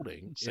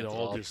holding, Sent it it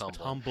all all just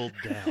tumbling. tumbled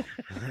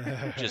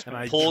down, Just and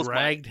I pulls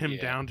dragged him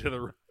yeah. down to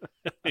the.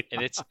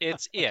 And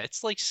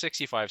it's like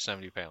 65,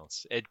 70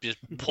 pounds. It just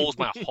pulls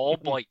my whole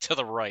bike to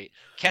the right.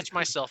 Catch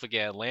myself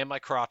again, land my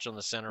crotch on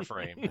the center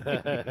frame,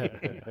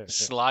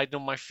 slide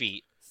on my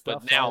feet.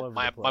 Stuff's But all now over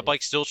my the place.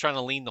 bike's still trying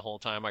to lean the whole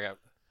time. I got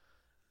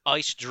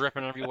ice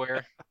dripping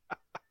everywhere.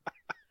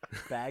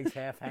 Bags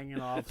half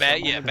hanging off. Bag,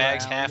 some on yeah, the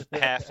bags ground.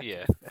 half,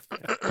 yeah.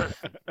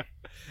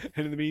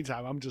 And in the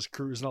meantime, I'm just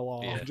cruising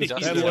along, Yeah, just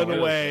Dustin's pedaling really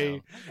away.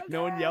 down.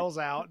 No one yells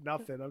out,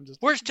 nothing. I'm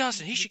just. Where's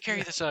Dustin? He should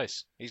carry this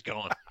ice. He's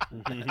going.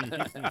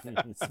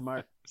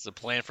 Smart. It's a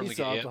plan from He the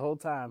saw it get. the whole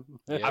time.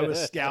 Yeah. I was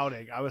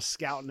scouting. I was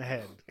scouting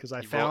ahead because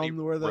I You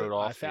found where the rode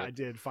off, yeah. I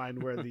did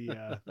find where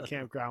the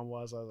campground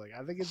was. I was like,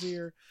 I think it's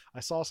here. I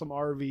saw some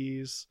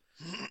RVs.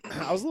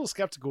 I was a little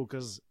skeptical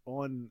because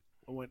on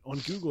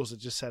Google's it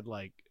just said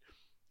like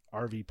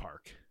RV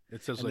park.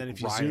 It says And like then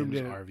if you Ryan's zoomed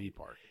in- RV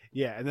park.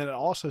 Yeah, and then it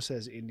also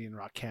says Indian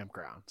Rock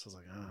Campground. So I was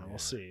like, oh, Yeah. we'll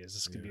see. Is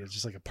this gonna Yeah. be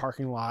just like a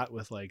parking lot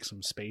with like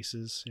some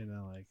spaces,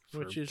 like for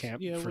Which is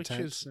camp yeah, for which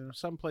tents? is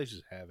some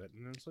places have it,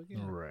 and it's like yeah.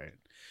 Right.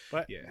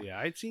 But Yeah. yeah,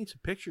 I'd seen some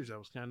pictures that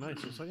was kind of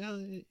nice. It's like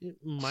it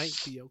might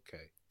be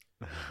okay.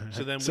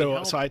 So then we so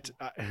helped-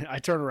 I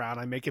turn around,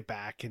 I make it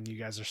back, and you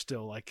guys are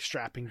still like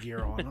strapping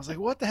gear on. I was like,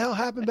 "What the hell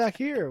happened back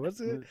here? What's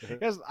it?"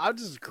 Guys, I'm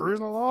just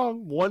cruising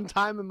along. One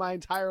time in my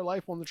entire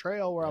life on the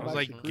trail where I I'm was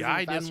like, actually cruising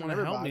Guy faster didn't than want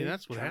to help me. everybody.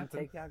 That's what Trying to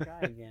happened. take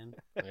out Guy again.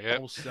 Yep.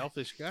 Old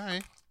selfish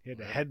guy. He had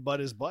to headbutt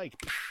his bike.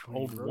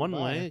 Old rode one by.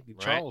 leg, Right.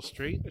 Charles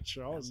Street. At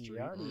Charles He Street.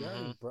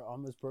 already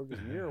almost broke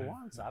his mirror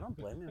once. I don't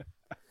blame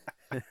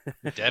him.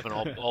 Devin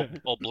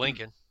all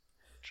blinking.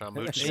 Trying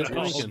to mooch Hey, his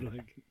Charles. nose.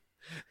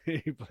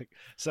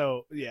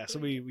 So yeah, so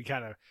we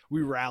kind of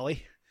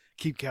rally,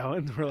 keep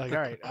going. We're like, all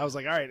right. I was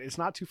like, all right, it's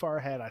not too far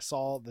ahead. I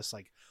saw this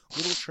like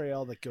little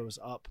trail that goes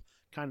up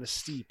kind of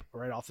steep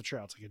right off the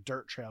trail. It's like a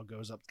dirt trail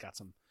goes up, got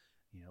some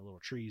little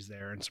trees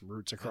there and some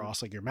roots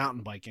across, like you're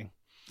mountain biking.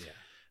 Yeah.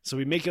 So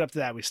we make it up to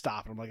that, we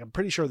stop, and I'm like, I'm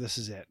pretty sure this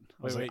is it.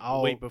 I was like,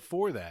 Wait,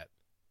 before that.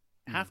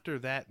 Hmm. After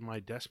that, my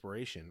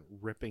desperation,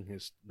 ripping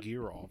his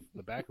gear off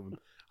the back of him,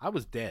 I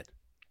was dead.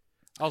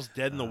 I was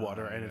dead in the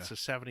water, and yeah. it's a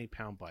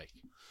 70-pound bike.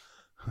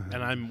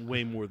 And I'm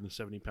way more than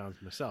 70 pounds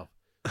myself.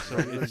 So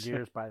Regular it's,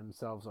 gears by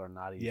themselves are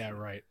not easy. yeah,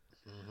 right.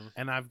 Mhm.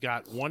 and I've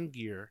got one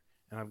gear,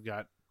 and I've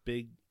got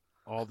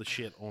all the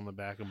shit on the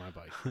back of my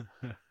bike,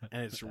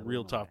 and it's Pedaling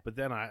real tough. away. But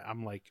then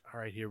I'm like, all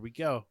right, here we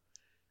go.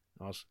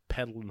 I was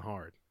pedaling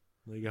hard.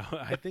 Like,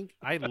 I think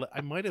I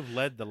might have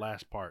led the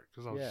last part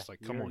because I was Yeah, just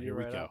like, come you're- on, you're here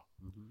we right go. up.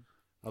 Mhm.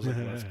 I was like,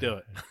 let's do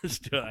it. Let's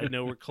do it. I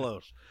know we're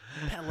close.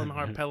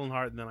 Pedaling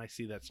hard, and then I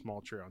see that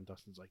small trail, and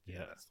Dustin's like,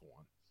 yeah, that's the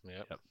one.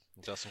 Yep.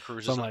 Dustin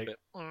cruises So I'm a like, bit.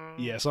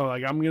 Yeah, so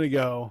like I'm gonna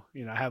go.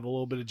 I have a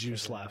little bit of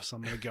juice Check it out. left, so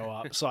I'm gonna go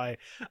up. So I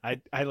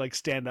like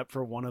stand up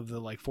for one of the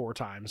like 4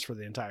 times for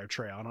the entire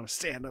trail, and I'm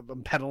stand up.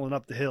 I'm pedaling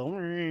up the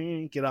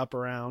hill, get up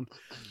around,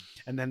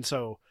 and then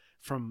so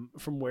from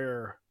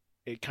where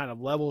it kind of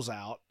levels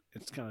out,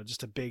 it's kind of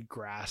just a big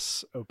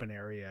grass open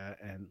area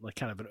and like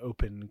kind of an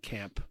open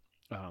camp,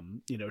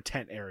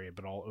 tent area,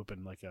 but all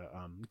open like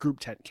a group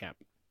tent camp.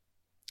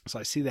 So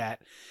I see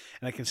that,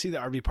 and I can see the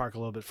RV park a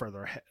little bit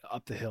further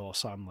up the hill.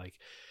 So I'm like,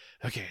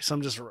 okay, so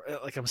I'm just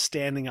like, I'm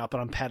standing up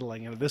and I'm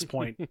pedaling. And at this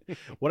point,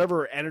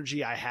 whatever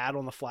energy I had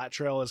on the flat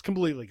trail is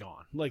completely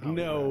gone. Like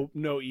no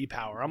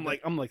e-power. I'm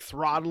like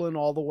throttling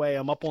all the way.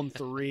 I'm up on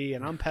 3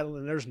 and I'm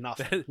pedaling. There's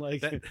nothing.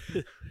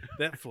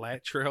 That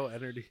flat trail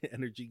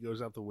energy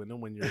goes out the window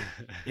when you're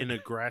in a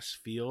grass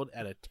field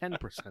at a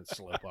 10%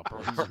 slope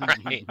upwards.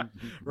 Right.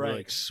 You're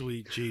like,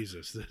 sweet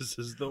Jesus, this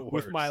is the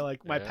worst. with my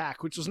Yeah.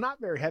 pack, which was not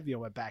very heavy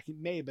on my back. It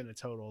may have been a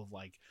total of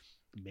like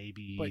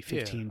maybe But,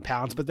 15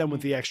 pounds. But then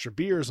with the extra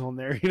beers on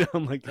there, you know,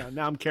 I'm like,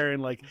 now I'm carrying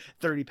like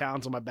 30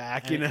 pounds on my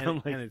back, you know, and,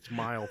 like, and it's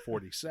mile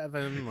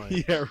 47.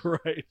 Like, yeah,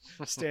 right.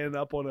 Standing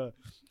up on a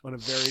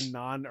very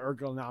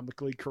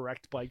non-ergonomically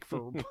correct bike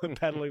for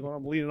pedaling when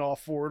I'm leaning all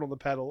forward on the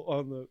pedal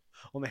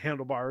on the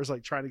handlebars,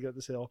 like trying to get up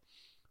this hill,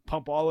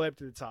 pump all the way up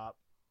to the top.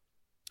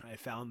 I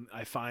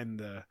find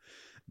the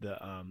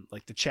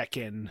like the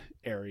check-in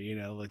area, you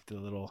know, like the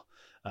little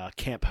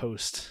camp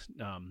host,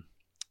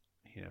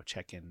 you know,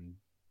 check-in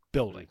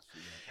building,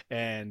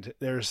 and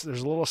there's a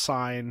little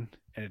sign,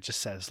 and it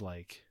just says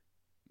like,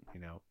 you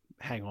know,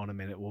 hang on a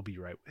minute, we'll be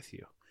right with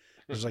you.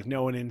 There's like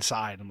no one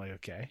inside. I'm like,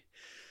 okay.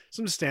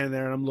 So I'm standing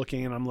there and I'm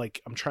looking, and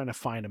I'm trying to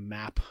find a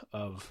map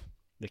of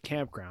the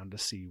campground to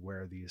see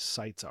where these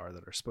sites are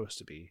that are supposed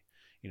to be,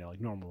 you know,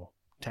 like normal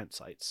tent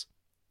sites.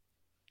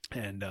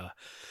 And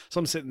so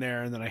I'm sitting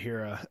there, and then I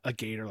hear a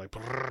gator like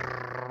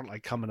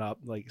coming up,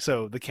 like,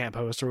 so the camp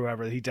host or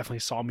whoever, he definitely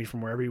saw me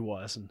from wherever he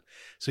was, and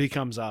so he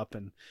comes up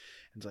and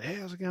it's like, hey,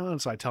 how's it going?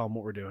 So I tell him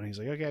what we're doing. He's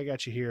like, okay, I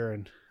got you here,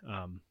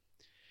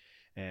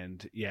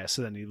 and yeah,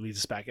 so then he leads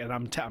us back, and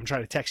I'm trying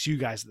to text you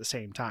guys at the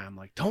same time,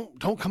 like, don't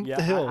come up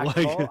the hill.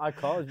 I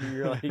called you.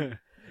 You're like,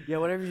 yeah,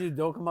 whatever you do,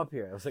 don't come up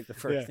here. It was like the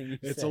first thing you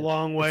said. It's a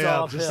long way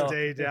up. Just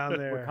stay down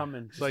there. We're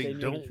coming. It's like,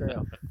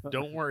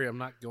 don't worry, I'm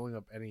not going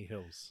up any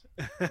hills.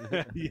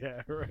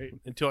 Yeah, right.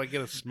 Until I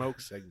get a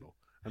smoke signal.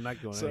 I'm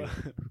not going anywhere.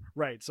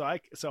 Right. So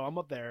I'm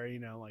up there, you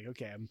know, like,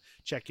 okay, I'm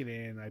checking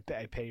in.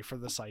 I pay for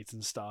the sites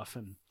and stuff,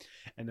 and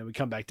then we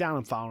come back down.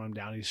 I'm following him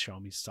down. He's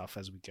showing me stuff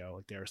as we go.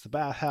 Like, there's the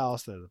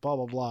bathhouse, there's the blah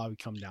blah blah. We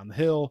come down the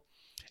hill,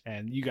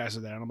 and you guys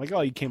are there, and I'm like,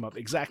 oh, you came up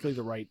exactly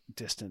the right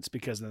distance,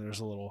 because then there's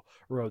a little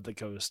road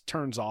that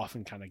turns off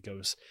and kind of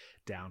goes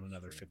down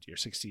another 50 or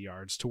 60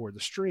 yards toward the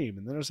stream,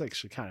 and then it's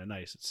actually kind of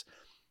nice. It's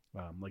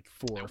like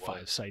 4 or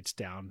 5 sites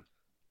down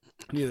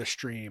near the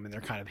stream, and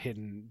they're kind of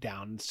hidden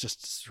down. It's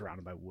just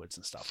surrounded by woods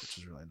and stuff, which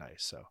is really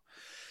nice.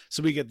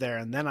 So we get there,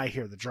 and then I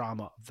hear the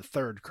drama of the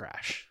third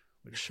crash,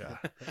 which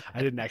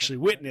I didn't actually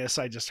witness.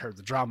 I just heard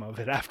the drama of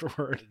it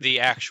afterward. The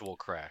actual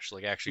crash,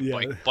 like actually,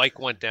 Yeah. bike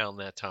went down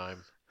that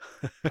time.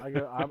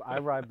 I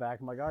ride back.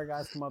 I'm like, all right,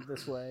 guys, come up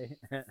this way.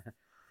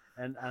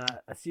 And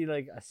I see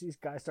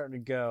guys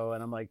starting to go,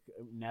 and I'm like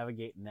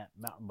navigating that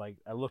mountain bike.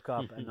 I look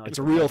up, and like, It's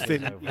a real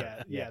thin,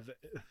 over. yeah.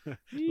 The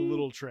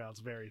little trail's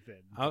very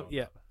thin.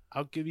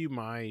 I'll give you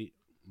my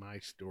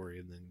story,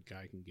 and then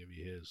Guy can give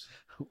you his.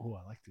 Oh,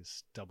 I like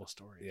this double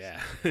story.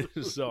 Yeah.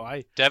 So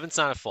Devin's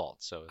not at fault,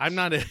 so I'm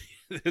not.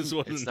 This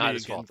wasn't it's not me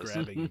his again fault. This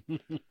grabbing.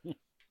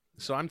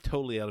 So I'm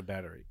totally out of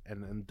battery,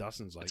 and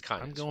Dustin's like, It's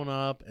kinda I'm his going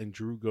up, and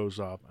Drew goes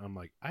up. I'm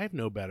like, I have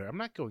no battery. I'm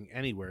not going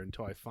anywhere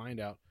until I find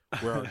out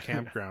where our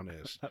campground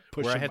is,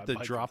 where I have to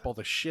drop all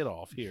the shit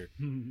off here,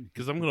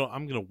 because I'm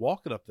gonna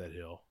walk it up that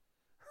hill,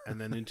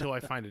 and then until I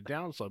find a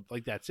down slope,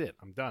 like, that's it.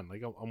 I'm done.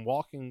 Like, I'm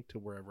walking to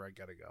wherever I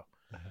gotta go,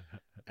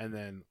 and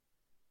then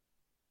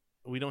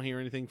we don't hear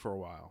anything for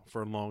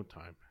a long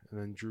time,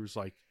 and then Drew's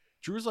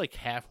like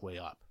halfway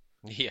up.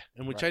 Yeah,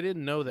 And which I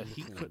didn't know that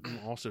he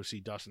couldn't also see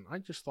Dustin. I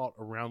just thought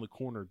around the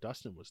corner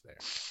Dustin was there,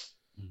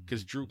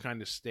 because Drew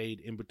kind of stayed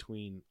in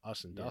between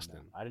us and Dustin.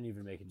 No, I didn't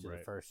even make it to the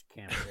first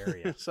camp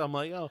area. So I'm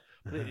like, oh,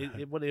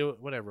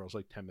 whatever. It was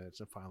like 10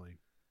 minutes, and finally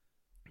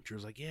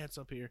Drew's like, yeah, it's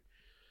up here.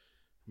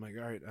 I'm like,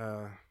 all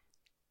right,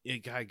 yeah,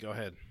 Guy, go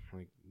ahead. I'm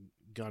like,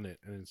 gun it,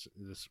 and it's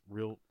this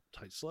real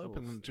tight slope,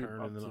 and then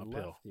turn, and then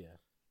uphill. Yeah.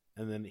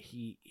 And then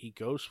he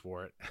goes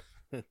for it.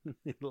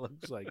 It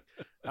looks like,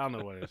 I don't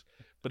know what it is,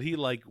 but he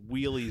like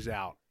wheelies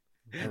out,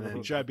 and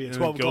then Try to be a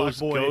 12 o'clock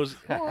boy.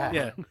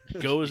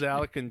 goes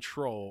out of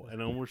control,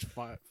 and almost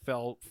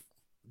fell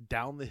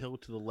down the hill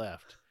to the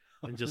left,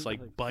 and just like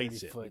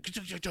bites it.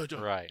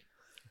 right.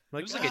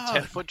 Like, It was like a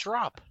 10-foot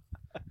drop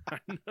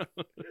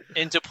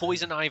into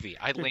poison ivy.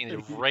 I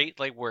landed right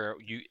like where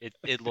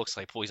it looks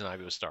like poison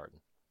ivy was starting.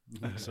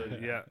 So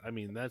yeah, I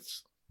mean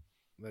that's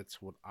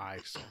what I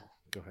saw.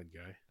 Go ahead,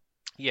 Guy.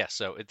 Yeah.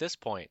 So at this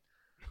point,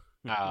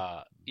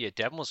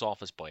 Devin was off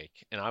his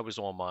bike and I was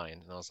on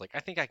mine, and I was like, I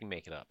think I can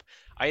make it up.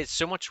 I had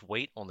so much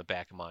weight on the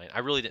back of mine, I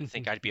really didn't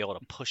think I'd be able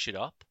to push it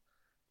up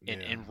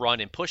and run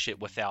and push it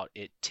without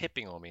it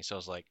tipping on me. So I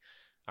was like,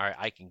 all right,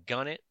 I can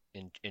gun it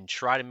and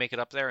try to make it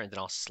up there, and then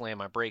I'll slam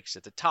my brakes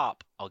at the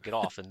top. I'll get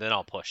off, and then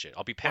I'll push it.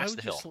 I'll be past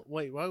the hill.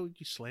 Wait, why would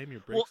you slam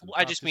your brakes? Well,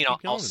 I just mean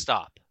I'll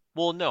stop.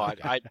 Well, no,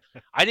 I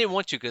didn't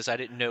want to, because I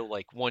didn't know,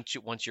 like, once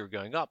you were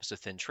going up, it's a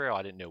thin trail.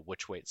 I didn't know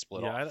which way it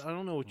split off. I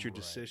don't know what your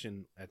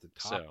decision at the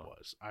top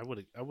was. I would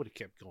have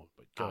kept going,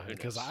 but go ahead.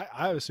 Because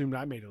I assumed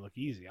I made it look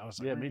easy. I was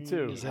like, Yeah, me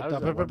too. I I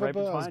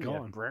was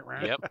going.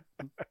 Yep.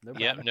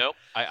 Yep. Nope.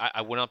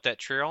 I went up that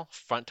trail.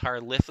 Front tire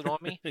lifted on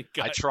me.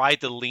 I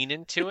tried to lean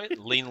into it.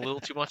 Lean a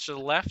little too much to the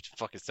left.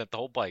 Fucking sent the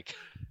whole bike.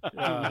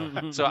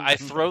 So I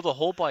throw the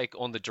whole bike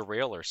on the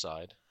derailleur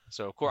side.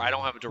 So, of course, I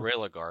don't have a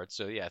derailleur guard.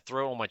 So, yeah,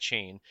 throw on my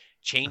chain.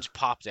 Chain's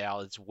popped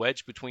out. It's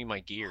wedged between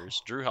my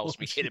gears. Drew helps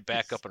me get it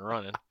back up and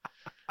running.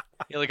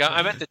 Yeah, like,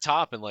 I'm at the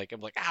top, and, like,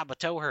 I'm like, my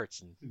toe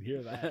hurts. And, You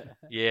hear that?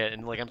 yeah,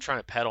 and, like, I'm trying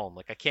to pedal. And,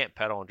 like, I can't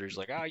pedal. And Drew's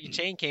like, your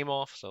chain came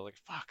off. So, like,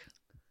 fuck.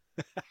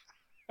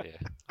 Yeah,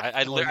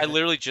 I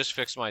literally just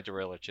fixed my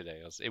derailleur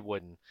today. It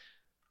wouldn't.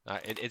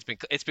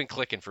 It's been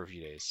clicking for a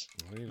few days.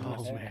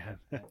 Oh man.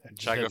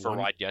 Should I go for a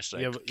ride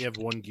yesterday? You have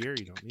one gear.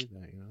 You don't need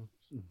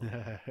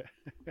that.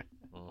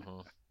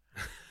 Mhm.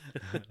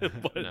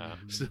 But, No.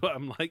 So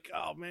I'm like,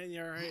 oh man,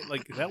 you're all right.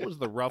 Like that was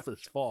the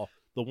roughest fall.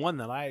 The one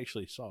that I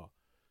actually saw.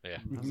 Yeah.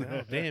 I was like,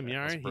 oh damn, you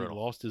all That's right? He brutal.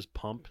 lost his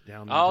pump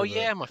down. Oh into the-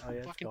 yeah, my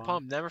it's fucking gone.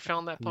 pump. Never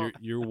found that pump.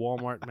 Your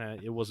Walmart,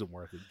 man, it wasn't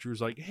worth it.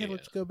 Drew's like, hey, Yeah.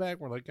 let's go back.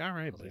 We're like, all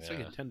right, but it's like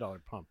Yeah. a $10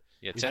 pump.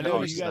 Yeah, I I $10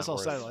 know is you guys not all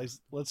worth said it. like,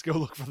 let's go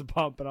look for the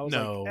pump, and I was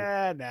No.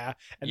 like, nah.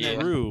 And Yeah. then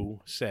Drew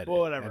said Well, it,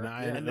 whatever.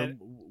 and then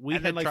we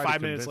and had then like tried to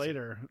 5 minutes convince him.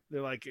 later,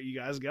 they're like, "Are you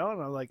guys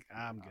going?" I'm like,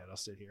 "I'm good. I'll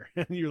sit here."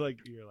 And you're like,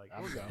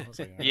 I'm "We're going." I was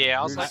like, Yeah,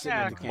 I was We were like, just sitting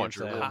ah, in the come on,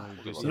 Drew. campsite We'll and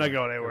go we see I'm not it.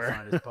 going go anywhere.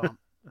 find his pump.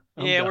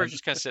 I'm Yeah, we're done.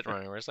 just kind of sitting around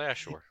anywhere. It's like, yeah,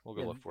 sure, we'll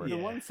go Yeah, look for it. the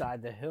Yeah. one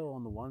side, the hill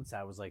on the one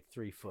side was like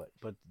 3 foot,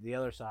 but the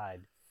other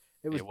side,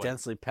 it was It wasn't.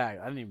 densely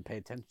packed. I didn't even pay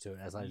attention to it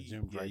as I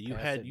zoomed Yeah, right you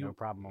past had- it, you- no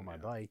problem on my yeah.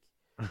 bike.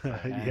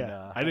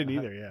 Yeah, I didn't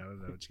either. Yeah, I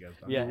don't know what you guys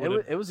thought. Yeah,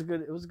 would've- it was a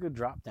good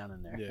drop down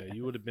in there. Yeah,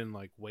 you would have been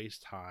like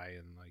waist high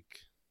and like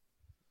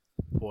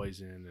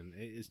poison, and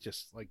it's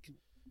just like,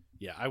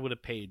 yeah, I would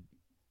have paid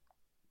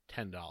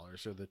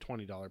 $10 or the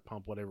 $20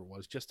 pump, whatever it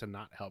was, just to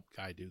not help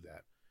Guy do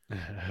that. I'd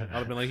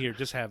have been like, here,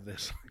 just have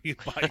this. You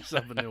buy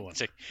yourself a new one.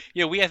 It's like,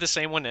 yeah, we had the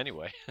same one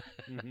anyway.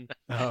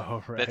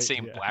 Oh, right. That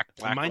same yeah. black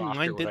mine rock or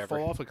mine did whatever.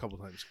 fall off a couple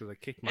times because I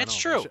kicked mine That's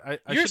off. true. I Yours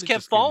should've kept just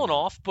given falling you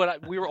off,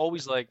 but we were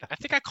always like, I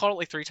think I caught it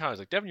like 3 times.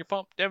 Like, Devin, your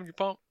pump. Devin, your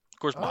pump. Of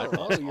course, mine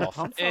falls your off,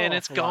 pump fell and off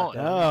it's a lot gone.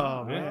 then.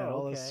 Oh man, Oh,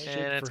 all this okay. shit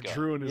And it's for gone.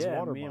 Drew and his Yeah,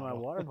 water me and my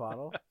bottle. water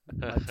bottle.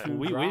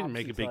 We didn't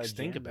make a big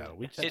stink about it.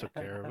 We just took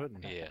care of it.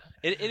 And, Yeah,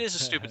 it is a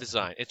stupid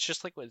design. It's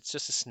just like it's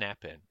just a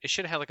snap in. It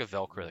should have had like a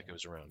Velcro that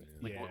goes around it.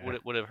 Like, Yeah.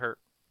 would it have hurt?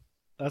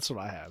 That's what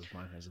I have.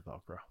 Mine has a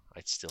Velcro.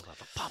 I'd still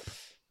have a pump.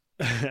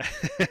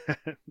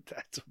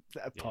 That's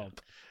that Yeah.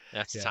 pump.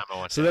 That's the Yeah. time I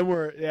want So to. then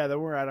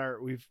we're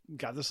at we've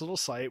got this little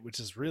site which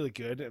is really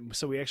good, and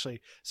so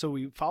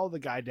we follow the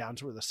guy down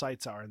to where the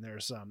sites are, and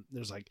there's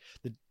like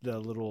the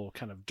little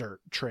kind of dirt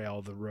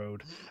trail, the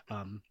road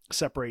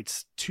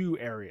separates 2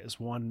 areas,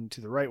 one to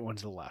the right, one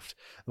to the left.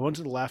 The one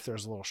to the left,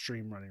 there's a little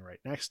stream running right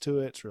next to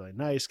it. It's really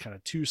nice, kind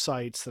of 2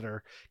 sites that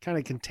are kind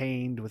of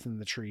contained within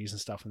the trees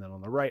and stuff, and then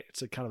on the right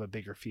it's a kind of a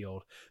bigger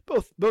field.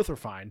 Both are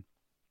fine.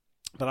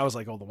 But I was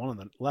like, oh, the one on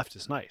the left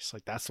is nice.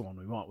 Like, that's the one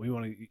we want. We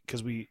want to,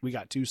 because we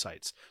got 2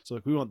 sites. So,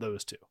 like, we want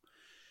those 2.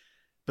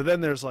 But then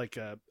there's, like,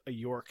 a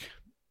York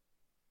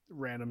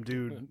random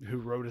dude who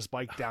rode his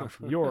bike down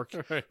from York,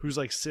 Right. who's,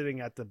 like, sitting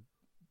at the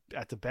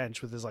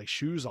bench with his, like,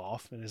 shoes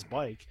off and his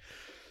bike.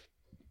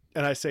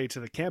 And I say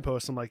to the camp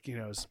host, I'm like,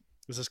 is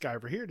this guy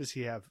over here? Is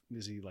he,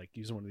 like,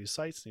 using one of these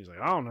sites? And he's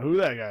like, I don't know who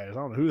that guy is. I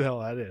don't know who the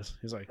hell that is.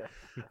 He's like,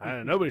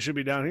 nobody should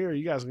be down here.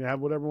 You guys can have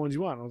whatever ones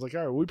you want. And I was like,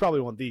 all right, we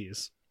probably want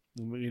these.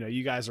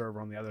 You guys are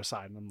over on the other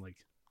side, and I'm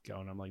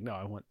like, no,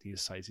 I want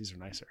these sites. These are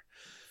nicer.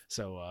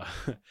 So,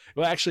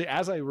 well, actually,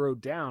 as I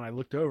rode down, I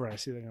looked over and I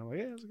see that. I'm like,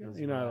 yeah, it's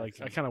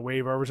good. I kind of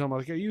wave over to him. I'm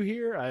like, are you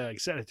here? I like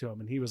said it to him,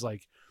 and he was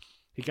like,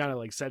 he kind of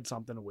like said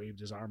something and waved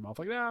his arm off,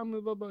 like, nah, blah,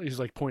 blah, blah. He's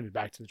like pointed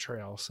back to the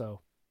trail.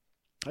 So,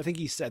 I think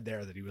he said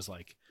there that he was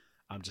like,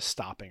 I'm just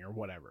stopping or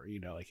whatever.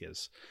 Like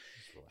he's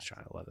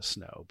trying to let us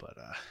know.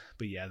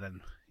 But yeah,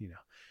 then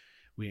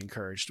we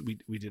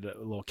did a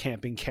little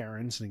camping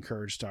Karens and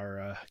encouraged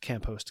our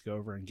camp host to go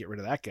over and get rid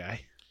of that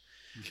guy.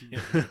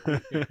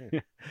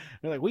 They're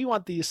like, we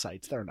want these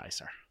sites. They're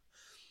nicer.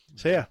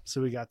 So yeah,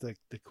 so we got the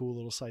cool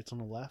little sites on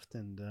the left,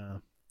 and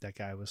that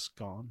guy was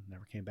gone.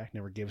 Never came back.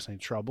 Never gave us any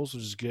troubles,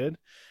 which is good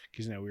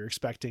because we were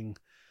expecting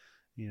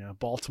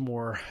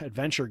Baltimore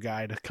adventure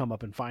guy to come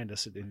up and find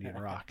us at Indian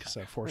Rock.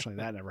 So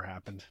fortunately, that never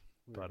happened.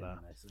 But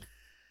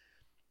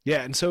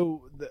yeah, and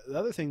so the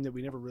other thing that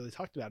we never really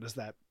talked about is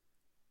that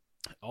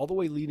all the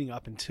way leading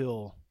up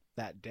until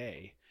that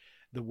day,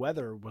 the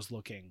weather was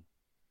looking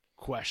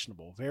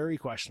questionable, very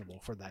questionable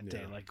for that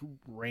day. Like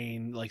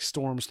rain, like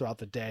storms throughout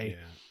the day.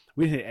 Yeah.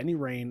 We didn't hit any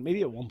rain.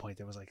 Maybe at one point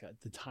there was like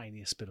the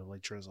tiniest bit of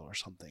like drizzle or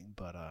something.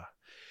 But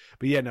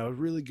yeah, no,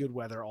 really good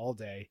weather all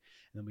day.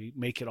 And then we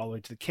make it all the way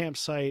to the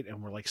campsite,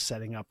 and we're like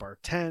setting up our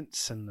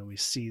tents, and then we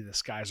see the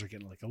skies are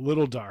getting like a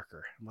little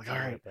darker. I'm like, all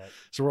right.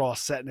 So we're all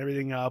setting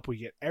everything up. We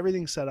get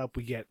everything set up.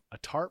 We get a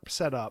tarp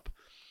set up.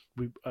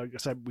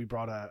 We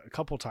brought a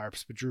couple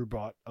tarps, but Drew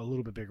brought a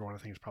little bit bigger one. I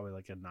think it's probably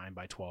like a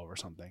 9x12 or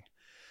something.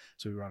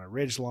 So we run a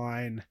ridge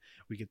line.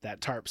 We get that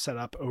tarp set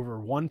up over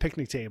one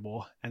picnic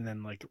table, and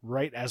then like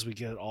right as we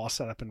get it all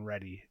set up and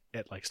ready,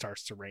 it like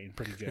starts to rain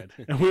pretty good,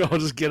 and we all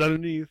just get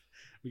underneath.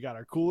 We got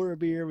our cooler of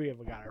beer. We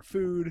got our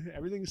food.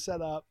 Everything's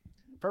set up.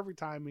 Perfect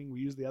timing. We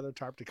use the other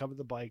tarp to cover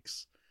the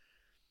bikes.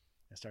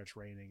 It starts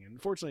raining,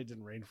 and fortunately, it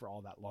didn't rain for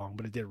all that long,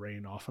 but it did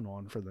rain off and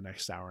on for the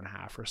next hour and a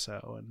half or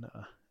so, and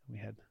we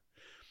had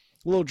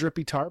a little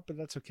drippy tarp, but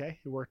that's okay.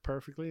 It worked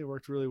perfectly. It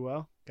worked really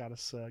well. Got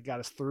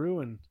us through,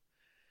 and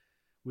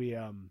we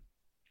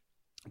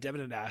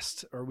Devin had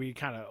asked, or we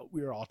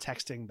were all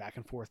texting back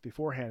and forth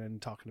beforehand and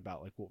talking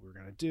about like what we were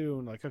gonna do,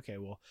 and like, okay,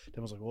 well,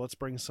 Devin was like, well, let's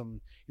bring some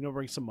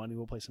money.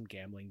 We'll play some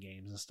gambling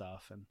games and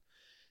stuff, and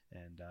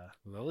And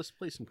Well, let's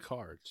play some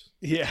cards.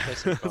 yeah, Play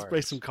some let's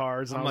play some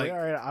cards. And I'm I'm like, like-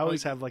 all right, I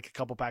always have like a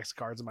couple packs of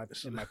cards in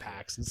my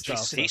packs and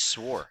stuff. He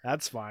So swore.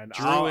 that's fine.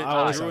 Drew I and-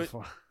 always Drew have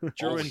and- fun.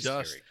 Drew and Always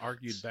Dust scary.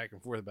 argued back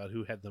and forth about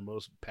who had the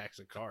most packs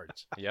of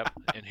cards. Yep.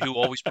 And who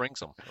always brings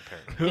them,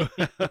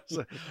 apparently.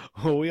 So,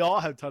 well, we all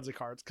have tons of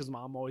cards because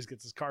Mom always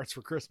gets us cards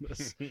for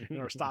Christmas in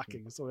our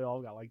stockings. So we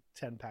all got like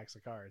 10 packs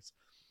of cards.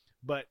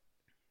 But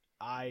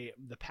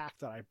the pack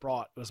that I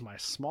brought was my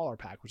smaller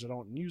pack, which I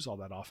don't use all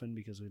that often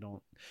because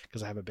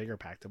I have a bigger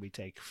pack that we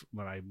take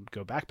when I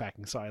go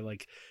backpacking. So I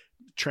like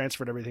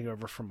transferred everything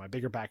over from my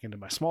bigger pack into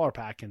my smaller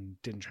pack and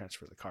didn't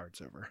transfer the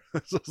cards over.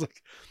 So I was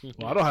like,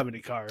 well, I don't have any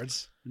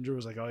cards. And Drew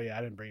was like, oh yeah,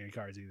 I didn't bring any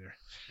cards either.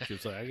 She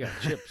was like, I got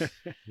chips.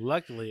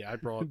 Luckily, I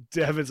brought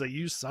Devin's like,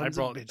 you sons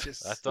brought- of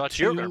bitches. I thought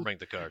you were going Two- to bring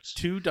the cards.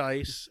 2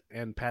 dice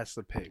and pass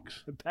the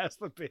pigs. Pass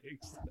the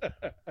pigs.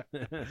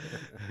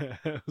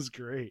 It was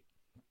great.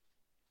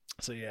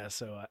 So yeah,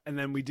 and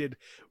then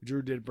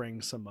Drew did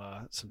bring some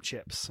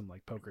chips, some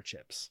like poker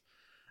chips.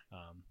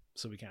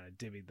 So we kind of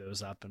divvied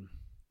those up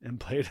and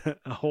played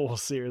a whole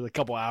series, a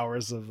couple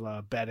hours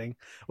of betting.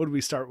 What did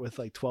we start with,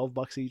 like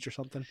 $12 each or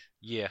something?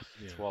 Yeah.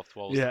 Yeah. 12.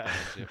 Yeah.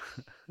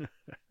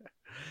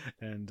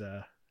 And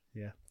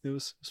yeah, it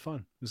was fun.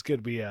 It was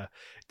good. We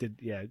did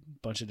a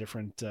bunch of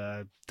different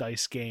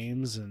dice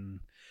games and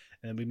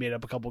we made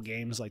up a couple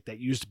games like that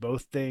used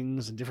both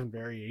things and different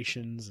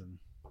variations and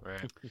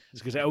Right.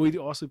 it's good. Oh, we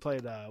also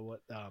played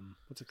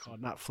what's it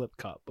called? Not Flip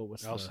Cup, but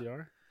what's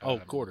LCR? Oh,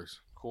 quarters.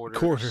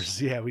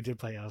 Quarters? Yeah, we did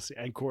play LCR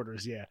and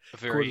quarters. Yeah, A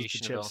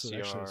variation chips of was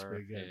actually LCR.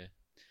 pretty good. Yeah.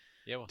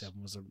 Yeah, it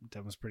was.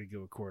 Devin was pretty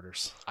good with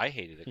quarters. I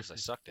hated it because I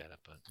sucked at it,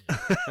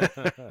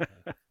 but yeah.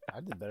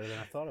 I did better than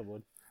I thought I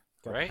would.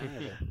 Got the Right? hang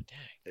of it.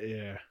 Dang.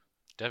 Yeah,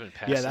 Devin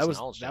passed yeah. his That was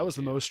knowledge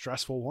the down, most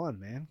stressful one,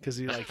 man. Because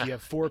you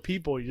have 4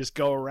 people, you just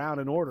go around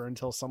in order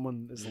until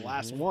someone is the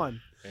last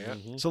one. Yeah.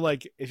 Mhm. So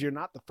like if you're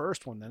not the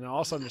first one, then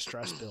all of a sudden the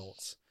stress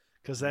builds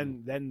because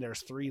then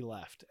there's 3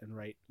 left, and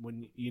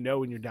when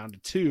you're down to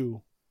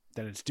 2,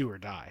 then it's do or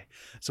die.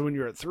 So when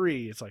you're at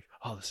 3, it's like,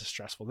 oh, this is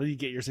stressful. Then you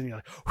get yours and you're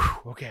like,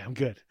 whew, okay, I'm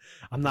good.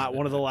 I'm not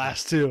one of the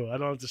last 2. I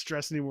don't have to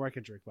stress anymore. I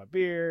can drink my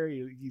beer,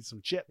 you eat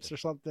some chips or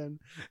something.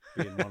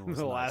 Being one was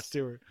The nice. last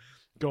 2 are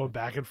going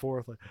back and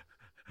forth. Like,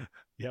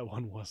 yeah,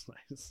 one was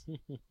nice.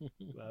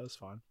 That was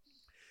fun.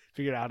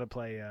 Figured out how to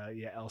play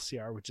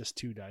LCR with just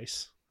 2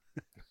 dice.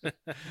 Did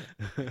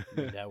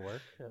that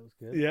work? That was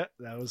good. Yeah,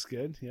 that was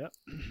good. Yep.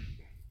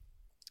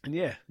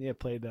 And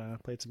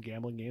played some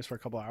gambling games for a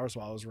couple hours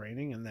while it was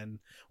raining, and then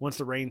once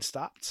the rain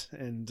stopped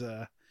and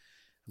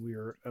we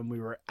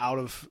were out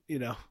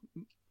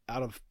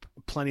of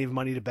plenty of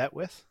money to bet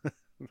with,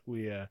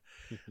 we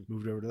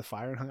moved over to the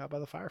fire and hung out by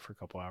the fire for a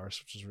couple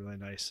hours, which was really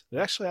nice.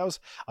 But actually, I was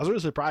really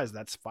surprised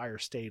that fire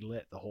stayed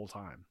lit the whole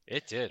time.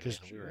 It did. 'Cause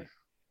Man.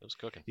 It was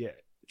cooking. Yeah,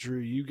 Drew,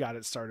 you got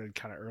it started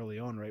kind of early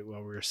on, right, while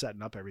we were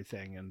setting up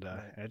everything, and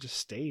it just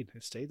stayed.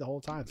 It stayed the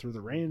whole time through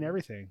the rain and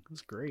everything. It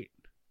was great.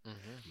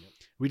 Mm-hmm.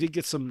 We did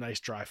get some nice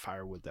dry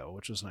firewood though,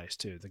 which was nice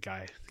too. The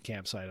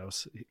campsite,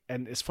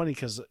 and it's funny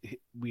because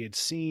we had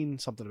seen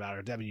something about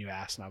it. Devin, you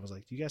asked, and I was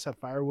like, "Do you guys have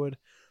firewood?"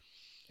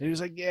 And he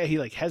was like, "Yeah." He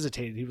like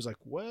hesitated. He was like,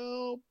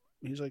 "Well,"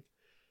 he's like,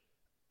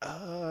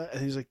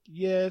 and he's like,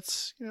 "Yeah,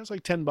 it's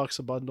like $10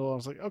 a bundle." I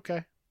was like,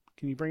 "Okay,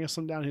 can you bring us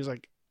some down?" He was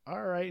like,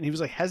 "All right," and he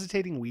was like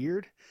hesitating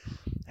weird.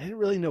 I didn't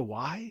really know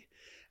why.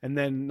 And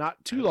then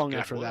not too long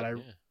after that,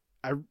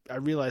 I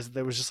realized that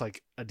there was just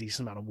like a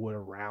decent amount of wood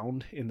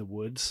around in the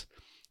woods.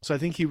 So I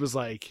think he was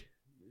like,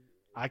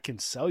 I can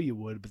sell you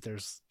wood, but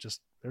there's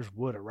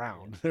wood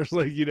around. There's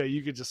like,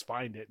 you could just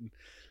find it. And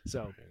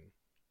so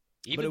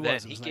Even it then,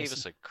 was he nice. gave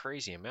us a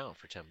crazy amount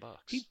for $10.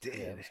 he did.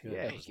 Yeah, it was good.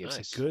 Yeah, That he was gave us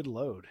nice. a good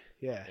load.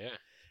 Yeah.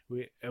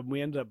 Yeah.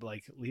 We ended up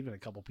like leaving a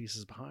couple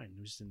pieces behind.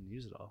 We just didn't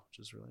use it all, which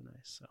was really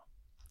nice. So,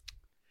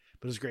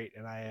 but it was great.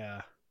 And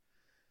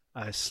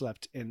I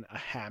slept in a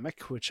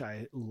hammock, which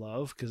I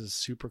love because it's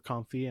super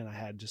comfy, and I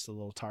had just a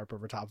little tarp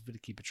over top of it to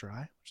keep it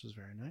dry, which was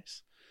very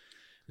nice.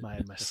 My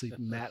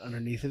sleeping mat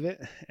underneath of it,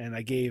 and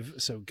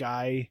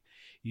Guy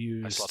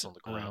used I slept on the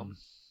ground.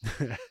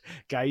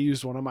 Guy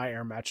used one of my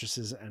air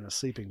mattresses and a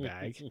sleeping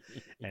bag,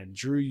 and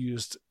Drew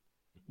used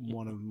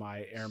one of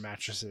my air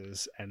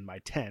mattresses and my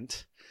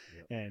tent.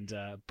 And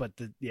but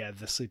the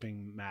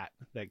sleeping mat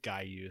that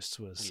Guy used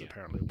was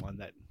apparently one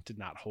that did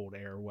not hold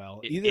air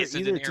well. It Either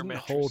isn't an it air didn't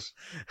mattress. hold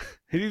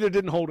it either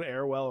didn't hold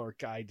air well, or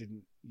Guy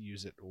didn't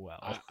use it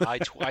well. I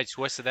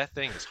twisted that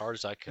thing as hard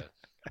as I could.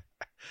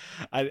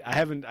 I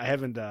haven't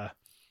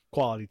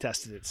quality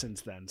tested it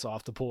since then, so I'll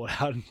have to pull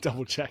it out and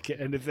double check it.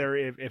 And if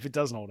it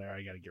doesn't hold air,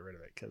 I got to get rid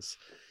of it because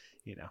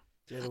Yeah,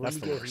 the one That's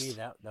you the gave worst. me,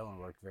 that one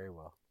worked very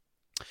well.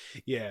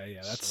 yeah,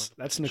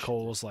 that's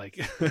Nicole's like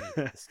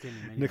The skinny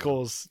mini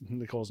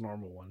Nicole's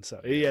normal one. So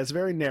yeah, it's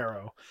very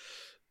narrow,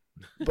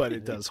 but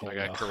it does hold I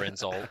got well.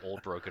 Corinne's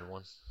old broken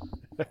one.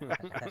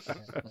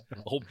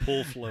 Old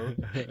pull float.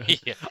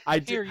 Yeah. I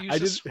Here, did. use I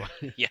this did.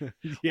 one. Yeah.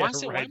 Yeah,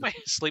 Why right. am I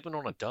sleeping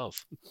on a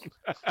dove?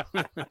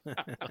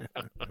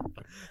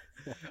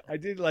 I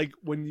did like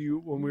when we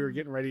were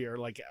getting ready, or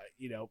like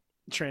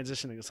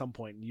transitioning at some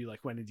point, and you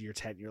like went into your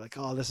tent. And you're like,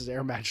 "Oh, this is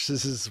air mattress.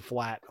 This is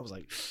flat." I was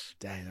like,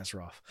 "Dang, that's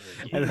rough."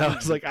 And I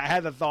was like, I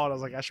had the thought. I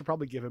was like, I should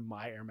probably give him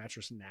my air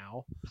mattress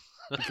now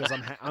because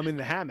I'm in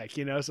the hammock,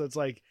 you know. So it's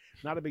like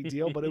not a big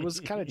deal. But it was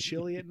kind of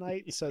chilly at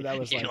night, so that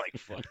was You're like,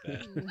 fuck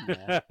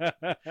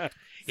that.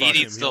 He Fuck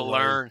needs him, to he'll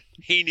learn.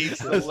 He needs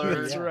to That's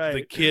learn. Yeah. right.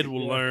 The kid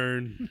will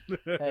learn.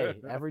 Hey,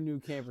 every new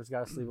camper's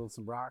got to sleep on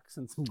some rocks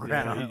and some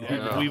ground.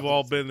 Yeah. We've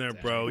all been there,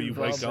 bro. You We've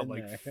all wake up been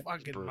like, there.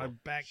 fucking my Brutal.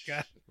 back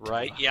got.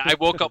 Right? Yeah, I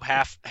woke up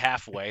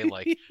halfway,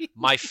 like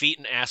my feet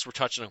and ass were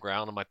touching the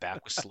ground, and my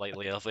back was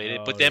slightly elevated.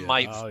 Oh, but then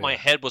yeah. my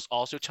head was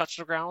also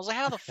touching the ground. I was like,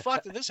 how the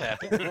fuck did this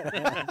happen?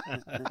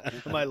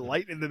 am I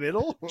light in the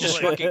middle?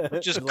 Just Like,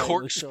 fucking just Lightly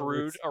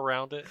corkscrewed shoulders.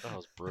 around it. That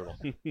was brutal.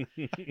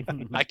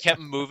 I kept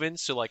moving,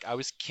 so like I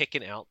was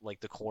kicking out like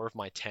the corner of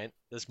my tent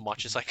as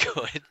much as I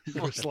could.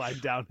 or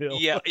slide downhill.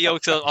 Yeah,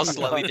 so I was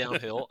slightly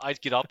downhill.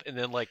 I'd get up and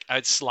then like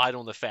I'd slide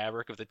on the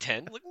fabric of the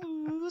tent, like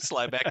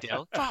slide back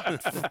down.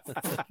 Fuck,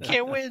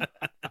 can't win.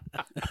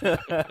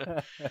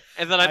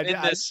 And then I'm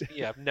in this.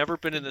 Yeah, I've never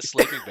been in this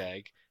sleeping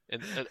bag,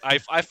 and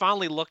I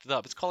finally looked it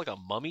up. It's called like a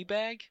mummy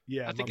bag.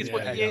 Yeah, I think mummy it's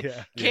what bag, you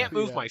yeah. can't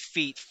move Yeah. my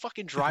feet.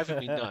 Fucking driving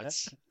me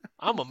nuts.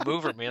 I'm a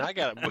mover, man. I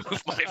gotta move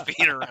my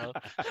feet around.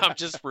 I'm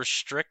just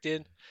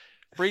restricted,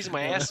 freezing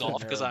my Well, ass that's a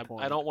off because narrow I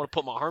point. don't want to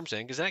put my arms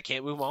in because then I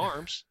can't move my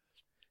arms.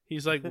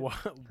 He's like,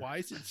 why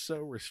is it so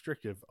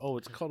restrictive? Oh,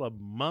 it's called a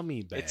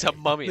mummy bag. It's a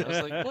mummy. I was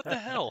like, what the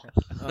hell?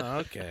 Oh,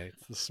 okay.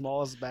 It's the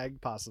smallest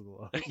bag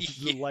possible. It's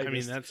the Yeah. I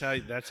mean, lightest.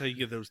 that's how you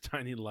get those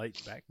tiny light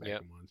backpack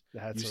Yep. ones.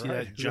 That's You see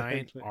right. that giant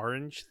Exactly.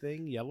 orange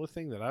thing, yellow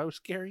thing that I was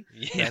carrying?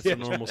 Yeah, That's a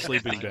normal that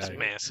sleeping thing's bag.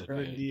 massive. The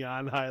Man.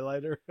 neon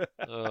highlighter.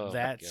 Oh, my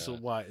That's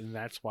God. why, and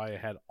that's why I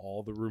had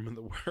all the room in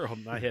the world,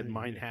 and I had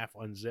mine half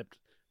unzipped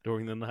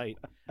during the night,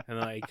 and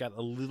I got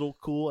a little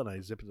cool, and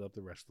I zipped it up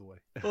the rest of the way.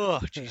 Oh,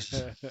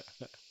 Jesus.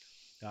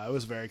 I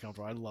was very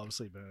comfortable. I love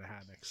sleeping in a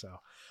hammock. So,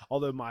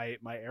 although my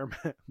air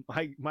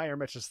my air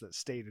mattress that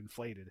stayed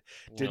inflated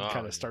did Oh,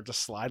 kind of start to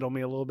slide on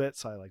me a little bit,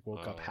 so I like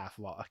woke up Oh. half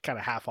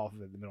off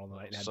of it in the middle of the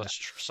night and had to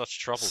Such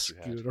troubles you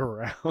had. scoot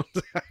around.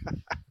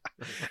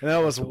 And that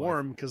was So what?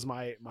 warm because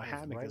my I was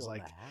hammock right is on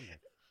like the hammock.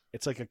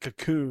 it's like a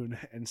cocoon,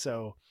 and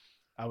so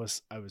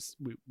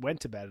we went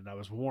to bed and I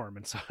was warm,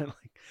 and so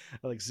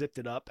I zipped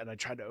it up and I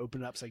tried to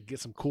open it up so I could get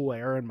some cool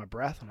air in my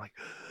breath. I'm like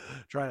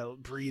trying to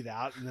breathe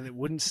out, and then it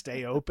wouldn't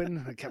stay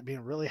open. It kept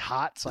being really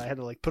hot, so I had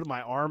to like put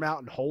my arm out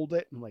and hold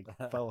it, and like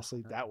fell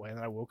asleep that way. And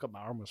then I woke up, my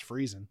arm was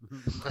freezing.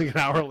 Like an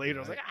hour later,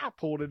 I was like,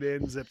 pulled it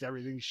in, zipped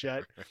everything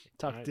shut,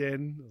 tucked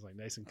in. It was like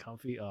nice and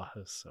comfy. Oh, it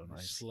was so I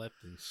nice. slept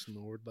and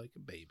snored like a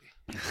baby.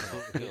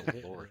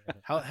 Good Lord.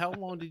 How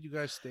long did you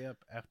guys stay up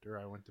after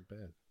I went to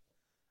bed?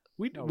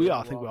 We No, we we all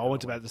all think we kinda all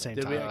went to bed went at the to same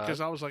Did time. we?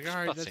 Because I was like, all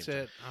right, about the that's same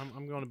it.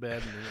 I'm going to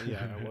bed. And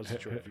then, yeah, I wasn't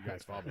sure if you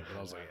guys followed me, but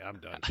I was like, I'm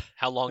done.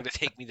 How long did it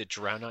take me to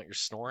drown out your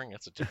snoring?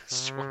 That's a different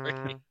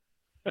story.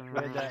 We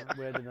had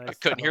the nice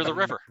couldn't hear the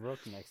lovely river. brook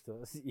next to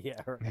us.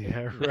 Yeah, right.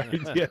 Yeah,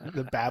 right. Yeah,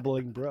 the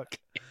babbling brook.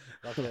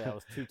 Luckily, I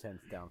was 2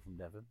 tents down from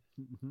Devin.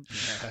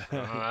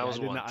 I was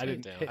did one not-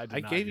 tent down. did I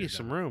not gave do you that.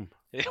 some room.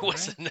 It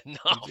wasn't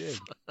enough.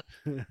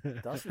 You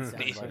did. Dustin sounded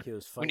need- like he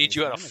was We fighting need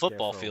you his at a hammock there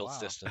football for a field's while.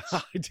 distance.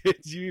 I did.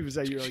 You even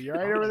said you're like, you're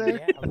right over there.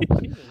 Yeah, I was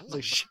like, Jesus, I was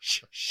like, shh,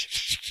 shh, shh,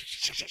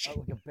 shh, shh.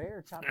 like a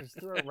bear chopped his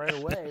throat right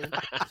away,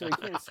 so he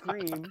can't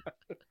scream.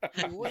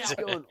 I mean, what's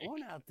going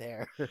on out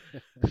there?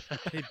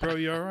 Hey, bro,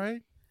 you all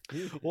right?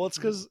 Well, it's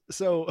because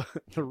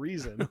the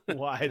reason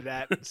why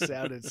that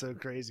sounded so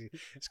crazy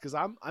is because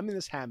I'm in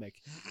this hammock,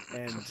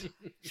 and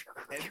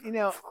you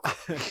know,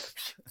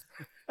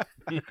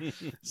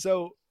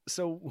 so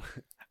all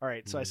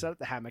right. So I set up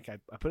the hammock. I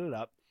put it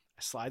up.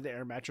 I slide the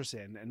air mattress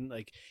in, and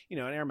like you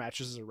know, an air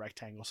mattress is a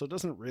rectangle, so it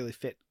doesn't really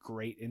fit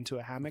great into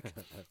a hammock.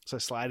 So I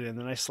slide it in,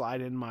 then I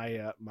slide in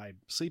my my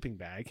sleeping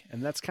bag,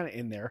 and that's kind of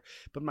in there.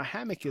 But my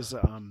hammock is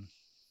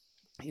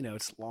you know,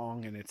 it's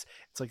long and it's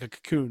like a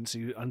cocoon, so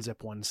you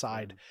unzip one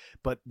side.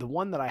 But the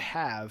one that I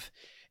have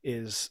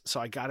is,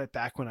 so I got it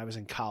back when I was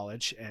in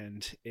college,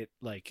 and it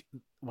like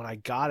when I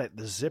got it,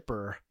 the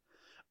zipper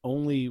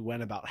only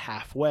went about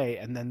halfway,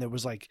 and then there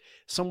was like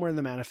somewhere in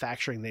the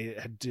manufacturing they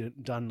had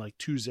done like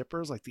 2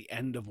 zippers, like the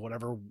end of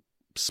whatever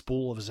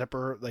spool of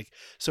zipper, like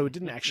so it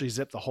didn't actually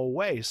zip the whole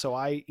way. So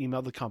I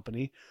emailed the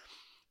company.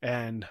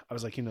 And I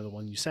was like, you know, the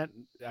one you sent,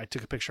 I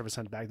took a picture of it,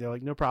 sent it back. They're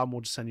like, no problem. We'll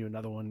just send you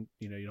another one.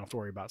 You know, you don't have to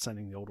worry about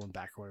sending the old one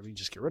back or whatever. You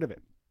just get rid of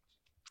it.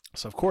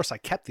 So, of course, I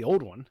kept the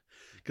old one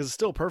because it's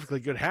still a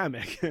perfectly good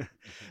hammock.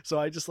 So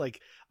I just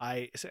like,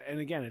 and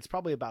again, it's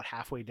probably about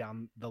halfway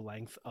down the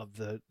length of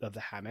the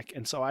hammock.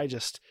 And so I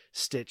just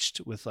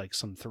stitched with like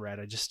some thread.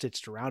 I just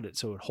stitched around it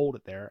so it would hold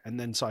it there. And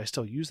then, so I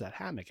still use that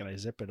hammock, and I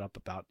zip it up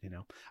about, you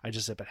know, I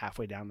just zip it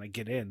halfway down and I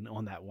get in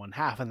on that one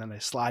half, and then I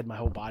slide my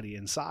whole body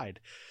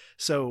inside.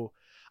 So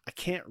I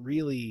can't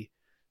really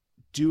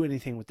do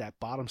anything with that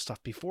bottom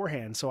stuff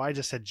beforehand. So I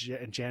just had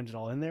jammed it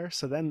all in there.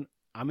 So then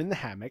I'm in the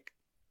hammock,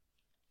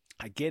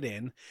 I get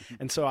in,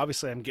 and so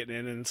obviously I'm getting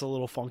in, and it's a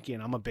little funky,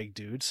 and I'm a big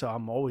dude, so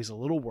I'm always a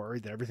little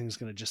worried that everything's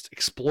going to just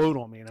explode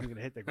on me, and I'm going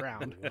to hit the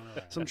ground.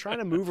 So I'm trying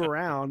to move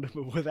around,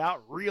 but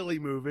without really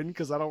moving,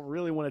 because I don't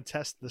really want to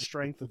test the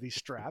strength of these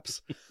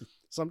straps.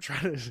 So I'm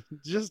trying to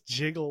just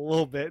jiggle a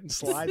little bit and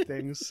slide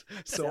things.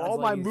 So Sounds all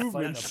like my he's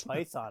movements.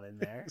 fighting a python in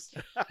there.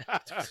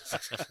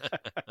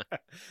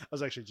 I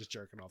was actually just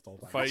jerking off the whole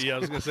time. Yeah, I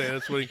was gonna say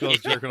that's what he calls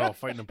jerking off,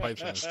 fighting a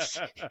python,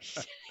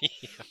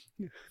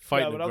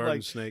 fighting a but I'm garden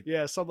like, snake.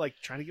 yeah, so I'm like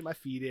trying to get my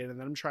feet in, and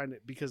then I'm trying to,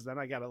 because then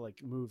I gotta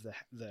like move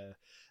the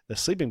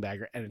sleeping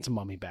bag, and it's a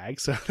mummy bag,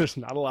 so there's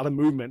not a lot of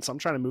movement. So I'm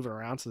trying to move it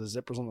around so the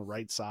zipper's on the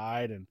right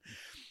side, and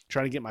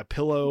trying to get my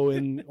pillow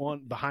in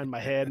on behind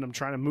my head, and I'm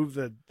trying to move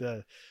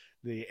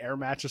the air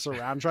mattress around.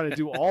 I'm trying to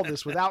do all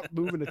this without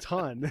moving a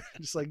ton,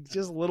 just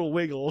little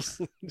wiggles.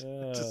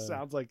 It just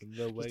sounds like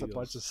just a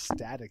bunch of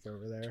static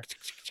over there.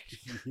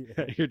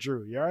 Yeah, you're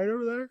Drew. You all right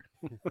over there?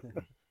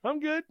 I'm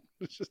good.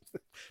 Just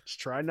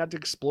trying not to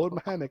explode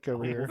my hammock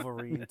over here.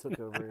 Wolverine took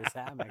over his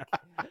hammock.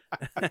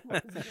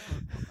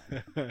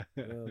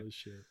 Oh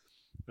shit!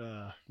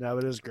 No,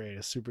 it is great.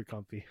 It's super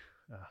comfy.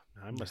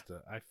 I must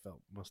have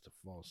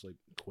fallen asleep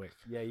quick.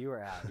 Yeah, you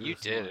were out. You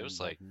did. It was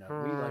like no,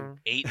 we like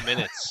 8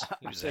 minutes.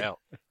 He was out.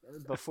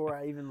 before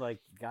I even like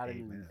got 8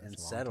 in minutes, and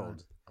that's a long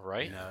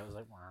Right? settled. You know, I was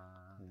like,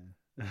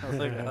 Yeah. I was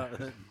like, oh,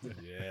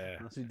 Yeah,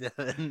 must be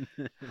Devin.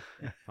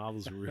 I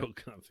was real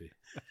comfy.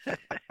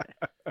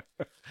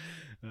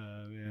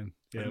 Man,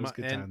 yeah, it was a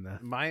good time though.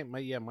 My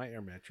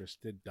air mattress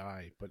did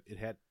die, but it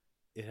had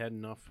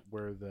enough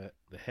where the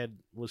head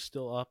was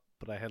still up,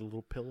 but I had a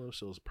little pillow,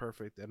 so it was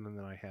perfect. And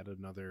then I had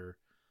another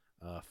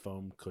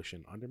foam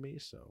cushion under me.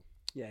 So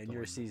Yeah, and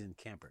you're a seasoned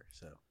camper,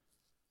 so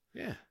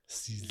yeah,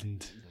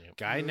 Seasoned.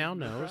 guy now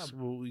knows.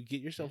 Well, you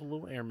get yourself a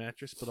little air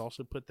mattress, but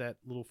also put that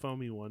little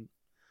foamy one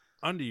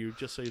under you,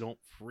 just so you don't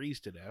freeze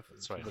to death.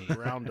 That's right. The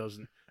ground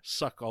doesn't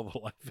suck all the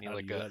life You need out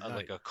like of you that night.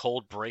 like a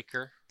cold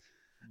breaker.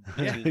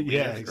 Yeah, between the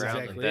yeah, and the ground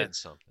exactly. And then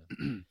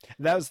something.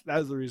 That was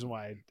the reason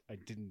why I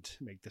didn't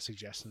make the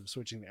suggestion of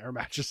switching the air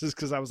mattresses,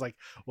 because I was like,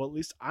 well, at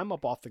least I'm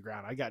up off the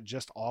ground. I got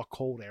just all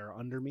cold air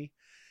under me,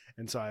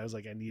 and so I was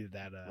like, I needed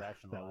that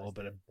little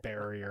bit of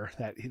barrier,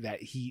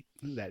 that heat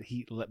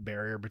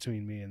barrier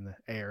between me and the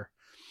air.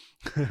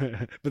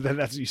 But then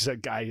that's what you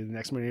said, guy. The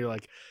next minute you're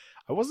like,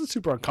 I wasn't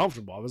super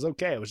uncomfortable. I was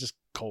okay. It was just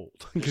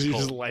cold because you're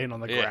just laying on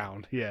the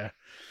ground. Yeah.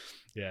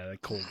 Yeah,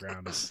 that cold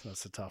ground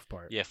that's the tough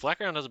part. Yeah, flat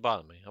ground doesn't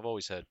bother me. I've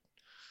always had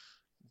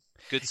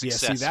good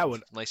success. Yeah, see, that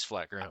would nice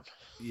flat ground.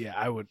 Yeah,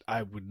 I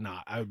would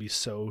not. I would be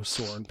so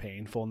sore and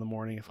painful in the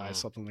morning if I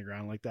slept on the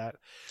ground like that.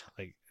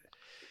 Like,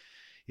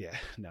 yeah,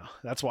 no.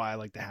 That's why I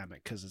like the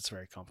hammock, because it's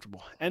very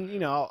comfortable. And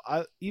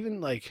I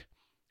even like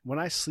when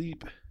I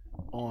sleep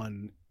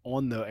on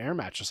the air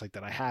mattress like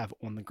that I have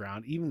on the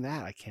ground, even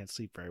that I can't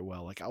sleep very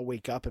well. Like I'll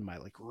wake up and my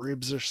like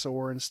ribs are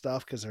sore and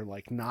stuff because they're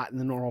like not in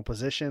the normal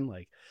position.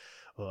 Like,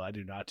 oh, I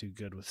do not do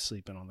good with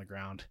sleeping on the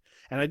ground.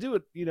 And I do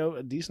it,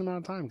 a decent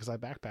amount of time because I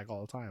backpack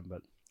all the time,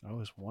 but I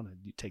always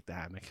wanted to take the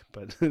hammock.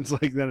 But it's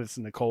like, then it's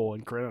Nicole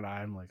and Corinne and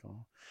I'm like,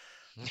 oh,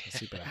 I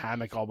sleep in a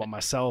hammock all by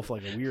myself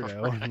like a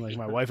weirdo. Right. And like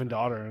my wife and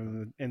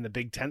daughter in the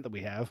big tent that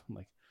we have. I'm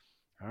like,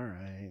 all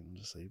right, I'm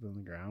just sleeping on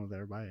the ground with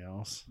everybody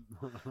else,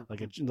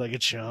 like a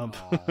chump.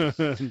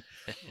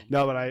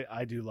 No, but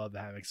I do love the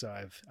hammock, so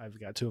I've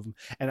got two of them.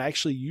 And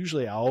actually,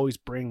 usually I always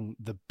bring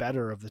the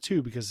better of the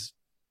two, because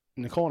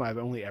Nicole and I have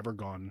only ever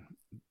gone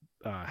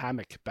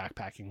hammock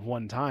backpacking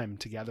one time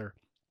together.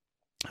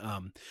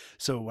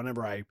 So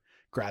whenever I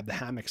grab the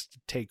hammocks to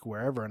take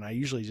wherever, and I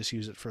usually just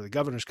use it for the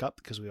Governor's Cup,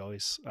 because I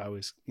always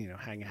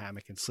hang a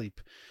hammock and sleep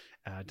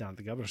down at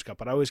the Governor's Cup.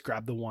 But I always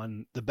grab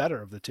the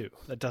better of the two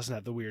that doesn't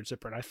have the weird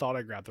zipper. And I thought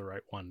I grabbed the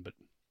right one, but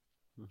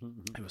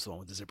it was the one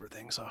with the zipper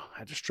thing. So I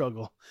had to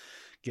struggle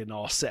getting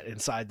all set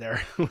inside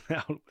there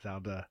without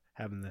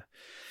having the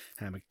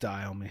hammock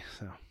die on me.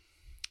 So,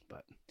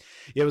 but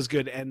yeah, it was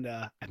good. And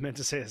I meant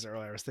to say this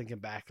earlier. I was thinking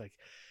back, like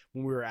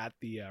when we were at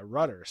the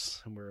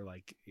Rudders, and we were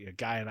like, a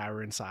guy and I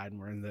were inside, and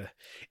we're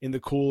in the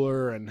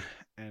cooler,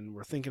 and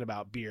we're thinking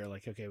about beer.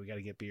 Like, okay, we got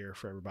to get beer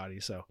for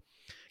everybody. So,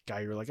 guy,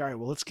 you're like, all right,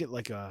 well, let's get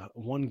like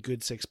one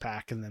good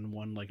 6-pack and then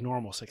one like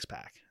normal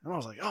 6-pack. And I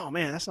was like, oh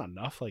man, that's not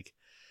enough. Like,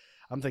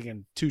 I'm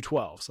thinking 2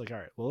 12s. Like, all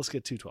right, well, let's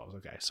get 2 12s.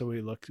 Okay, so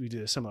we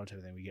do a similar type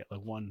of thing. We get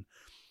like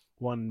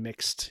one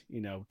mixed,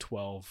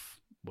 12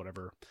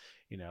 whatever,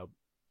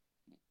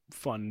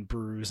 fun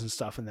brews and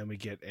stuff, and then we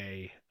get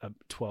a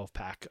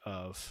 12-pack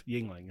of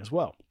Yingling as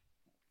well.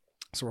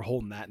 So we're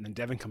holding that, and then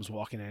Devin comes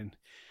walking in.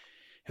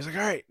 He's like,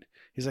 all right.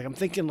 He's like, I'm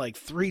thinking like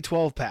 3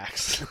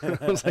 12-packs.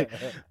 I was like,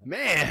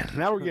 man,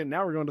 now we're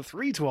going to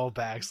 3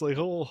 12-packs. Like,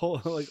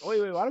 like,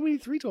 wait, why do we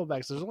need 3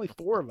 12-packs? There's only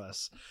 4 of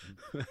us.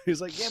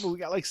 He's like, yeah, but we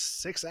got like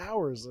 6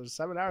 hours or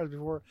 7 hours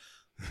before.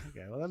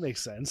 Okay, well, that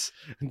makes sense.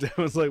 And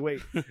Devin was like,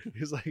 wait.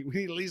 He's like, we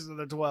need at least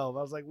another 12.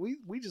 I was like, we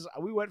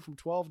went from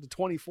 12 to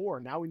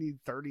 24. Now we need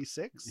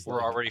 36.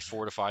 We're already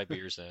 4 to 5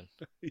 beers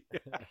in.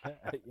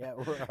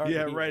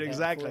 Yeah, right,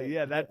 exactly.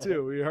 Yeah, that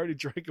too. We already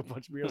drank a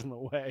bunch of beers on the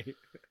way.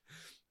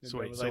 So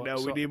wait, like, no,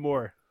 we need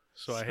more.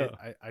 So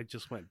I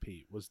just went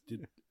pee.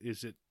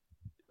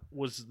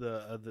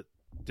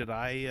 Did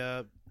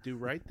I do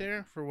right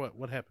there for what?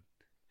 What happened?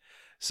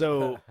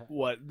 So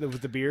what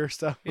with the beer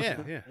stuff?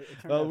 Yeah.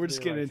 Well, we're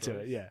just getting into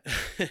it. Yeah.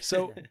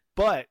 So,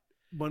 but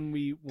when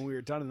we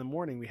were done in the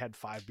morning, we had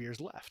 5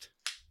 beers left.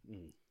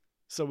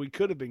 So we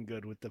could have been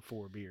good with the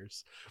 4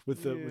 beers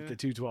with the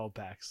 2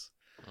 12-packs.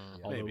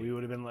 Although Maybe. we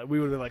would have been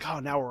like, oh,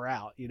 now we're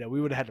out. We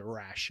would have had to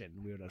ration.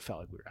 We would have felt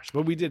like we were rationed.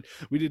 But we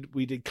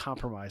did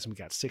compromise, and we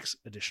got 6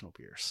 additional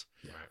beers.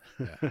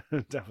 Right.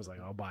 Yeah. Def was like,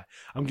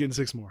 I'm getting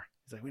 6 more.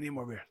 He's like, we need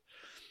more beers.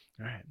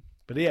 All right.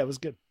 But yeah, it was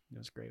good. It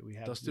was great. We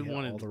had Dustin all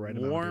wanted the right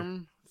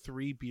warm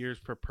 3 beers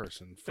per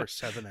person for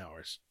 7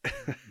 hours.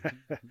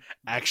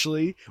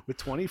 Actually, with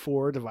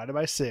 24 divided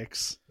by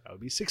 6, that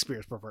would be 6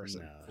 beers per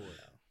person.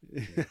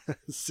 No.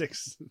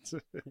 6.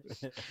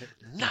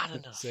 Not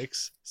enough.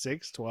 6,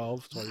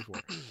 12, 24.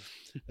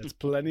 That's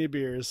plenty of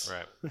beers.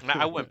 Right.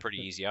 I went pretty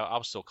easy. I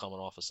was still coming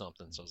off of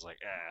something, so I was like,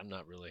 I'm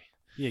not really.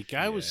 Yeah,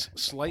 guy was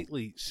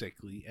slightly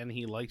sickly, and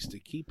he likes to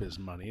keep his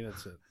money.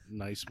 That's a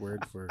nice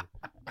word for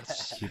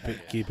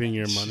keeping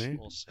your money.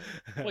 We'll see.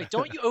 Wait,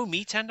 don't you owe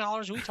me $10?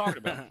 What are you talking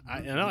about?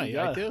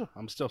 I do.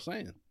 I'm still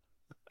saying.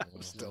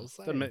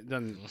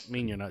 Doesn't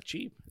mean you're not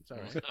cheap. It's all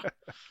right.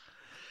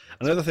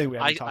 Another thing we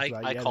haven't talked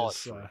about I yet call is it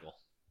frugal.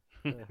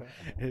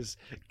 his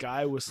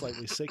guy was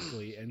slightly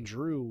sickly, and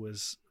Drew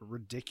was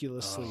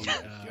ridiculously.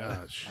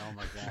 Gosh. Oh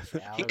my gosh.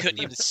 He couldn't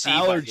even see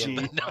Allergy.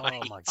 by the end of the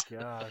night. Oh my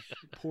gosh.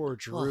 Poor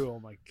Drew. Oh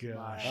my My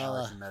gosh.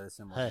 allergy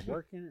medicine was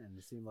working, and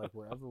it seemed like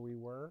wherever we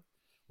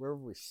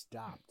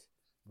stopped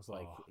was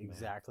like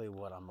exactly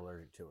what I'm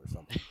allergic to or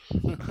something.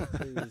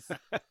 Please.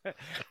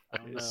 I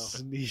don't know.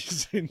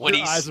 Sneezing. When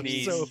Your he eyes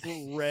sneezed, are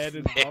so red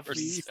and they were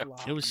puffy. so-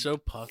 It was so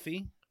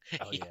puffy.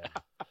 Oh yeah.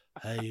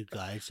 Hey, you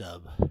guys,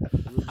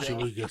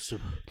 should we get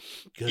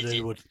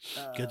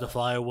get the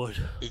firewood?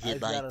 Is I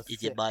got a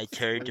it my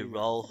turn to six.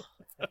 roll?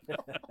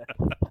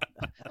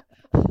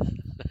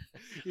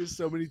 He has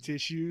so many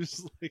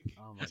tissues. Like,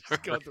 Oh my just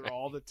going god. through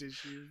all the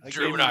tissues.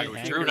 Drew and I were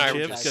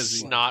handkerchief just 'cause he-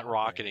 snot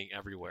rocketing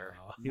everywhere.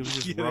 He was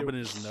just Yeah. rubbing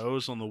his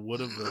nose on the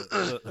wood of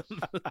the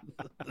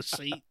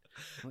seat.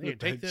 Here,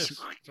 take this. It's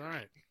all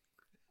right.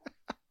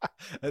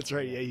 That's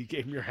right. Yeah, you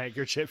gave him your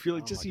handkerchief. You're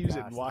like, Oh just my use it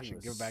gosh, and wash he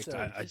it. Give it was back so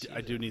to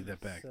I do need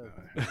that back. So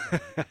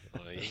though.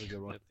 Oh, he, a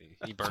good one. he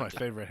It's burned my it.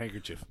 favorite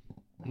handkerchief.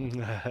 him.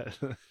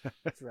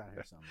 It's around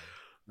here somewhere.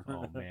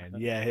 Oh man,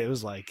 yeah, it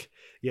was like,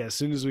 yeah, as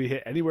soon as we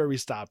hit anywhere we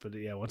stopped, but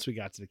yeah, once we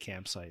got to the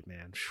campsite,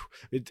 man,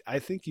 I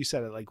think you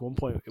said at like one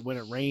point when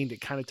it rained, it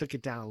kind of took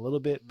it down a little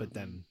bit, but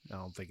then I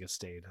don't think it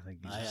stayed. I think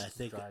you I just,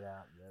 think Dried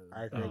out.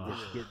 I think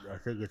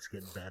it's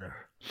getting better.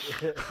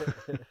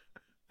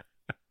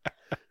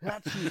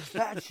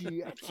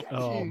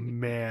 oh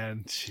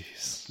man,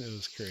 jeez, it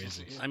was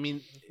crazy. I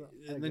mean, a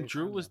and then great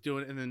Drew time, was though.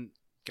 doing it, and then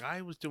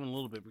Guy was doing a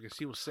little bit because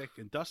he was sick,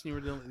 and Dustin, you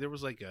were doing. There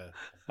was like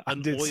I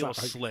an did oil sound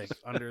like- slick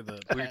under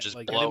the. We were just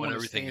like, I didn't blowing wanna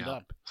everything stand out.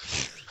 up.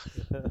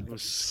 It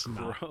was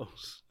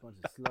gross. A bunch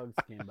of slugs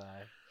came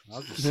by.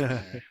 I'll just sit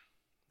there.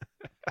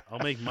 I'll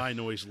make my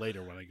noise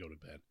later when I go to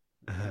bed.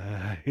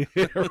 Right,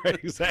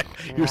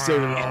 exactly. You're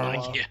saving it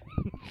all. Oh, yeah.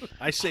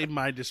 I save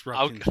my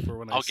disruptions for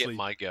when I I'll sleep. get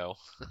my go.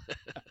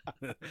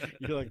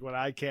 You're like, when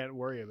I can't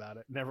worry about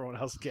it, and everyone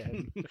else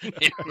can.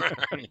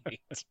 Right.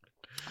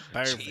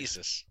 Perfect.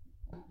 Jesus.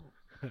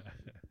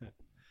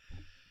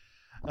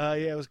 Yeah,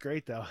 it was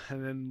great though.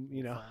 And then Fine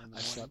in the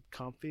I slept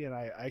comfy, and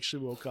I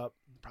actually woke up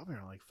probably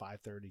around like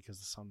 5:30 because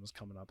the sun was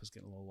coming up. It's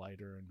getting a little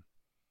lighter,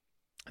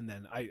 and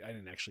then I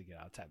didn't actually get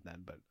out of tent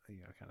then, but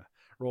kind of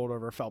rolled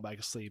over, fell back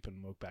asleep,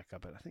 and woke back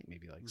up at I think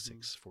maybe like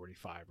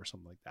 6:45 or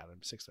something like that.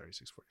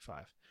 6:30,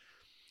 6:45.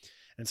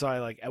 And so I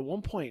like at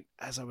one point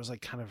as I was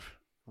like kind of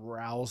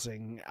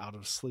rousing out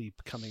of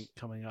sleep,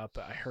 coming up,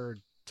 I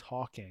heard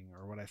talking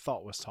or what I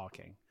thought was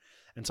talking,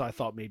 and so I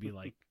thought maybe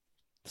like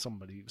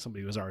somebody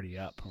was already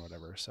up or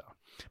whatever. So,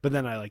 but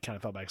then I like kind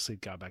of fell back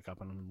asleep, got back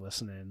up, and I'm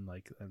listening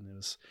and it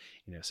was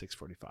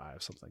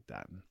 6:45, something like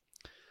that, and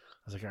I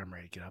was like, I'm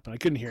ready to get up, and I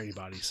couldn't hear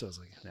anybody, so I was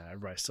like, nah,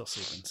 everybody's still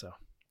sleeping. So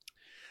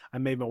I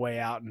made my way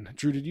out, and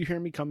Drew, did you hear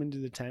me come into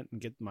the tent and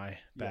get my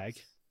bag?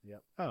 Yes.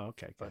 Yep. Oh,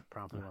 okay, good. But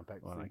promptly went back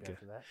to Well, sleep I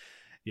after that.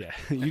 Yeah,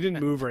 you didn't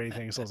move or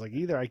anything, so I was like,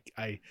 either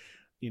I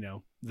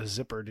the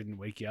zipper didn't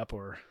wake you up,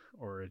 or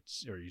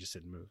you just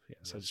didn't move. Yeah,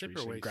 so I just Zipper reached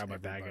in and wakes grabbed my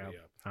bag out. everybody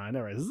up. I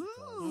know, right? There's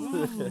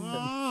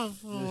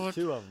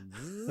 2 of them.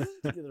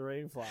 To get the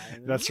rain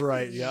flying. That's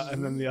right. Yeah,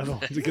 and then the other one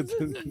to get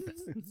the.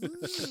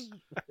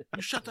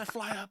 You shut that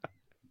fly up.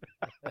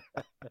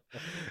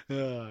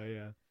 Oh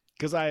yeah,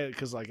 because I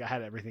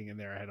had everything in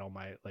there. I had all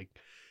my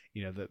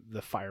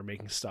the fire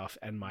making stuff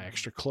and my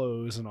extra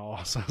clothes and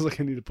all. So I was like,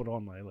 I need to put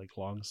on my like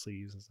long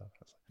sleeves and stuff.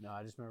 I was No,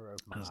 I just remember I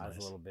opened my That was eyes nice.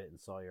 a little bit and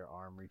saw your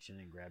arm reach in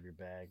and grab your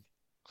bag.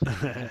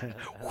 I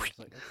was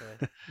like,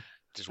 okay.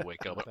 Just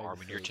wake up and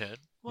arm in your tent.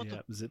 What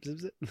yeah, zip.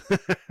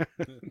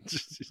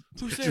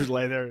 Who's Just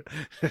lay there,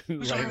 arm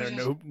there,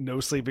 is no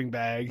sleeping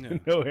bag, Yeah.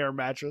 no air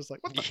mattress.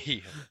 Like what? the?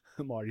 Yeah.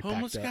 I'm already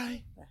Homeless packed up.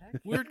 guy?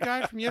 Weird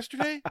guy from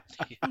yesterday?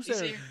 Who's He's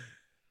there? here.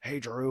 Hey,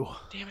 Drew.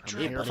 Damn it, I'm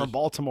Drew. here from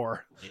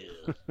Baltimore.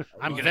 Yeah.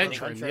 I'm Yeah.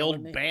 venturing the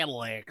old Yeah.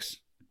 battle axe.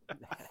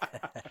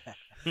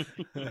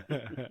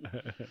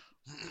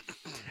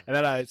 And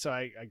then I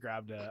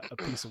grabbed a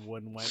piece of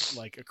wood and went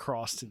like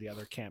across to the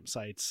other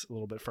campsites a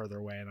little bit further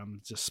away, and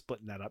I'm just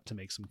splitting that up to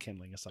make some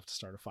kindling and stuff to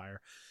start a fire.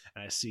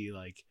 And I see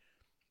like,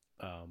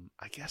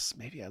 I guess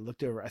maybe I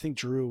looked over. I think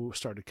Drew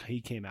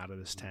he came out of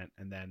this tent,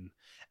 and then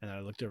I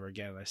looked over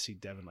again, and I see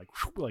Devin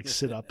like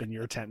sit up in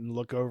your tent and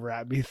look over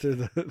at me through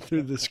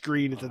the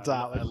screen at the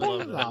top. I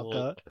love that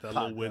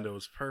little window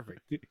is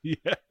perfect. Yeah.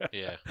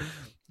 Yeah.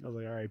 I was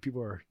like, all right,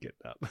 people are getting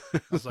up. I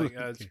was like,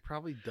 it's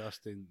probably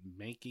Dustin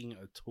making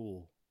a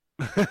tool,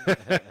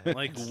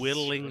 like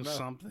whittling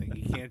something.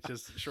 You can't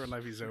just sure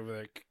enough he's over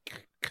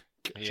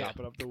there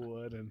chopping up the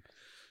wood, and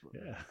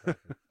yeah,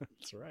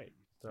 that's right.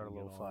 Start a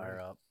little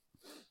fire up.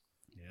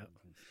 Yep.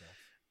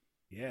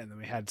 Yeah, and then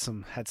we had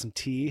some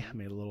tea. I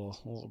made a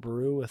little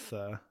brew with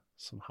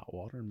some hot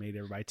water and made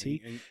everybody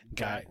tea. And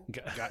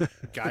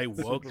guy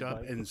woke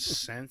up and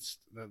sensed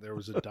that there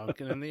was a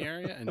Dunkin' in the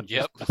area and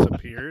just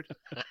disappeared.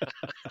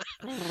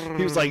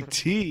 He was like,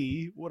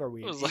 "Tea? What are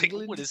we?" I was in like,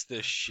 England? what is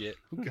this shit?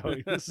 I'm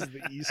going, this is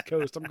the East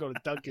Coast. I'm going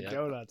to Dunkin' Yeah.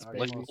 Donuts, All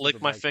baby. right,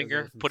 Lick my Because finger,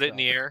 there's some put it in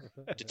the stuff.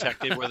 air,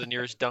 detected where the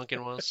nearest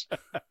Dunkin' was.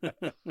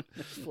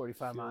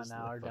 45 mile an Feels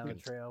hour like down the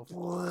fucking-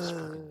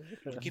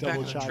 trail. Get back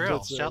on the chocolate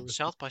trail, service.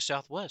 south by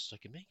southwest. I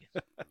can make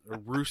it. A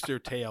rooster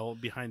tail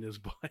behind his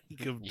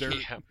bike of dirt.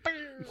 Yeah.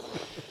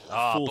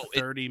 Full But it-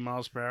 30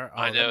 miles per hour.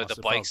 I that know must the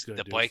have felt bikes. good,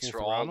 The dude. bikes Full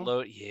were all throttle?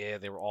 unloaded. Yeah,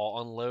 they were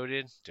all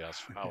unloaded.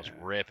 I was Yeah.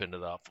 ripping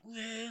it up.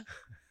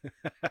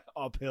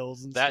 Up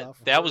hills and That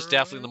stuff. that was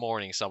definitely in the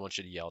morning. Someone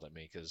should have yelled at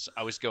me because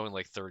I was going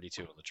like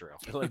 32 on the trail.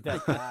 Like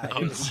that guy. I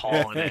was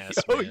hauling ass.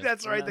 Oh, Man.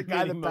 that's right. The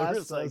guy that mini passed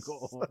us.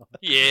 motorcycle.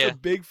 Yeah. The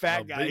big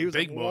fat Oh, guy. big- He was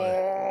big like, boy.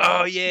 "Whoa."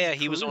 Oh yeah,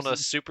 he was on a cruising.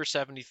 Super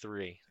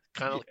 73,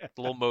 kind of Yeah.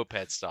 a little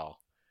moped style.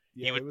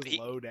 Yeah, would- it was he-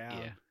 low down.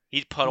 Yeah,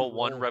 he'd puddle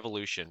one rolled.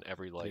 revolution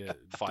every like Yeah,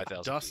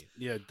 5,000 Dust, feet.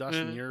 yeah,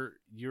 Dustin, Mhm.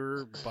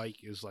 your bike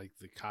is like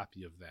the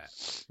copy of that.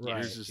 Right.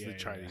 Yours is Yeah, the yeah,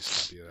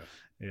 Chinese copy of that.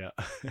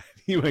 Yeah.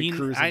 He went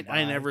cruising. I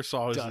by. never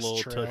saw his Dust little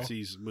trail.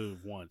 tootsies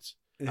move once.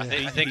 I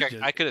think He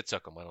just- I could have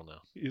took him. I don't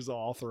know. He was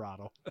all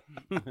throttle.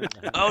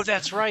 Oh,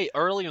 that's right.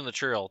 Early on the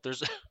trail,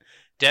 there's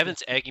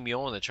Devin's egging me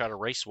on to try to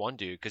race one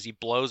dude because he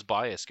blows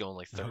by us going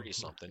like 30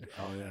 something.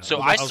 Oh yeah. So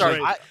I I was start.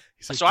 right. I,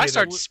 He said, so I "Kid,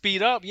 start to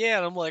speed up. Yeah,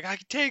 and I'm like, I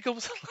can take him.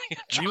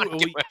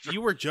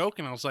 You were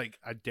joking. I was like,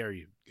 I dare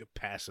you,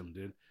 pass him,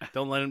 dude.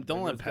 Don't let him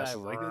This pass guy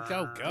him. Like, run.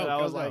 go, And I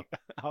was go.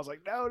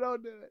 like, no,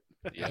 don't do it.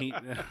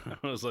 Yeah.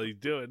 I was like,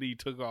 do it. And he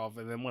took off,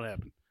 and then what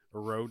happened? A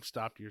road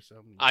stopped you or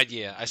something?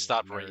 I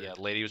stopped right. Nerd. Yeah,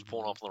 the lady was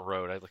pulling off on the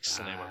road. I like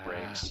slammed my Ah.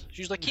 brakes.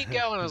 She was like, keep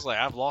going. I was like,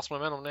 I've lost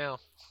momentum now.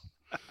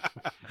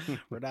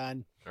 We're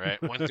done. All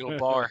right, went to a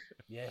bar.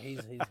 Yeah, he's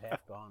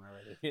half gone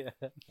already.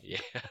 Yeah.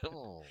 Yeah.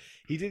 Oh,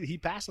 He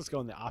passed us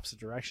going the opposite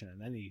direction,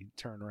 and then he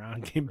turned around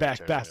and came back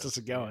Turned past around, us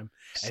going.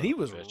 son And he of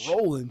a was bitch.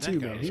 rolling That too,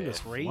 guy man. was He was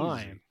crazy.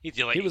 flying. He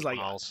did like He was 8 like-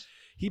 miles.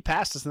 He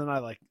passed us, and then I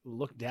like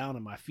looked down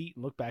at my feet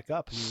and looked back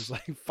up, and he was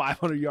like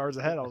 500 yards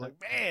ahead. I was like,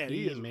 man,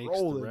 he is makes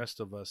rolling. the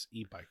rest of us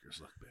e-bikers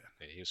look bad.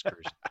 Yeah, he was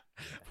cruising.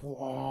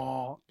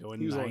 Whoa. Going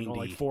He was only 90. going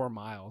like 4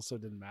 miles, so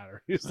it didn't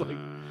matter. He was like,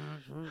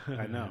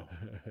 I know.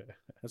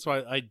 That's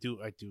why I do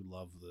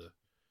love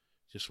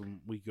just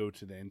when we go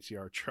to the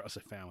NCR trail as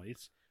a family.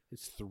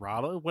 It's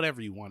throttle,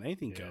 whatever you want,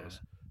 anything Yeah.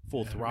 goes.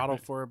 Full throttle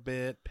for a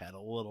bit,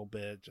 pedal a little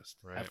bit, just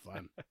have Right.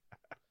 fun.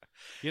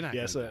 You're not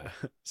yeah. gonna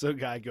So a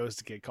guy goes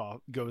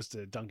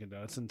to Dunkin'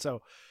 Donuts, and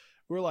so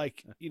we're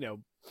like,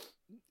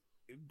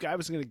 guy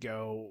was gonna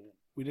go.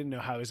 We didn't know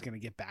how he was gonna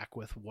get back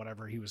with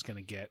whatever he was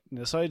gonna get.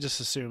 So I just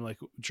assumed like,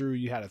 Drew,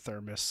 you had a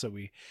thermos, so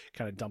we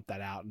kind of dumped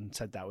that out and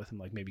said that with him,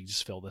 like maybe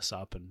just fill this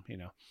up and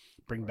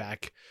bring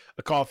back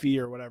a coffee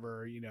or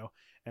whatever,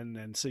 And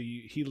then so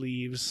he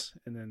leaves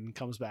and then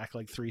comes back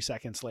like 3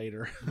 seconds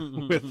later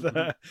with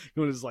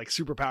his like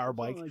superpower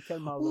bike. Only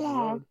 10 miles up the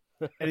road.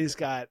 And he's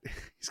got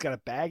a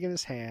bag in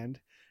his hand.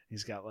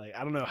 He's got like,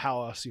 I don't know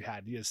how else you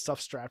had. He had stuff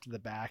strapped to the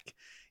back.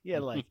 He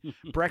had like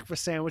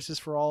breakfast sandwiches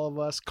for all of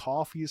us,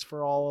 coffees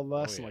for all of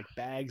us, and yeah. like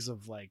bags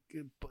of like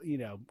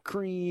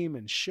cream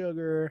and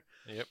sugar.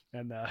 Yep.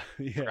 And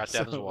Forgot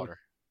Devin's water.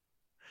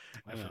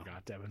 I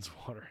forgot Devin's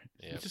water.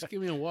 Yeah. just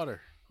give me a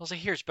water. I was like,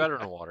 here, it's better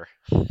than water.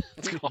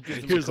 It's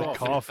coffee. Here's a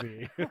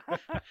coffee.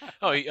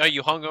 Oh, are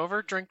you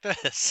hungover? Drink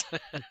this.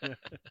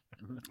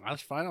 I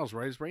was fine. I was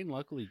right as rain.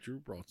 Luckily, Drew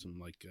brought some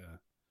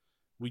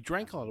we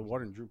drank a lot of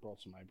water, and Drew brought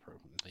some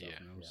ibuprofen and stuff. Yeah.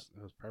 And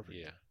it was perfect.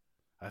 Yeah.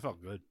 I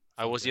felt good.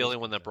 I was the only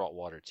one that brought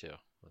water too.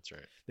 That's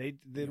right.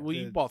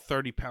 You bought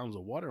 30 pounds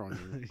of water on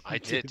you. I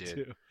did, dude.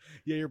 too.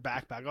 Yeah, your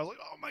backpack. I was like,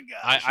 oh my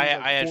god.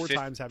 I had 4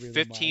 times heavier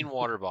 15 than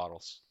water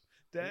bottles.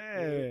 mine.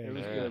 Dang. It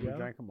was Yeah. good. We Yeah.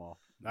 drank them all.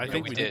 I Yeah,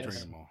 think we we did. did drink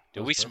them all.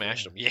 Dude, we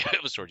smashed them. Yeah,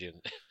 it was towards the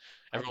end.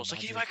 Everyone was like,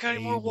 I'll "Hey, I drink got any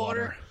a more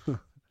water?"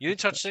 You didn't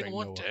touch a Drink single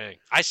one? no water. Dang.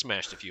 I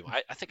smashed a few.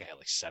 I think I had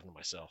like 7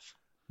 myself.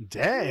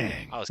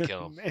 Dang. I was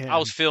killing him. Man. I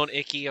was feeling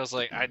icky. I was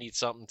like, I need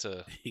something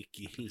to.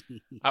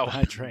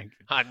 I drank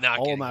I'm not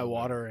all getting my hungover.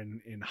 water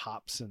in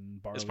hops and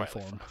It's barley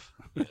probably form.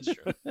 like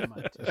 5. Yeah,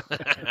 that's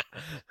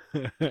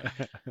true.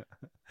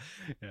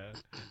 Yeah,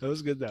 that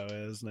was good though.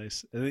 It was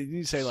nice. And then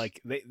you say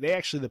like they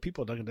actually, the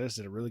people at Dunkin' Donuts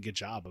did a really good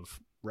job of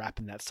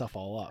wrapping that stuff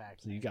all up.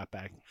 So you got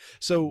back.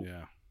 So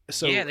Yeah.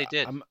 so Yeah, they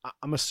did.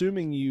 I'm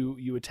assuming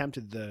you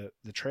attempted the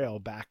trail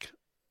back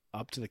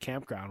up to the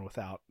campground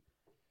without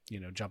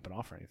jumping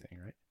off or anything,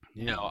 right?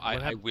 Yeah. No, What I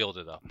happened? wheeled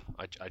it up.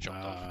 I jumped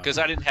off because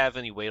I didn't have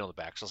any weight on the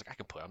back, so I was like, I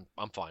can put.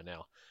 I'm fine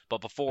now.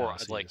 But before, Oh, I'd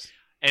so you like just-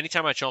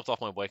 anytime I jumped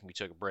off my bike and we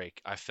took a break,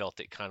 I felt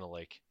it kind of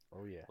like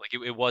Oh yeah.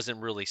 it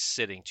wasn't really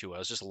sitting to it. It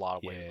was just a lot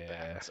of weight on the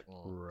back. Yeah. It's like,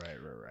 right.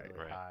 Really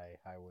right.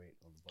 high weight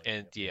on the bike.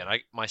 And yeah,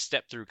 and my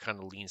step through kind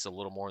of leans a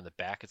little more in the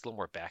back. It's a little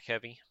more back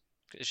heavy.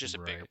 It's just a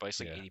bigger Right, bike. It's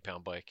like yeah. an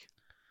 80-pound bike.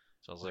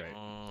 So I was like,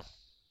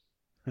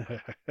 Right.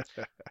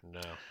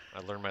 no. I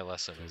learned my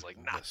lesson. I was like,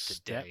 not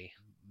today.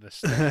 The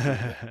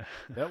step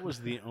that was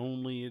the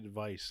only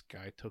advice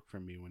Guy took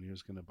from me when he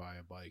was going to buy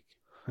a bike.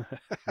 It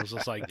was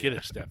just like, get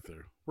a step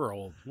through. We're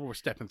old. We're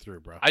stepping through,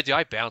 bro. I do.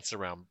 I bounce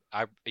around.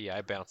 I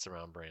bounce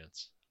around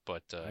brands,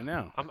 but I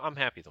know. I'm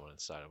happy the one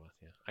inside I'm with.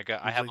 Yeah,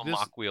 I It's have like a this-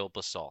 Mach Wheel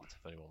Basalt.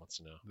 If anyone wants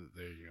to know,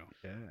 There you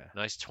go. Yeah.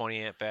 nice 20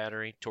 amp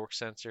battery, torque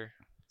sensor.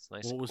 It's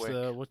nice What and was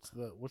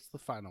quick. what's the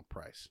final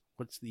price?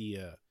 What's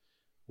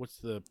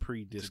the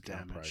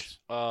pre-discount damage? price?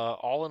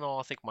 All in all,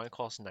 I think mine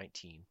costs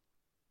 19.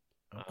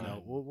 Okay.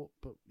 No, well,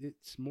 but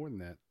it's more than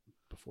that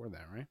before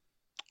that, right?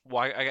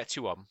 Well, I got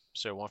 2 of them,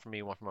 so one for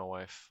me, one for my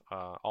wife.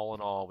 All in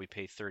all, we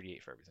paid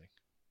 38 for everything.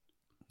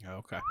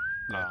 Okay.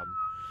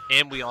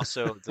 And we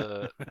also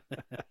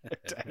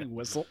Dang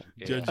whistle.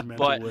 yeah. Judgmental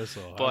But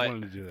whistle. I but-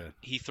 wanted to do that.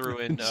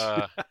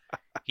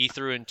 he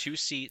threw in 2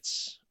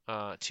 seats,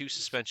 2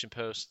 suspension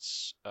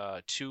posts,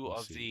 2 Well,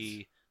 of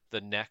seats. the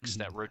necks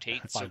that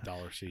rotate. So,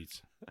 $5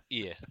 seats.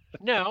 yeah,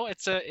 no,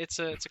 it's a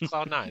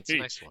Cloud 9. It's a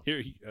nice one.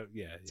 Here,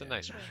 yeah, It's a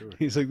nice one. Sure.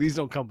 He's like, these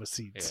don't come with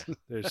seats. Yeah.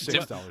 There's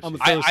Dude, $6 I'm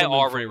seats. a- Throw I some in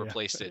already for you.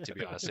 replaced it, to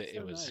be honest. It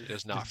So was nice. it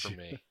was not for Did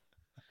me.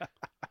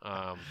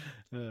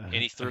 And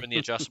he threw in the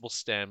adjustable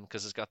stem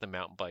because it's got the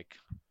mountain bike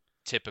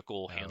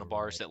typical Oh,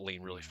 handlebars right. that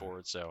lean really Yeah.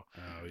 forward. So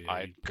Oh yeah,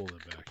 I you pulled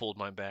it back. pulled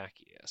mine back.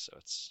 Yeah, so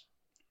it's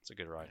a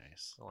good ride.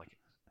 Nice. I like it.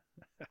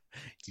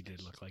 You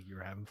did look like you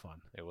were having fun.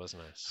 It was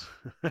nice.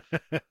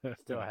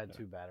 Still, I had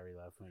 2 battery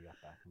left when I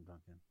got back from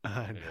Dunkin'.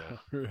 I know,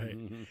 right?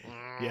 Mm.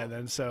 Yeah.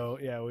 Then so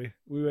yeah, we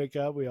wake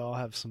up. We all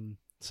have some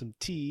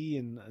tea,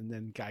 and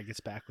then Guy gets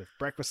back with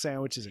breakfast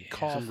sandwiches and Yeah,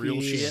 coffee. some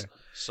real shit.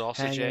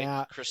 Sausage, hanging egg,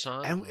 out.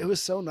 croissant. And it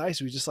was so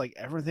nice. We just like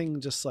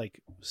everything just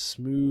like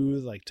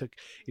smooth. Like took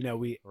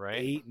we Right.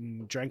 ate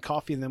and drank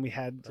coffee, and then we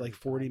had like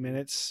 40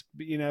 minutes,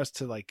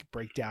 to like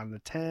break down the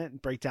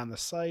tent, break down the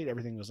site.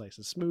 Everything was nice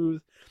and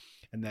smooth.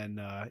 And then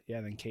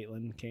then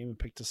Caitlin came and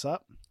picked us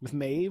up with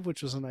Maeve,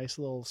 which was a nice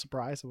little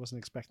surprise. I wasn't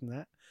expecting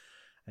that.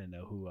 I didn't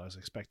know who I was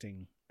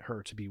expecting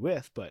her to be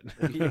with, but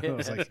it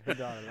was like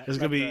it was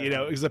gonna be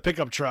it was a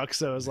pickup truck,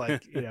 so it was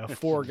like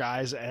 4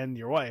 guys and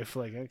your wife.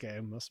 Like okay,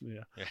 must be.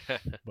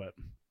 But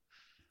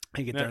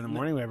I get there in the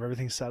morning, we have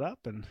everything set up,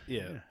 and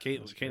Yeah,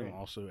 it was Caitlin great.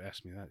 also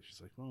asked me that. She's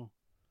like, "Well,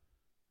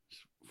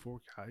 it's 4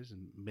 guys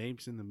and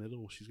Maeve's in the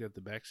middle. She's got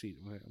the back seat."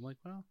 I'm like,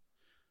 "Well,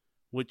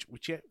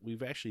 which yet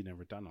we've actually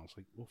never done." I was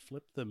like, "Well,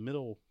 flip the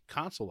middle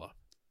console up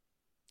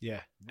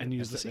yeah, and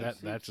use the That's-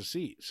 seat. that's a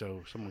seat,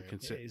 so someone can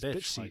Yeah, sit it's bitch.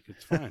 bitch seat. Like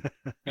it's fine."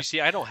 You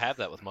see, I don't have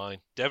that with mine.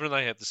 Devin and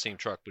I have the same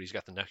truck, but he's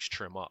got the next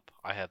trim up.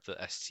 I have the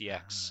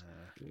STX.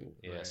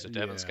 Yeah, so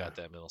Devin's got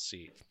that middle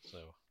seat.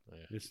 So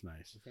yeah. It's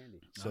nice. It's handy.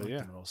 I So like yeah,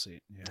 the middle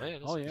seat. Yeah. Yeah, it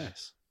is Oh, yeah.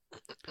 Nice.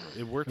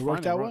 it worked. It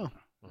worked fine. out It well.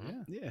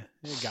 Mhm. Yeah.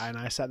 Yeah, Guy and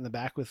I sat in the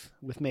back with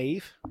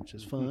Maeve, which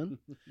is fun.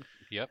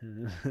 Yep.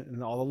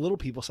 And all the little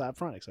people sat up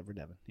front except for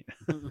Devin.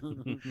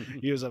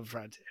 He was up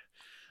front too.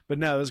 But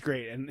no, it was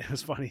great, and it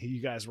was funny.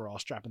 You guys were all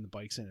strapping the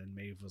bikes in, and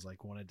Maeve was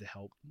like wanted to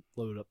help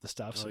load up the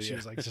stuff, so Oh, she yeah.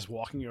 was like just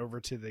walking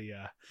over to the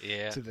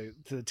Yeah. to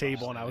the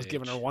table, and I was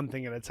giving her Age. one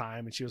thing at a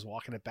time, and she was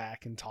walking it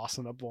back and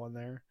tossing up one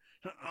there,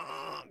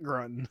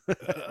 grunting.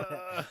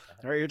 All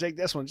right, you take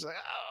this one. She's like,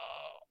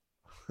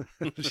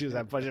 oh. She was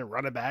having fun just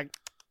running back.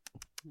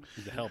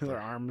 To help With her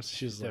her. arms,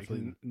 she's like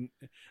Definitely.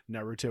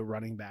 Naruto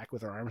running back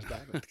with her arms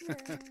back,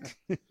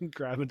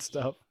 grabbing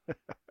stuff.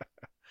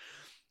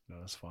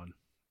 That was fun.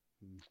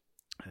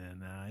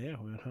 And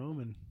we went home,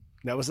 and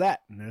that was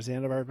that. And there's the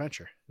end of our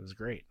adventure. It was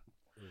great.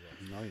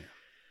 Oh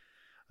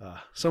yeah.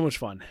 So much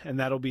fun, and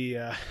that'll be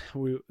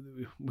we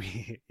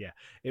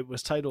It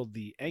was titled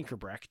the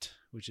ANCRBRCT,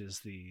 which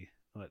is the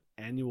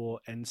annual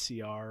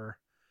NCR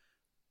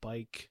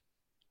bike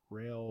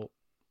rail.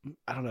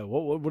 I don't know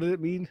what did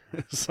it mean.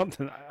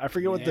 Something I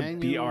forget what the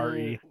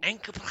BRE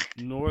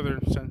ANCRBRCT.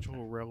 Northern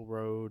Central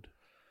Railroad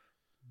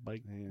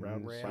bike and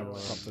route rail-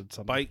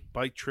 something.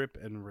 bike trip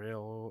and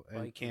rail and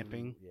Bike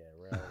camping. Yeah,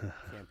 rail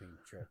camping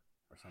trip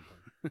or something.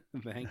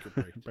 The anchor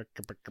break.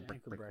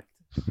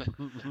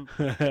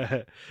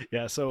 ANCRBRCT.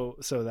 Yeah, so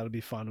that'll be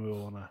fun. We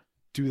will want to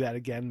do that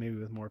again, maybe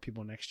with more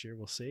people next year.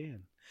 We'll see.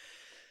 And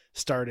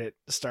start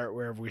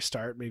wherever we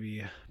start,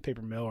 maybe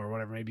Paper Mill or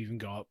whatever, maybe even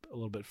go up a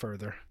little bit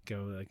further,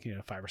 go like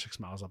 5 or 6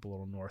 miles up a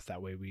little north.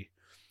 That way we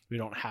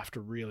don't have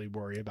to really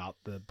worry about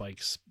the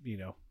bikes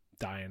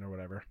dying or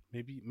whatever.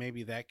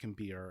 Maybe that can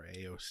be our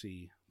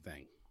AOC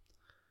thing.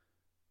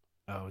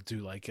 Oh, do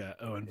like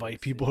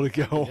invite people to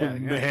go. Yeah,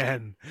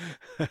 man.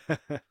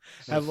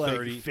 Have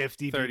like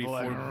 50 30, people.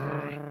 40.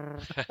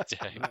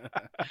 Dang.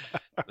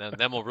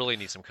 Then we'll really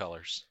need some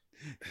colors.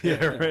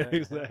 Yeah, right,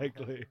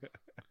 exactly.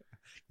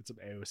 Get some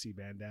AOC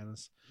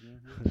bandanas.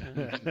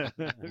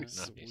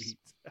 Sweet.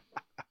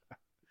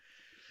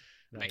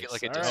 Make it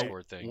like a All right.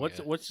 Discord thing.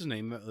 What's his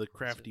name? The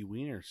Crafty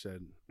Wiener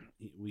said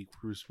we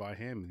cruised by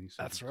him, and he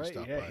said That's we right.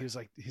 stopped Yeah,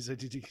 by. he said,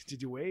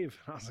 did you wave?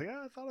 I was like,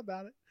 I thought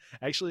about it.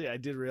 Actually, I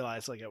did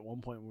realize like at one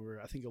point we were,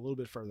 I think, a little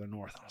bit further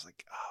north. I was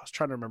like, I was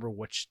trying to remember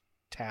which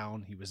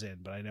town he was in,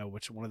 but I know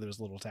which one of those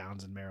little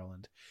towns in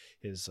Maryland.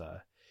 His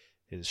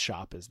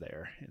shop is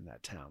there in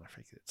that town. I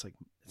think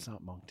it's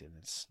not Moncton.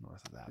 It's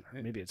north of that.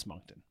 Or maybe it's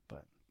Moncton,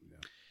 but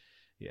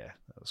yeah,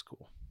 that was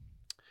cool.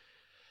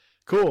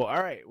 Cool.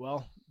 All right.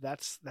 Well,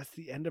 that's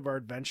the end of our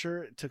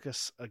adventure. It took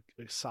us a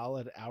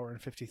solid hour and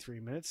 53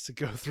 minutes to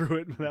go through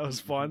it, and that was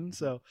fun.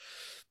 So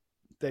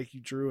thank you,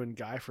 Drew and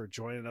Guy, for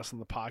joining us on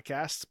the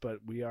podcast. But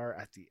we are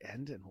at the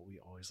end, and what we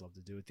always love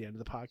to do at the end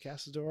of the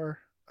podcast is do our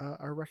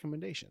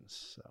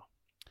recommendations. So,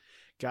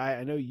 Guy,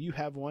 I know you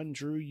have one.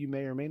 Drew, you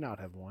may or may not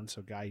have one.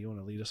 So, Guy, you want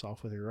to lead us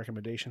off with your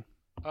recommendation?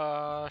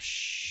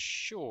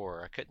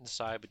 Sure. I couldn't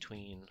decide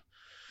between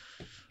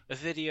a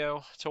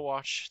video to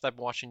watch that I've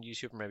been watching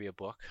YouTube or maybe a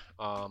book.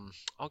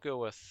 I'll go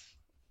with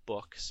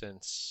book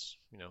since,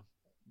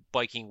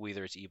 biking,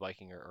 whether it's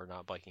e-biking or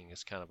not biking,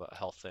 is kind of a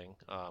health thing.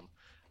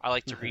 I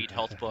like to read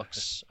health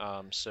books,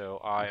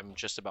 so I'm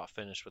just about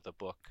finished with a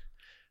book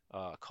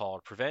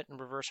called Prevent and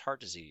Reverse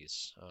Heart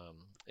Disease.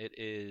 It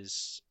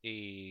is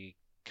a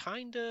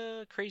kind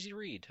of crazy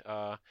read.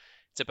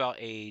 It's about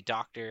a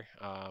doctor,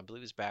 I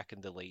believe it was back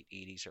in the late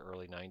 80s or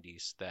early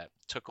 90s, that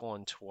took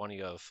on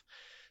 20 of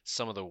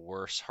some of the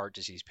worst heart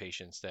disease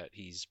patients that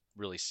he's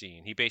really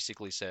seen. He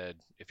basically said,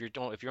 if you're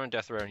on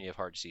death row and you have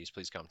heart disease,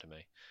 please come to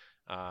me.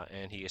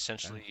 And he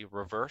essentially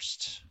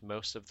reversed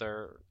most of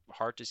their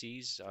heart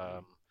disease.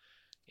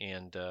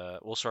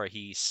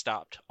 He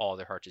stopped all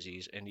their heart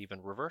disease and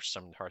even reversed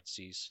some of the heart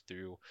disease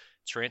through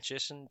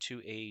transition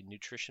to a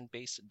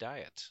nutrition-based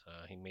diet.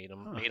 He made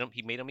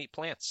them eat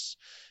plants,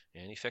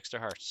 and he fixed their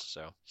hearts.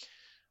 So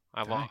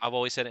I've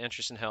always had an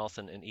interest in health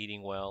and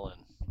eating well,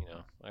 and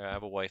I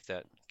have a wife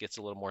that gets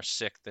a little more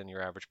sick than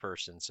your average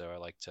person, so I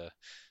like to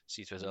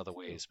see if there's other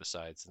ways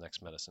besides the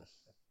next medicine.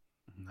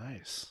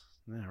 Nice.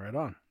 Yeah, right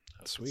on.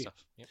 Sweet.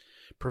 Yep.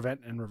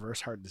 Prevent and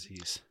Reverse Heart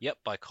Disease. Yep,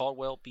 by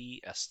Caldwell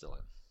B.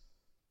 Estelin.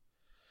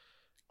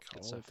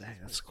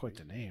 That's quite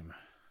the name.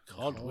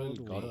 Caldwell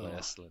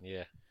Estelin,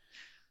 yeah.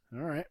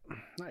 All right.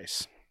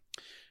 Nice.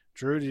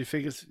 Drew, did you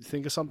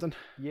think of something?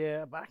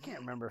 Yeah, but I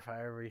can't remember if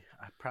I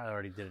probably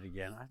already did it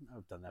again.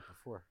 I've done that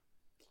before.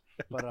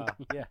 But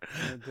yeah,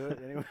 I'm gonna do it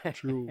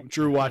anyway.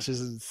 Drew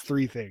watches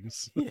 3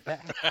 things. Yeah.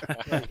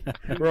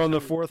 We're on the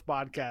 4th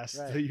podcast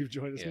Right. that you've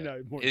joined us. Yeah.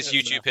 No, His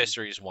YouTube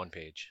history is 1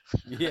 page.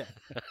 Yeah.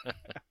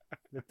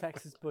 The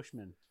Texas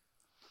Bushman.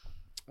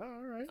 Oh,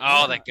 all right.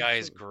 Oh, that guy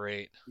is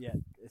great. Yeah,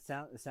 it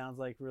sounds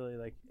like really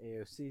like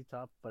AOC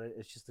top, but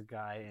it's just a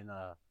guy in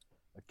a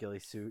ghillie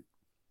suit,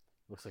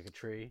 looks like a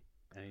tree,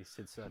 and he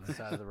sits at the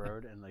side of the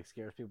road and like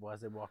scares people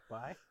as they walk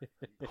by.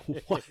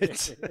 What?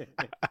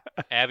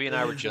 Abby and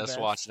I were It is the just best.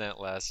 watching that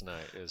last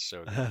night. It was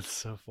so good. That's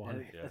so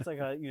funny. It's like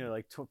a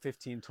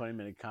 15-20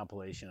 minute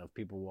compilation of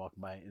people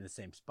walking by in the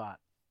same spot.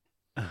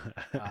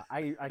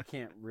 I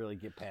can't really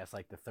get past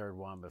like the 3rd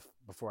one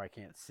before I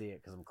can't see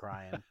it because I'm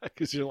crying.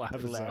 Because you're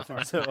laughing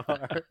So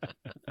hard.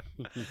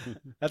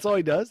 That's all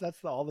he does?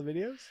 That's all the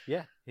videos?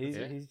 Yeah,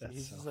 he's That's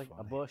just so like a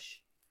funny. bush,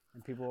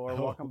 and people are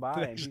walking by,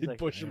 and he's actually like,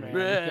 push him, man.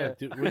 Yeah,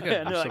 dude, we gotta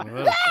And do they're some like,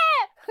 of those.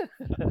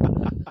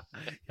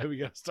 Yeah, we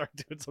got to start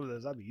doing some of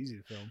those. That'd be easy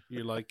to film.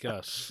 You're like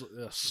a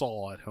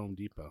Saw at Home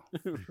Depot.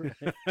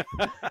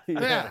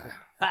 Yeah.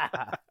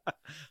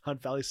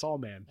 Hunt Valley Saw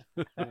Man.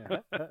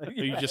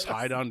 You just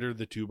hide under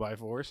the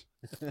 2x4s.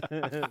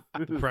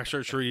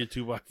 Pressure treated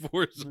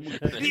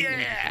 2x4s.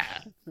 Yeah.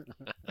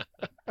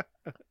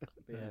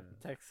 Yeah,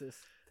 Texas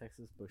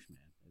Bushman.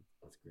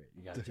 It's great.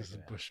 You gotta check This is it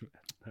out. Bushman.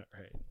 All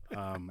right.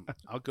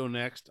 I'll go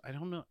next. I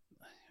don't know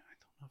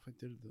if I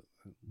did it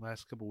the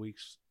last couple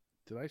weeks.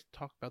 Did I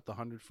talk about the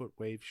 100-foot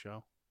wave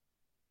show?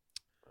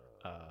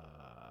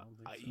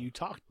 You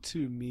talked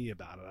to me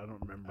about it. I don't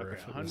remember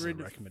Okay, if it was a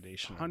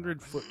recommendation.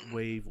 100-foot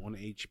wave on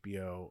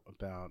HBO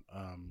about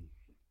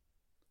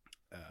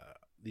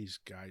these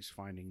guys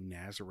finding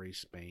Nazaré,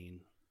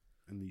 Spain,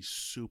 and these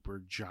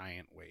super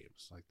giant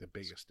waves, like the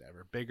biggest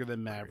ever, bigger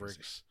than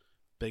Mavericks,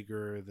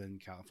 bigger than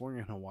California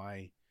and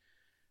Hawaii,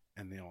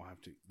 and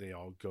they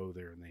all go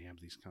there and they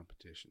have these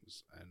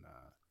competitions. And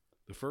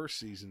the first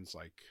season's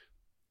like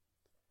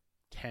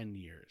 10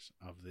 years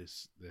of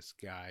this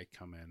guy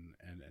come in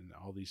and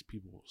all these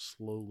people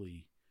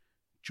slowly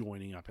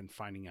joining up and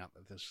finding out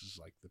that this is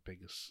like the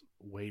biggest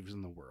waves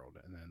in the world.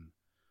 And then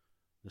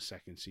The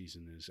second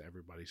season is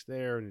everybody's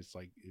there, and it's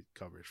like it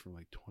covers from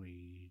like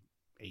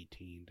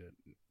 2018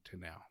 to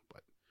now.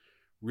 But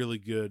really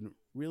good,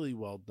 really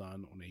well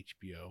done on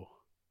HBO.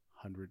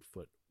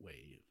 100-Foot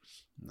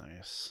Waves.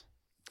 Nice.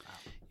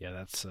 Yeah,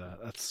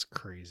 that's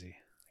crazy.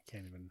 I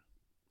can't even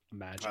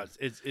imagine.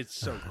 It's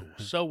so cool,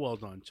 so well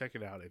done. Check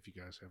it out if you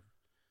guys have.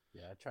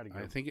 Yeah, I try to go.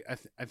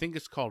 I think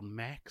it's called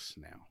Max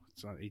now.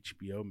 It's not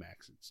HBO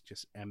Max. It's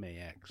just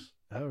MAX.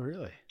 Oh,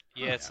 really?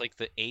 Yeah, it's like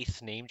the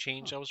 8th name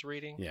change I was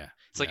reading. Yeah,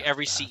 It's like yeah.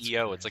 every That's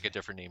CEO, it's like crazy. a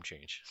different name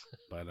change.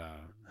 But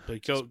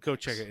go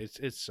check it.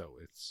 It's so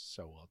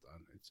well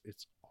done.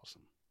 It's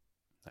awesome.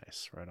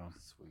 Nice. Right on.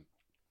 Sweet.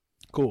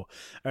 Cool.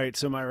 All right.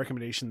 So my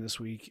recommendation this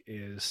week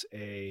is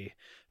a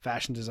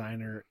fashion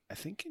designer, I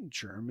think in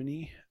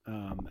Germany,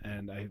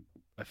 and I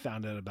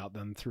found out about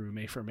them through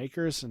Mayfair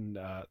Makers, and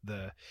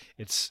the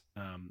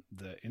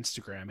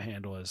Instagram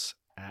handle is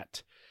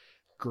at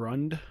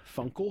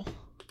Grundfunkel.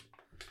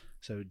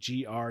 So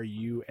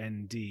GRUNDFUNKEL,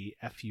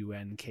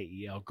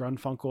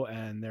 Grundfunkel,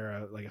 and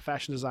they're like a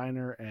fashion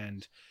designer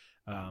and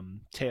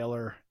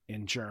tailor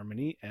in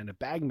Germany and a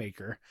bag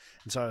maker.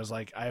 And so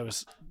I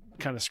was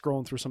kind of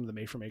scrolling through some of the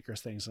Mayfair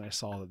Makers things, and I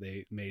saw that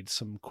they made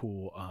some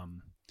cool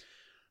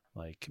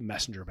like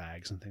messenger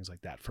bags and things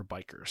like that for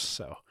bikers.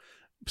 So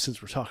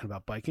since we're talking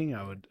about biking,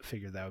 I would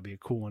figure that would be a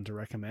cool one to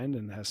recommend,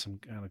 and it has some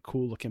kind of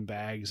cool looking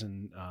bags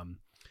and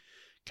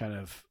kind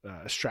of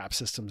strap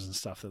systems and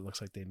stuff that looks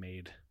like they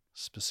made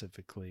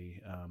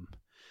specifically,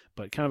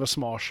 but kind of a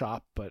small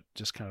shop, but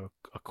just kind of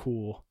a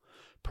cool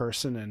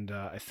person. And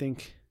I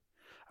think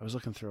I was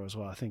looking through as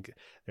well. I think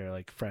they're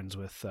like friends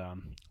with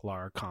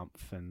Lara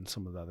Kampf and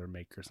some of the other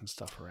makers and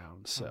stuff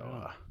around.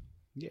 So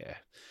yeah,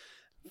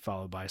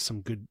 followed by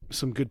some good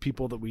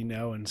people that we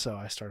know, and so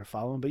I started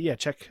following. But yeah,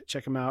 check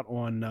them out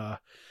on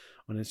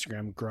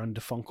Instagram,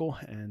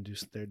 Grundfunkel, and do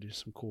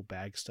some cool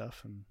bag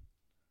stuff. And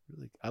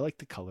really, I like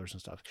the colors and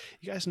stuff.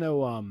 You guys know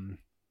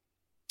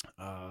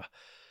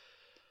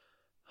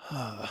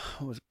what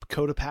was it?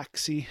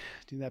 Cotopaxi?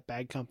 Do you know that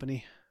bag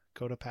company?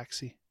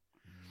 Cotopaxi?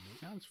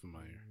 Sounds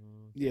familiar.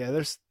 Yeah,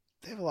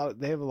 they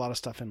have a lot of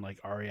stuff in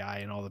like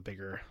REI and all the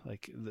bigger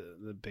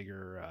the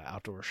bigger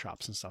outdoor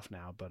shops and stuff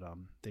now. But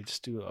they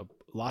just do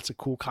lots of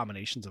cool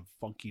combinations of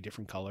funky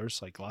different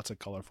colors, like lots of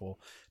colorful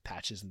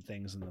patches and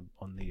things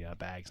on the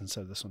bags. And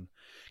so this one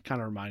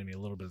kind of reminded me a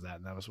little bit of that,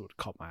 and that was what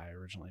caught my eye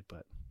originally.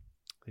 But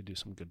they do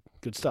some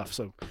good stuff.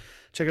 So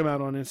check them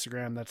out on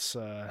Instagram. That's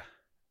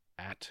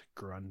at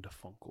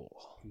Grundfunkel.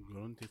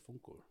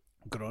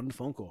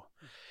 Grundfunkel.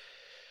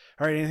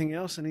 All right. Anything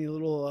else? Any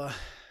little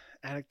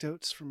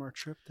anecdotes from our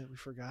trip that we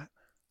forgot?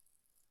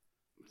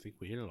 I think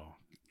we hit it all.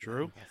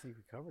 Drew, I think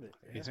we covered it.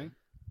 you think?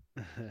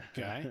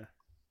 Guy,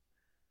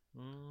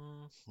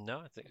 No,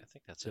 I think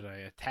that's did it. I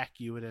attack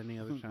you at any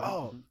other time?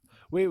 Oh,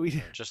 wait.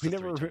 We Just we the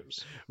never 3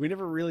 times. we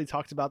never really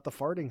talked about the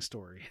farting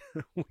story.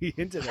 We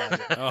hinted at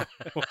it.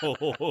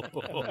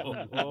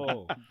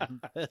 Oh.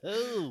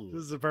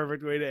 This is a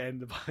perfect way to end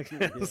the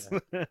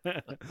podcast.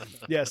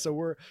 Yeah. So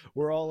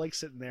we're all like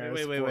sitting there.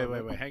 Wait.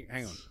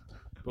 Hang on.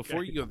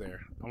 Before you go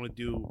there, I want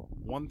to do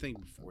one thing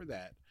before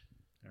that.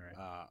 All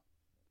right.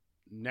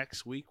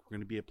 Next week we're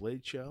going to be at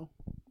Blade Show,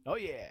 Oh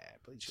yeah.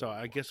 so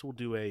I guess we'll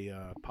do a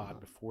pod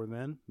before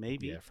then,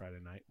 maybe, Yeah, Friday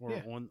night. or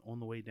Yeah. on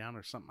the way down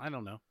or something. I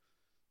don't know.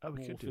 Oh, we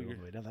we'll could do it all figure-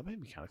 the way down. That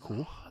might be kind of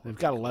cool. that'd We've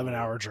be got cool.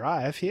 11-hour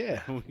drive.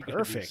 Yeah. We gotta do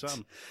Perfect.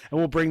 something. And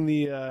we'll bring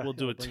the We'll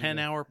do a bring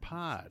 10-hour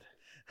pod.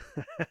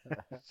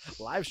 the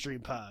live stream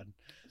pod.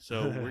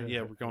 So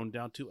we're going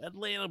down to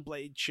Atlanta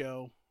Blade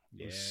Show.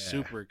 Yeah. We're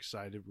super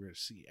excited. We're gonna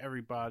see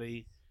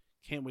everybody.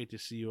 Can't wait to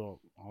see you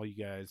all you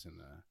guys. And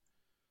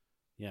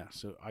yeah,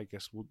 so I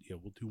guess we'll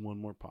do one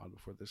more pod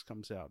before this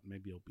comes out.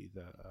 Maybe it'll be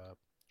the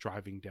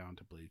driving down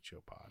to Blade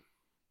Show pod.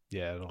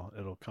 Yeah,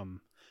 it'll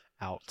come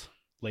out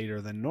later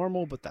than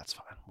normal, but that's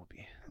fine.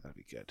 That'll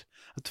be good.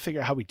 I have to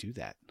figure out how we do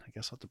that. I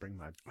guess I'll have to bring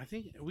my I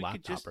think we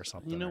laptop could just, or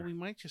something. we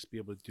might just be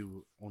able to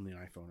do on the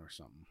iPhone or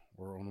something,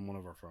 or on one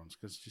of our phones,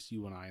 because it's just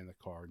you and I in the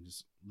car, and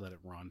just let it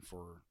run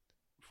for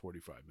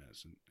 45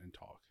 minutes and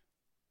talk.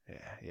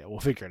 Yeah, we'll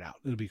figure it out.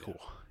 It'll be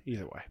cool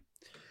either way.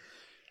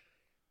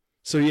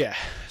 So yeah,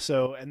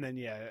 and then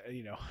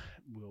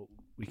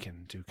we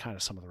can do kind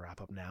of some of the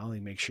wrap up now.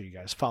 Make sure you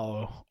guys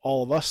follow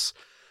all of us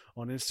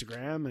on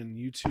Instagram and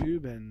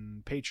YouTube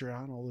and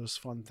Patreon, all those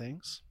fun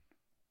things.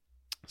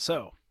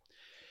 So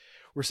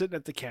we're sitting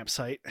at the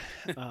campsite.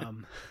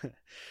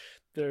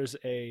 There's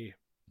a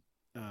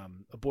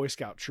Boy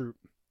Scout troop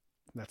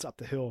that's up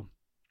the hill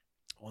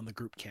on the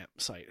group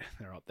campsite.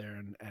 They're out there,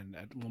 and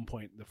at one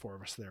point the four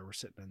of us there were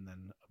sitting, and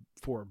then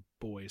 4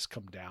 boys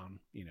come down,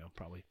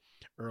 probably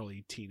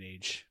early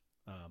teenage,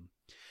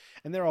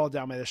 and they're all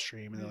down by the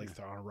stream, and they're like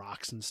throwing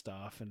rocks and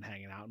stuff and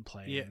hanging out and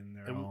playing. Yeah, and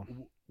they're and all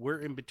we're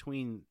in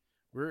between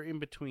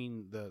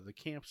the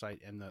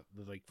campsite and the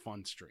like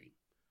fun stream,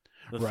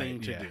 the Right,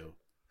 thing to yeah. do.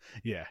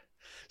 yeah.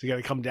 So you got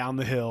to come down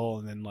the hill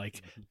and then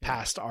like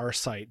past our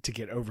site to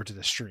get over to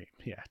the stream.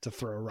 Yeah, to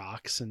throw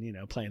rocks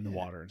and play in the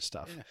water and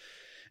stuff. Yeah.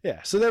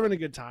 Yeah, so they're having a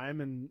good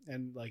time,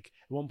 and like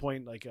at one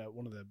point, like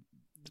one of the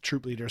the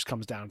troop leaders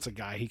comes down. It's a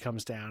guy. He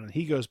comes down and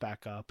he goes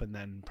back up, and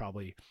then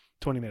probably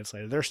 20 minutes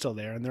later, they're still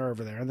there and they're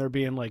over there and they're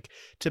being like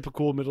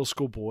typical middle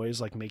school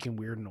boys, like making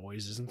weird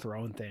noises and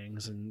throwing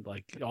things and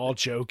like all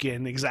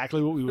joking,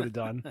 exactly what we would have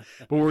done.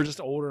 But we're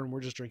just older and we're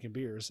just drinking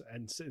beers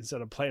and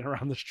instead of playing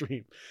around the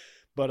stream.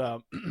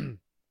 But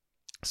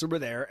so we're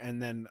there,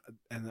 and then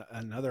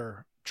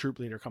another troop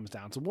leader comes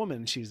down. It's a woman,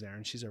 and she's there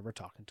and she's over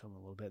talking to him a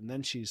little bit, and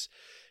then she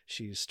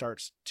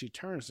starts to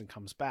turns and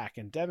comes back,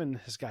 and Devin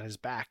has got his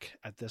back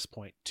at this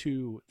point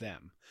to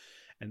them.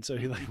 And so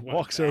he like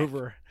walks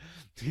over,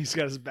 he's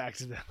got his back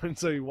to them. And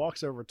so he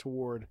walks over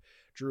toward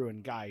Drew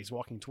and Guy. He's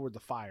walking toward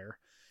the fire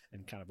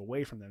and kind of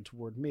away from them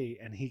toward me.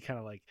 And he kind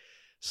of like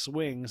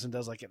swings and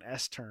does like an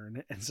S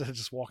turn. Instead of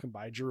just walking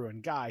by Drew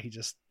and Guy, he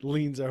just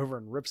leans over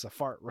and rips a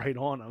fart right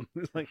on them.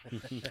 Like,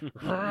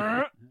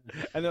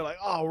 and they're like,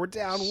 oh, we're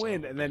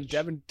downwind. And then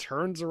Devin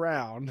turns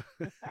around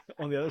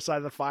on the other side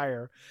of the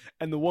fire,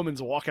 and the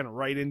woman's walking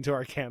right into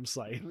our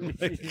campsite.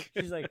 Like,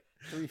 she's like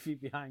 3 feet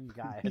behind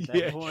Guy at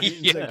that point.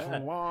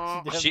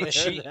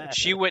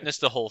 She witnessed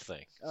the whole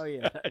thing. Oh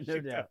yeah, no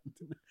doubt.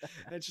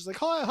 And she's like,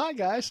 hi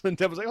guys. And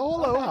Devin's like, oh,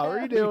 hello, how are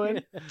you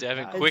doing?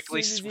 Devin As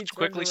quickly soon as he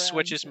quickly turned around.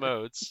 switches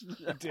modes.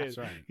 He did. That's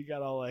right. He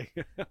got all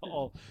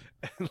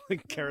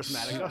like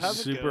charismatic. Oh, how's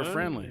it Super going?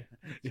 friendly.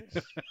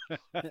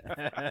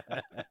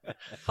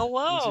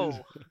 Hello.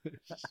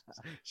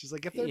 She's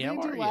like, if they're Hey, how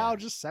being are too ya? loud,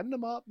 just send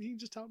them up. You can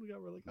just tell them to go.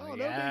 We're like, oh, no big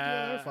deal,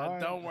 they're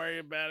fine. Don't worry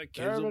about it,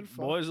 They're kids. having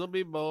fun. Boys will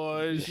be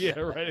boys. Yeah,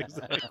 right,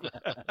 exactly.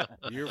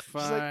 You're like-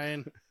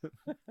 fine.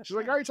 She's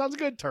like, all right, sounds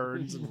good.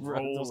 Turns and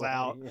Runs rolls away.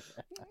 out.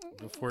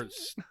 Before it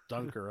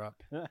stunk her up.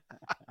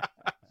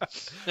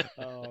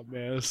 Oh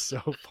man, it's so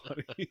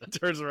funny. He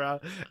turns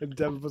around and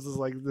Devin puts this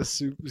like this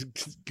super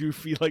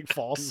goofy like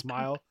false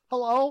smile.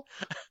 Hello,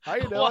 how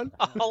you doing?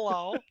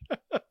 Hello.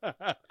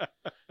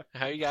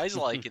 How you guys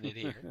liking it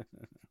here?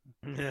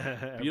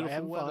 Everybody Beautiful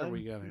having weather fun?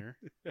 we got here.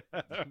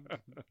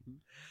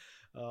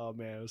 Oh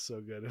man, it was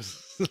so good.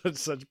 It was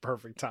such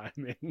perfect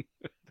timing.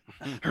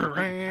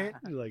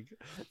 Like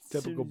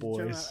typical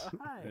boys.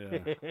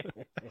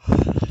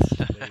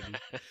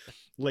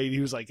 Lady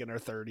who's like in her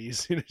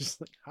 30s,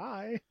 just like,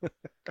 hi.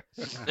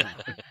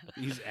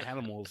 These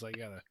animals, I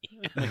gotta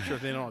make sure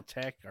they don't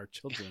attack our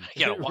children. I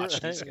gotta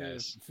watch these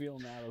guys.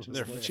 Feeling out of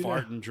They're his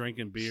farting,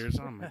 drinking beers.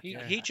 Oh my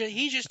god!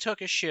 He just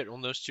took a shit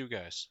on those two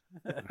guys.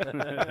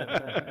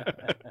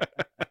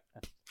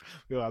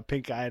 We got a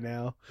pink eye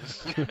now.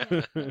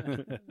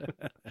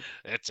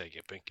 That's a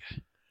good pink guy.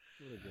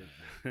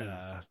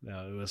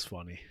 No, it was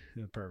funny.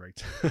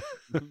 Perfect.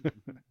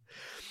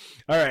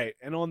 All right,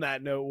 and on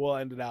that note, we'll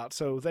end it out.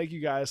 So thank you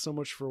guys so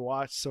much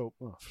for so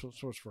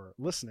much for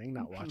listening,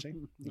 not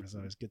watching. I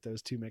always get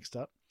those two mixed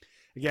up.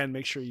 Again,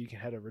 make sure you can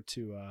head over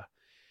to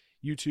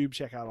YouTube,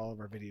 check out all of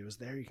our videos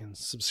there. You can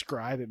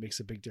subscribe. It makes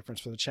a big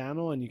difference for the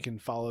channel. And you can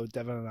follow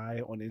Devin and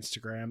I on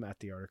Instagram at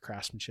The Art of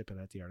Craftsmanship and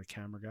at The Art of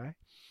Camera Guy.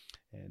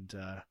 And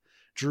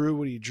Drew,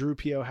 what are you, Drew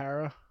P.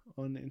 O'Hara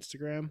on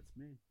Instagram?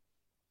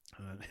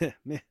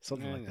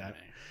 Something like that.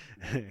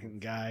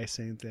 Guy,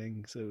 same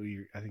thing. So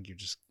I think you're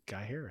just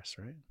Guy Harris,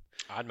 right?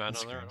 Odd man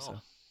on there Instagram, at so.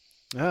 all.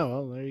 Oh,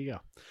 well, there you go.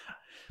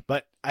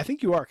 But I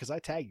think you are, because I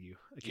tag you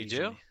You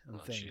do? occasionally on Oh,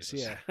 things.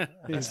 Jesus. Yeah.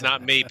 It's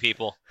not me,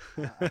 people.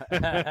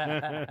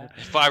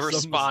 If I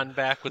respond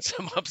back with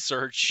some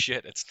absurd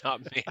shit, it's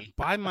not me.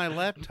 Buy my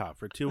laptop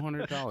for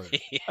 $200.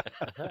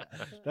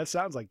 That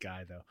sounds like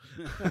Guy, though.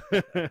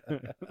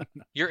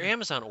 Your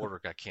Amazon order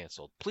got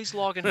canceled. Please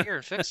log in here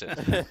and fix it.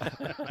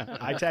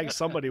 I tagged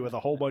somebody with a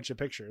whole bunch of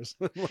pictures.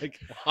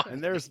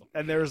 And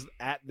there's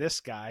at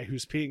this guy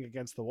who's peeing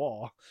against the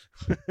wall.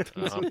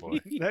 Oh boy.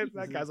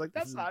 that guy's like,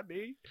 that's not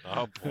me.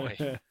 Oh boy.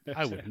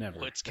 I would never.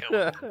 What's going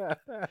on?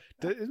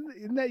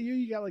 Isn't that you?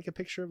 You got like a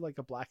picture of like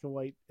a black and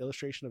white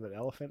illustration of an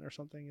elephant or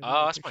something? Is that Oh,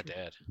 the that's my picture?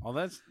 dad. Oh,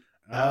 that's.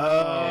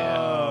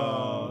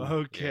 Oh, Yeah,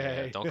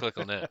 okay. don't click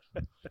on that.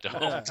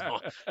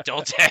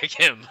 Don't tag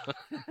him.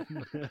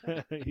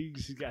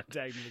 He's got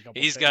tagged in a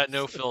couple. He's got things.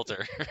 no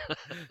filter.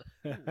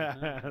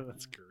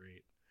 That's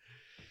great.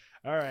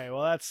 All right,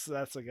 well that's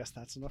I guess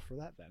that's enough for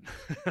that then.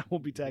 I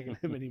won't be tagging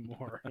him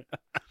anymore.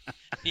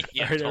 Yeah,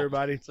 All right, don't-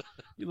 everybody.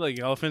 You like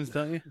elephants,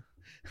 don't you?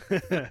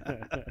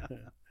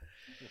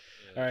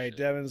 All right,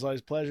 Devin, it's always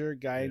a pleasure.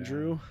 Guy and Yeah.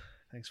 Drew,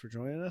 thanks for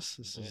joining us.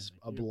 This Yeah, is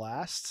a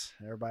blast.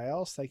 Everybody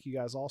else, thank you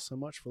guys all so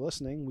much for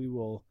listening. We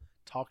will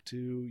talk to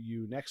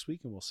you next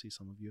week, and we'll see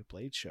some of you at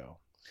Blade Show. All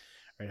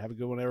right, have a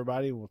good one,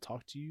 everybody. We'll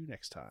talk to you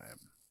next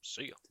time.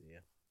 See ya.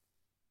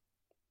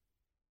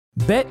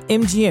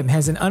 BetMGM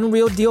has an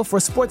unreal deal for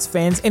sports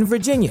fans in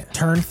Virginia.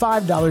 Turn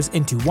 $5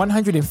 into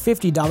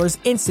 $150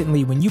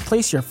 instantly when you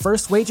place your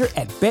first wager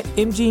at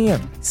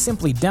BetMGM.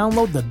 Simply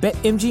download the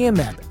BetMGM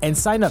app and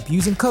sign up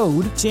using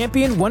code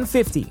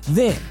Champion150.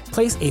 Then,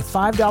 Place a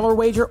 $5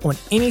 wager on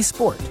any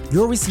sport.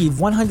 You'll receive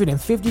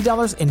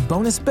 $150 in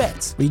bonus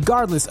bets,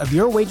 regardless of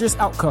your wager's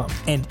outcome.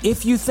 And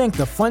if you think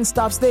the fun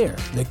stops there,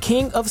 the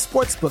King of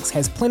Sportsbooks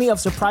has plenty of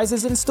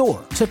surprises in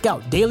store. Check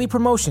out daily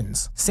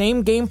promotions,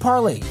 same-game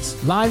parlays,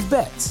 live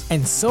bets,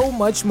 and so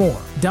much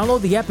more.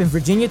 Download the app in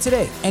Virginia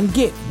today and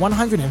get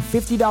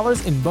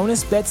 $150 in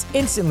bonus bets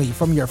instantly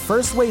from your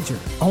first wager.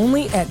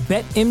 Only at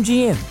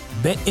BetMGM.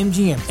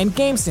 BetMGM and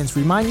GameSense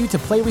remind you to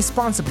play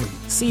responsibly.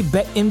 See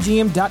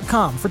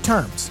BetMGM.com for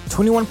terms.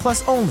 21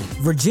 plus only.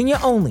 Virginia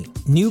only.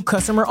 New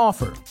customer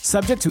offer.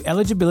 Subject to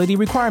eligibility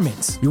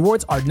requirements.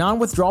 Rewards are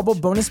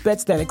non-withdrawable bonus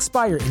bets that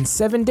expire in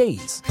 7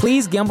 days.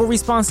 Please gamble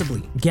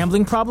responsibly.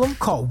 Gambling problem?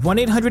 Call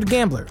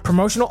 1-800-GAMBLER.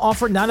 Promotional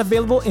offer not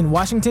available in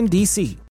Washington, D.C.